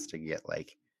Spider-Man has to get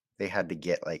they had to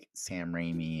get Sam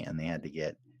Raimi and they had to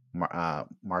get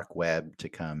Mark Webb to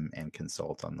come and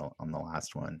consult on the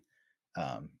last one,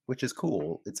 which is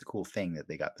cool. It's a cool thing that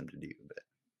they got them to do. But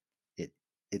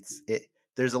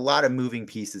there's a lot of moving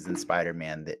pieces in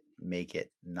Spider-Man that make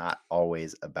it not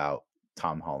always about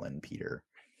Tom Holland, Peter.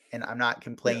 And I'm not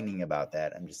complaining about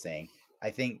that. I'm just saying, I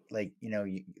think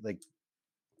you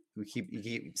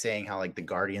keep saying how the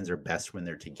Guardians are best when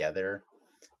they're together.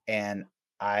 And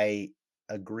I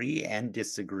agree and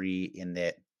disagree in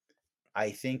that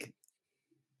I think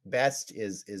best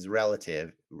is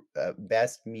relative.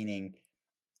 Best meaning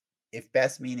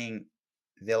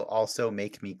they'll also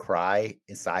make me cry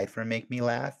aside from make me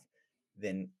laugh,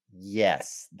 then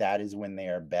yes, that is when they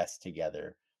are best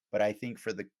together. But I think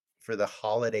for the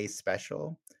holiday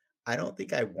special, I don't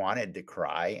think I wanted to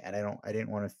cry and I didn't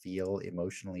want to feel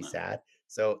emotionally sad.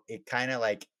 So it kind of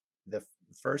the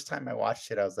first time I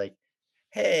watched it, I was like,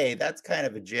 hey, that's kind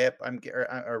of a jip.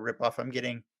 Or rip off. I'm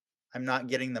not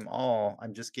getting them all.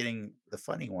 I'm just getting the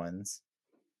funny ones.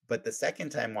 But the second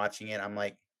time watching it, I'm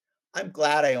like, I'm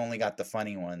glad I only got the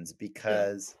funny ones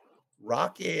because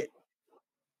Rocket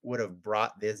would have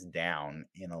brought this down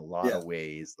in a lot of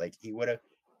ways. It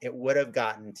would have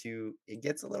gotten to, it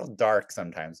gets a little dark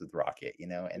sometimes with Rocket,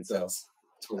 and so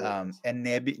Totally. and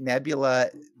Nebula,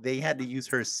 they had to use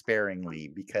her sparingly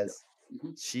because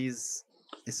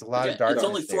it's a lot of Again, darkness. it's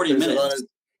only there. 40 minutes.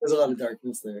 There's a lot of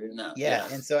darkness there. No, Yeah,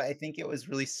 and so I think it was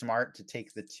really smart to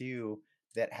take the two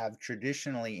that have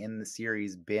traditionally in the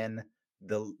series been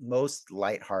the most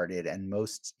lighthearted and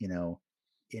most,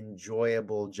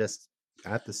 enjoyable just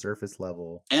at the surface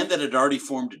level. and that had already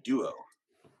formed a duo.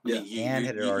 Yeah. And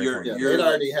had already formed a Yeah, duo. it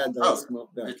already had that oh,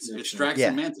 smoke. It's Strax Yeah.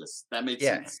 and Mantis. That made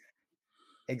Yeah. sense.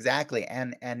 Exactly.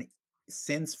 And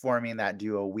since forming that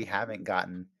duo, we haven't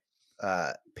gotten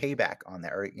payback on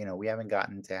that, or we haven't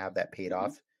gotten to have that paid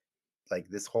off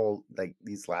this whole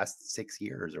these last 6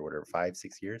 years or whatever,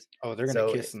 5-6 years. Oh, they're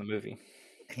gonna kiss in the movie.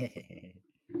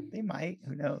 They might,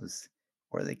 who knows,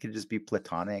 or they could just be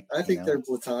platonic. I think they're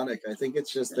platonic. I think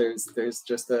it's just there's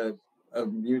just a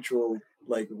mutual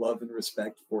love and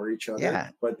respect for each other.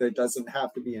 Yeah. But there doesn't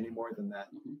have to be any more than that.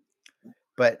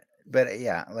 But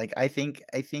yeah, I think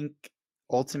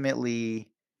ultimately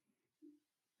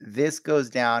this goes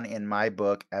down in my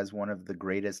book as one of the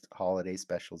greatest holiday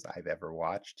specials I've ever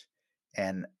watched.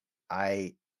 And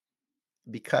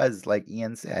because like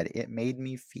Ian said, it made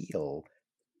me feel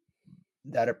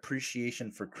that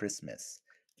appreciation for Christmas.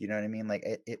 Do you know what I mean?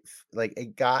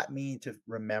 It got me to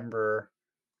remember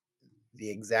the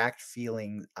exact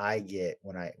feeling I get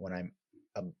when I'm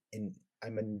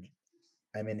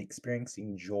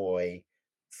experiencing joy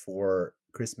for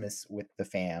Christmas with the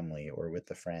family or with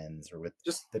the friends or with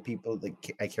Just the people that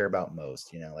I care about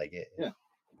most. Yeah.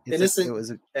 innocent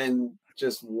was and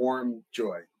just warm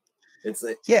joy. It's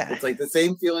like yeah. it's like the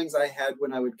same feelings I had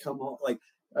when I would come home. Like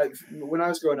when I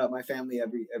was growing up, my family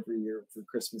every year for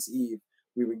Christmas Eve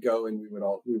we would go and we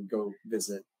would go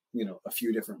visit a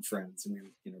few different friends, and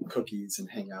we would cookies and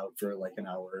hang out for like an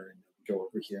hour and go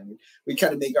over here, and we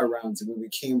kind of make our rounds. And when we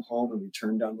came home and we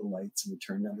turned down the lights and we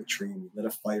turned down the tree and we lit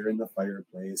a fire in the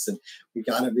fireplace and we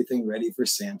got everything ready for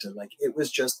Santa, like it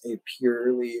was just a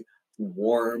purely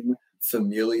warm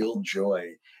familial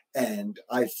joy. And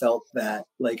I felt that,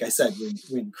 like I said,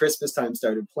 when Christmas time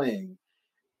started playing,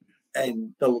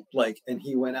 and and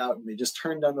he went out and they just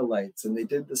turned on the lights and they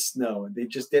did the snow and they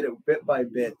just did it bit by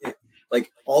bit,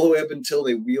 like all the way up until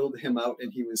they wheeled him out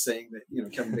and he was saying that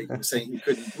Kevin Bacon was saying he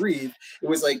couldn't breathe. It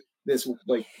was like this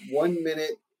 1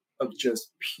 minute of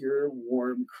just pure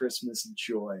warm Christmas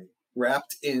joy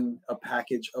wrapped in a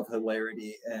package of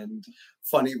hilarity and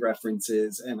funny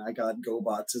references, and I got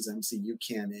GoBots' MCU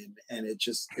canon, and it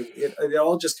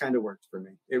all just kind of worked for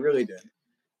me. It really did.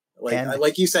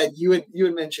 Like you said, you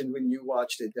had mentioned when you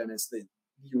watched it, Dennis, that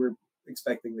you were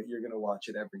expecting that you're going to watch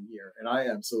it every year, and I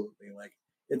absolutely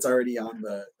it's already on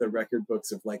the record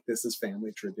books of this is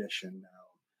family tradition now.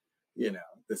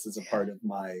 This is a part of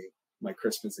my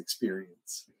Christmas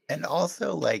experience. And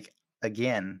also,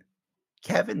 again,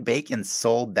 Kevin Bacon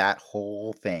sold that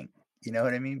whole thing. You know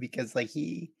what I mean? Because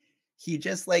he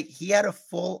just he had a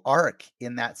full arc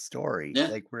in that story.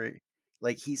 Yeah. Where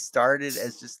he started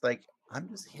as just I'm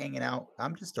just hanging out.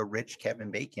 I'm just a rich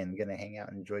Kevin Bacon gonna hang out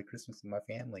and enjoy Christmas with my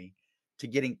family, to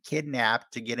getting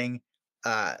kidnapped, to getting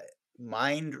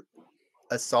mind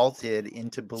assaulted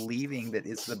into believing that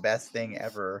it's the best thing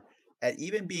ever, at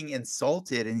even being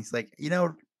insulted. And he's like,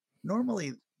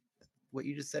 normally what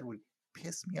you just said would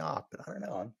piss me off, but I don't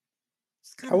know. I'm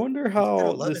just I wonder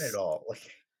how loving it all.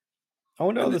 I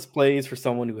wonder how this plays for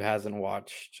someone who hasn't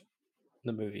watched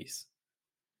the movies.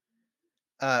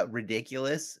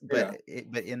 Ridiculous, but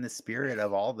but in the spirit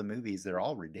of all the movies, they're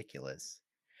all ridiculous.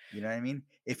 You know what I mean?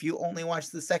 If you only watch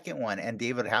the second one and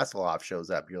David Hasselhoff shows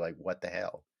up, you're like, what the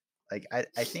hell? I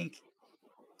think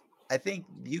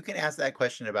you can ask that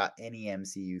question about any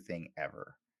MCU thing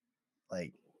ever.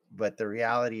 But the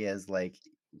reality is,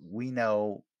 we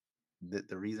know that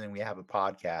the reason we have a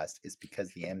podcast is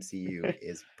because the MCU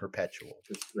is perpetual.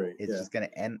 It's just going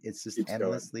to end. It's just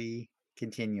endlessly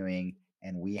continuing,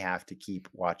 and we have to keep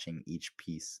watching each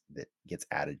piece that gets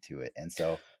added to it. And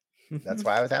so that's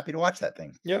why I was happy to watch that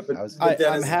thing. Yeah, but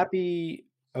I'm happy.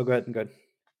 Oh, go ahead. I'm good.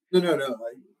 No.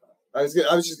 I was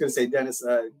just going to say, Dennis,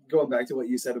 going back to what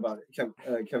you said about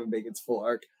Kevin Bacon's full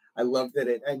arc, I love that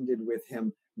it ended with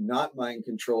him not mind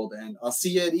controlled, and I'll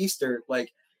see you at Easter.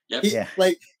 He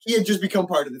had just become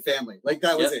part of the family.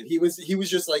 That was it. He was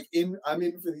just I'm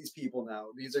in for these people now.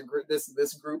 These are great.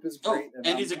 This group is great.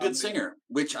 And he's a good singer,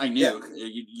 which I knew.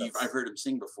 Yeah. I've heard him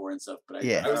sing before and stuff. But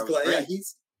I was glad.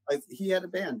 Yeah, he had a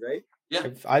band, right? Yeah,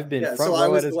 I've been front so row I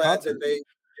was at his glad concert. that they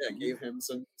gave him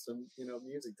some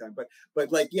music time. But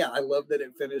I love that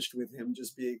it finished with him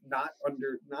just being not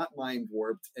mind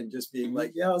warped and just being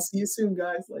I'll see you soon,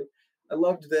 guys. I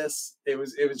loved this. It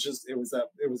was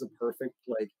a perfect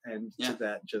end to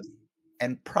that. Just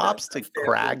and props to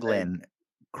Kraglin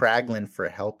for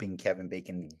helping Kevin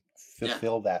Bacon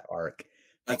fulfill that arc,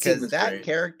 because that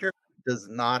character does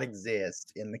not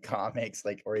exist in the comics,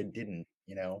 or it didn't,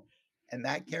 and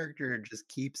that character just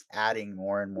keeps adding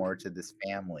more and more to this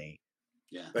family.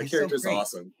 Yeah, that character's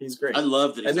awesome. He's great. I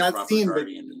love that he's a proper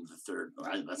guardian in the third.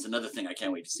 That's another thing I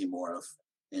can't wait to see more of.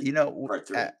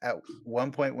 At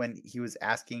one point when he was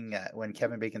asking, when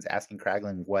Kevin Bacon's asking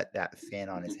Kraglin what that fin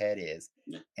on his head is,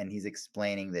 and he's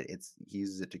explaining that he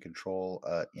uses it to control,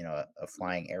 a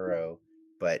flying arrow,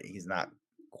 but he's not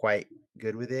quite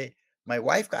good with it. My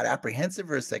wife got apprehensive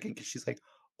for a second because she's like,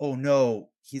 "Oh no,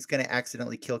 he's going to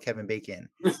accidentally kill Kevin Bacon,"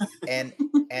 and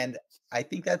I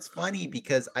think that's funny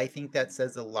because I think that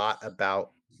says a lot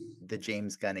about the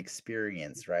James Gunn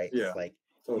experience, right? Yeah.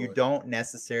 Totally. You don't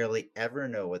necessarily ever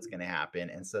know what's going to happen.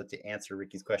 And so to answer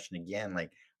Ricky's question again,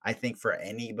 I think for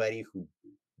anybody who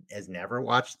has never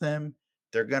watched them,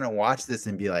 they're going to watch this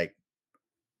and be like,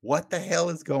 what the hell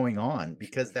is going on?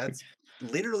 Because that's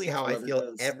literally how I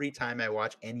feel every time I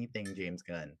watch anything James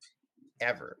Gunn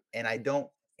ever. And I don't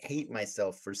hate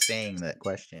myself for saying that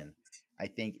question. I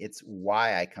think it's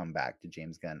why I come back to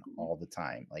James Gunn all the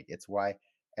time. It's why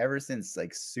ever since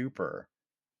Super,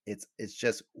 it's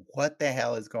just, what the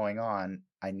hell is going on?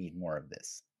 I need more of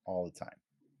this all the time.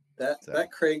 That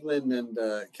Kraglin and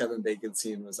Kevin Bacon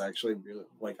scene was actually really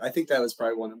I think that was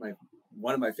probably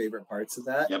one of my favorite parts of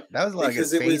that. Yep. That was a lot of good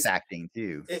face acting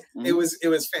too. It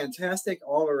was fantastic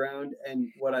all around,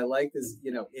 and what I liked is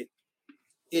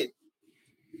it,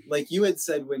 like you had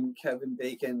said when Kevin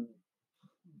Bacon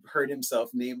heard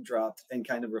himself name dropped and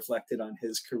kind of reflected on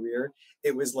his career,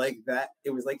 it was like that.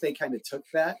 It was like they kind of took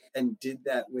that and did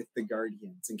that with the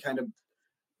Guardians and kind of,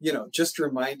 just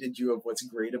reminded you of what's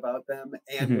great about them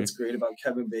and what's great about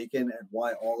Kevin Bacon and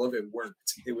why all of it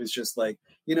worked. It was just like,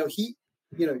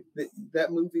 that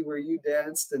movie where you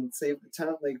danced and saved the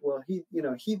town, like, well,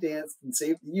 he danced and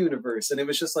saved the universe. And it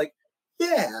was just like,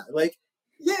 yeah,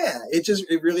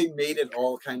 it really made it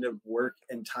all kind of work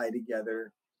and tie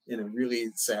together in a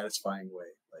really satisfying way.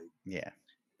 Like, Yeah.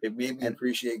 it made me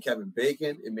appreciate Kevin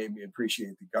Bacon. It made me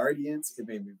appreciate the Guardians. It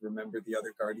made me remember the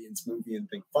other Guardians movie and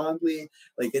think fondly.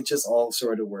 Like, it just all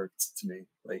sort of worked to me.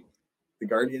 Like, the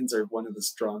Guardians are one of the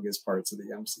strongest parts of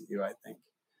the MCU, I think.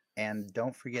 And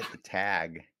don't forget the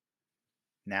tag.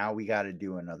 Now we got to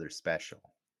do another special.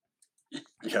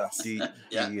 Yes. Do you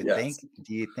Yes.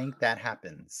 think that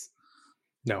happens?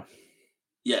 No.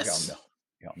 Yes.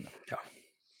 Y'all know.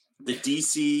 The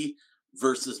DC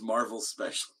versus Marvel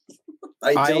special.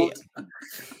 I don't.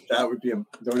 That would be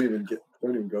don't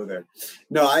even go there.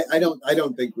 No, I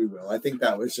don't think we will. I think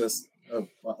that was just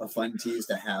a fun tease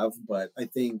to have, but I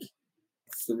think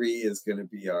 3 is going to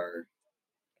be our.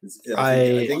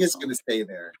 I think it's going to stay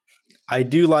there. I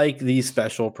do like these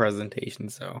special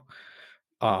presentations, though.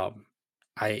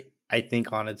 I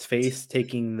think on its face,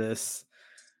 taking this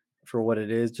for what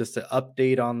it is, just an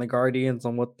update on the Guardians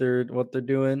on what they're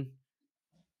doing.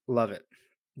 Love it.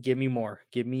 Give me more.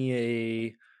 Give me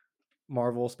a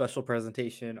Marvel special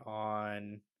presentation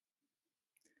on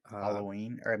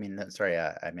Halloween, or I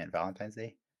meant Valentine's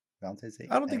Day. I don't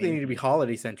think they need to be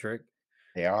holiday centric.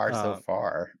 They are so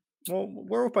far. Well,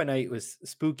 Werewolf by Night was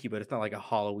spooky, but it's not like a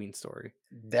Halloween story.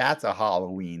 That's a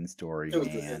Halloween story,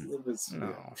 man. It was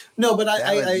no, but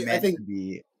I think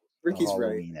be Ricky's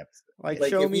right. Like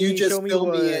show me, you just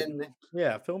fill me in.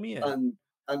 Yeah, fill me in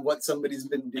on what somebody's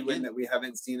been doing that we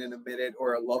haven't seen in a minute,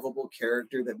 or a lovable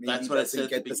character that maybe doesn't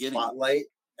get the spotlight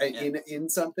in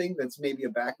something that's maybe a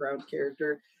background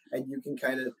character, and you can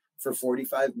kind of for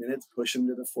 45 minutes push them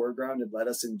to the foreground and let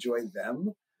us enjoy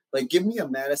them. Like, give me a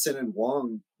Madison and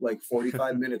Wong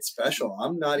 45-minute special.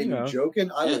 I'm not even joking.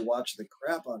 I will watch the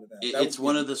crap out of that. It's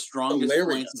one of the strongest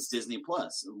points of Disney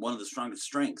Plus. One of the strongest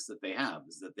strengths that they have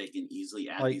is that they can easily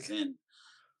add these in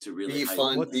to really be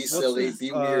fun, be silly,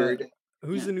 be weird.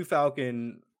 Who's the new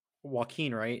Falcon?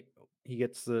 Joaquin, right? He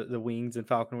gets the wings in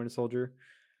Falcon Winter Soldier.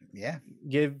 Yeah.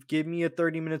 Give me a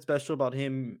 30-minute special about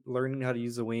him learning how to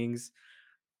use the wings.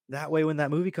 That way, when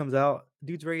that movie comes out,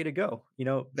 dude's ready to go.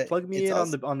 But plug me in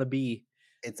on the B.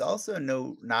 It's also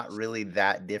not really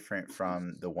that different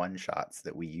from the one shots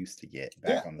that we used to get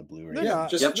back on the Blu-ray. Yeah,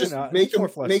 just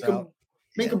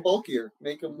make them bulkier,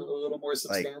 make them a little more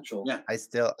substantial. I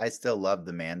still love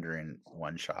the Mandarin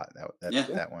one shot.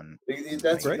 That one.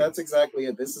 That's exactly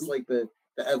it. This is like the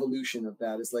evolution of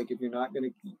that. Is like, if you're not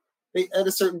going to. At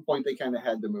a certain point, they kind of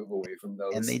had to move away from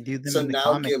those, and they do them. So in the now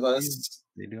comics, give us.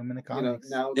 They do them in the comics.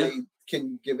 Now they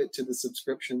can give it to the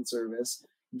subscription service,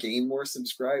 gain more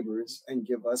subscribers, and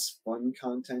give us fun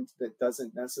content that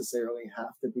doesn't necessarily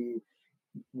have to be.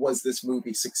 Was this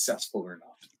movie successful or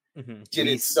not? Mm-hmm. Did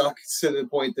it suck to the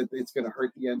point that it's going to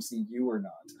hurt the MCU or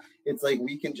not? It's like,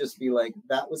 we can just be like,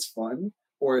 that was fun,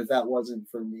 or that wasn't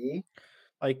for me.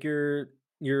 Like your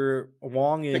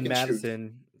Wong and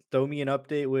Madison. Throw me an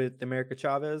update with America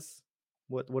Chavez.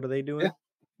 What are they doing?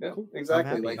 Yeah, cool.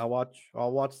 Exactly. Like, I'll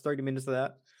watch 30 minutes of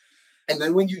that. And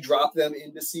then when you drop them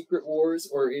into Secret Wars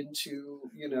or into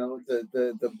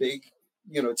the big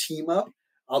team up,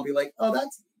 I'll be like, oh,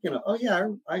 that's oh yeah,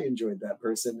 I enjoyed that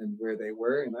person and where they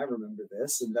were, and I remember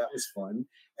this, and that was fun.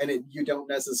 And you don't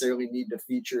necessarily need to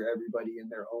feature everybody in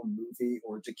their own movie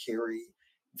or to carry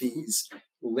these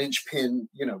linchpin,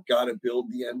 gotta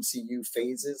build the MCU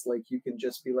phases. Like, you can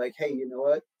just be like, hey, you know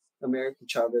what? America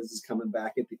Chavez is coming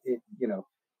back at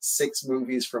 6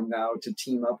 movies from now to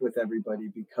team up with everybody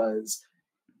because,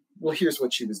 well, here's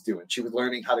what she was doing. She was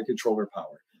learning how to control her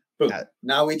power. Boom.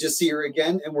 Now we just see her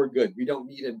again and we're good. We don't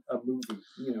need a movie.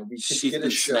 We could get a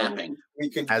show. Snapping. We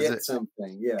could get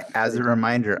something. Yeah. As a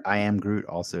reminder, I Am Groot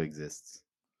also exists.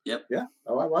 Yep. Yeah.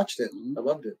 Oh, I watched it. I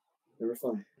loved it. They were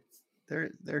fun.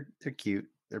 They're cute.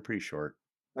 They're pretty short.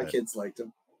 My kids liked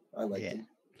them. I liked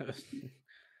them.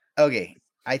 Okay.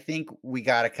 I think we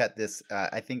got to cut this.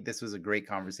 I think this was a great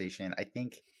conversation. I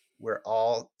think we're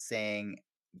all saying,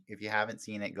 if you haven't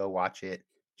seen it, go watch it,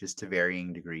 just to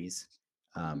varying degrees.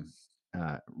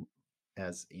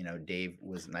 As Dave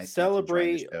was nice.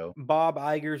 Celebrate Bob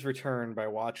Iger's return by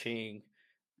watching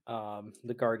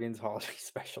the Guardians Holiday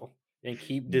Special and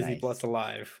keep Disney Plus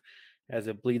alive as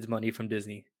it bleeds money from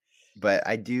Disney. But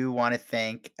I do want to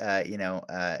thank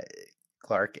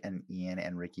Clark and Ian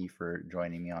and Ricky for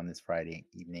joining me on this Friday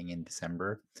evening in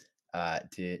December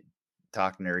to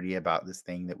talk nerdy about this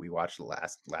thing that we watched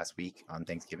last week on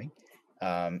Thanksgiving.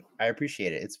 I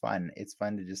appreciate it. It's fun. It's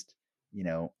fun to just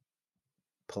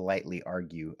politely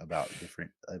argue about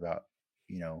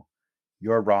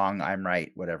you're wrong, I'm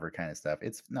right, whatever kind of stuff.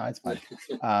 It's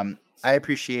fun. I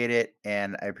appreciate it,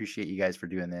 and I appreciate you guys for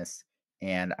doing this.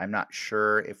 And I'm not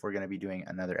sure if we're going to be doing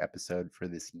another episode for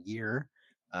this year.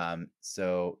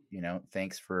 So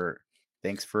thanks for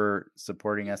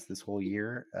supporting us this whole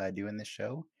year doing this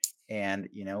show. And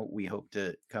we hope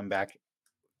to come back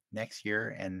next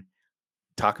year and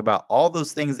talk about all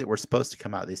those things that were supposed to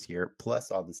come out this year,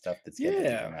 plus all the stuff that's scheduled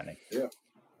to come out next year.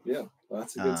 Yeah,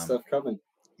 lots of good stuff coming.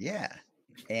 Yeah,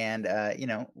 and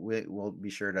we'll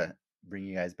be sure to bring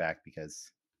you guys back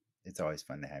because it's always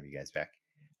fun to have you guys back.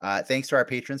 Thanks to our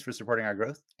patrons for supporting our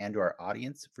growth, and to our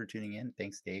audience for tuning in.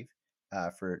 Thanks, Dave,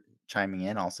 for chiming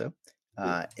in. Also,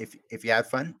 if you have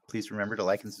fun, please remember to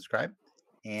like and subscribe.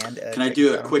 And can I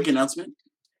do a quick announcement?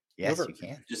 Yes, you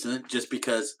can. Just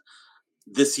because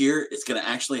this year it's going to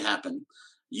actually happen.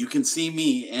 You can see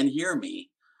me and hear me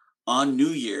on New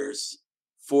Year's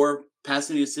for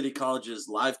Pasadena City College's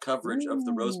live coverage of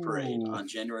the Rose Parade on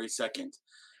January 2nd.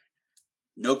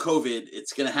 No COVID.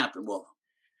 It's going to happen. Well,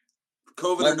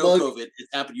 COVID or no COVID,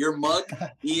 it's happened. Your mug,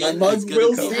 Ian, my mug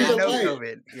will see the light.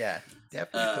 COVID. Yeah,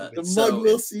 definitely. The mug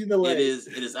will see the light.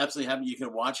 It is absolutely happening. You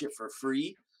can watch it for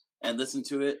free and listen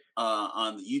to it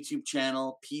on the YouTube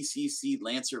channel PCC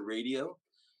Lancer Radio.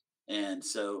 And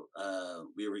so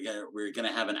we're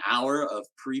gonna have an hour of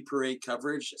pre-parade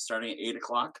coverage starting at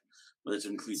 8:00. Which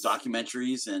includes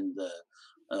documentaries and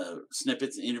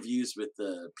snippets and interviews with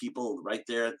the people right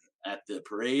there at the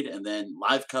parade, and then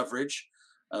live coverage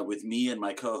with me and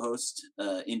my co-host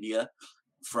India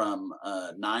from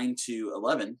 9 to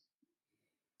 11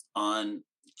 on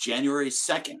January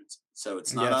 2nd. So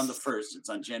it's not on the 1st; it's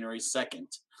on January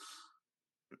 2nd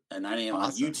at 9 a.m.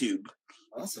 on YouTube.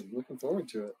 Awesome. Looking forward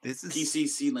to it. This is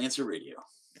PCC Lancer Radio.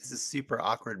 This is super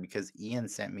awkward because Ian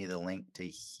sent me the link to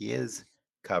his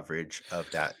coverage of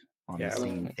that on the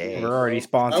same day. We're already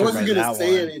sponsored. I wasn't going to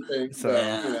say anything, so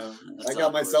I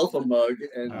got myself a mug,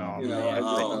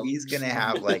 and he's going to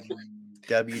have like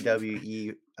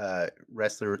WWE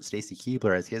wrestler Stacy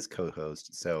Keibler as his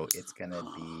co-host, so it's going to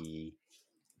be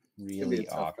really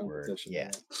awkward.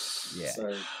 Yeah.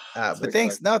 Sorry. But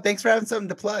thanks for having something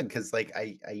to plug, because like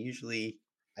I usually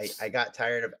I got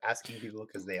tired of asking people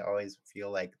because they always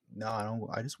feel like, no, I don't.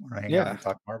 I just want to hang out and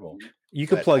talk Marvel. You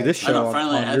could plug this show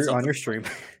on your stream.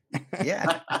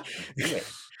 Yeah, do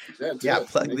it.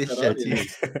 Plug this show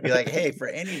too. Be like, hey, for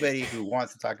anybody who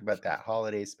wants to talk about that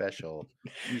holiday special,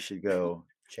 you should go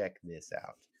check this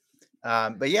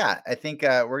out. But yeah, I think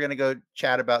we're gonna go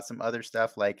chat about some other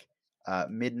stuff like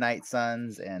Midnight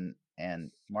Suns and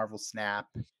Marvel Snap,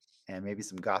 and maybe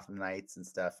some Gotham Knights and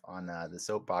stuff on the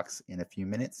Soapbox in a few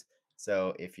minutes.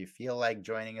 So if you feel like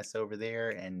joining us over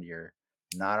there and you're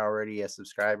not already a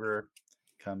subscriber,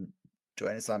 come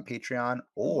join us on Patreon,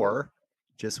 or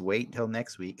just wait until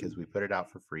next week because we put it out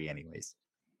for free anyways.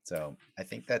 So I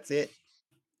think that's it.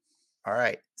 All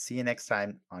right. See you next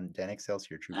time on Den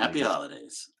Excelsior. Happy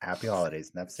holidays. Happy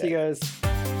holidays. Enough said. See you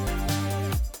guys.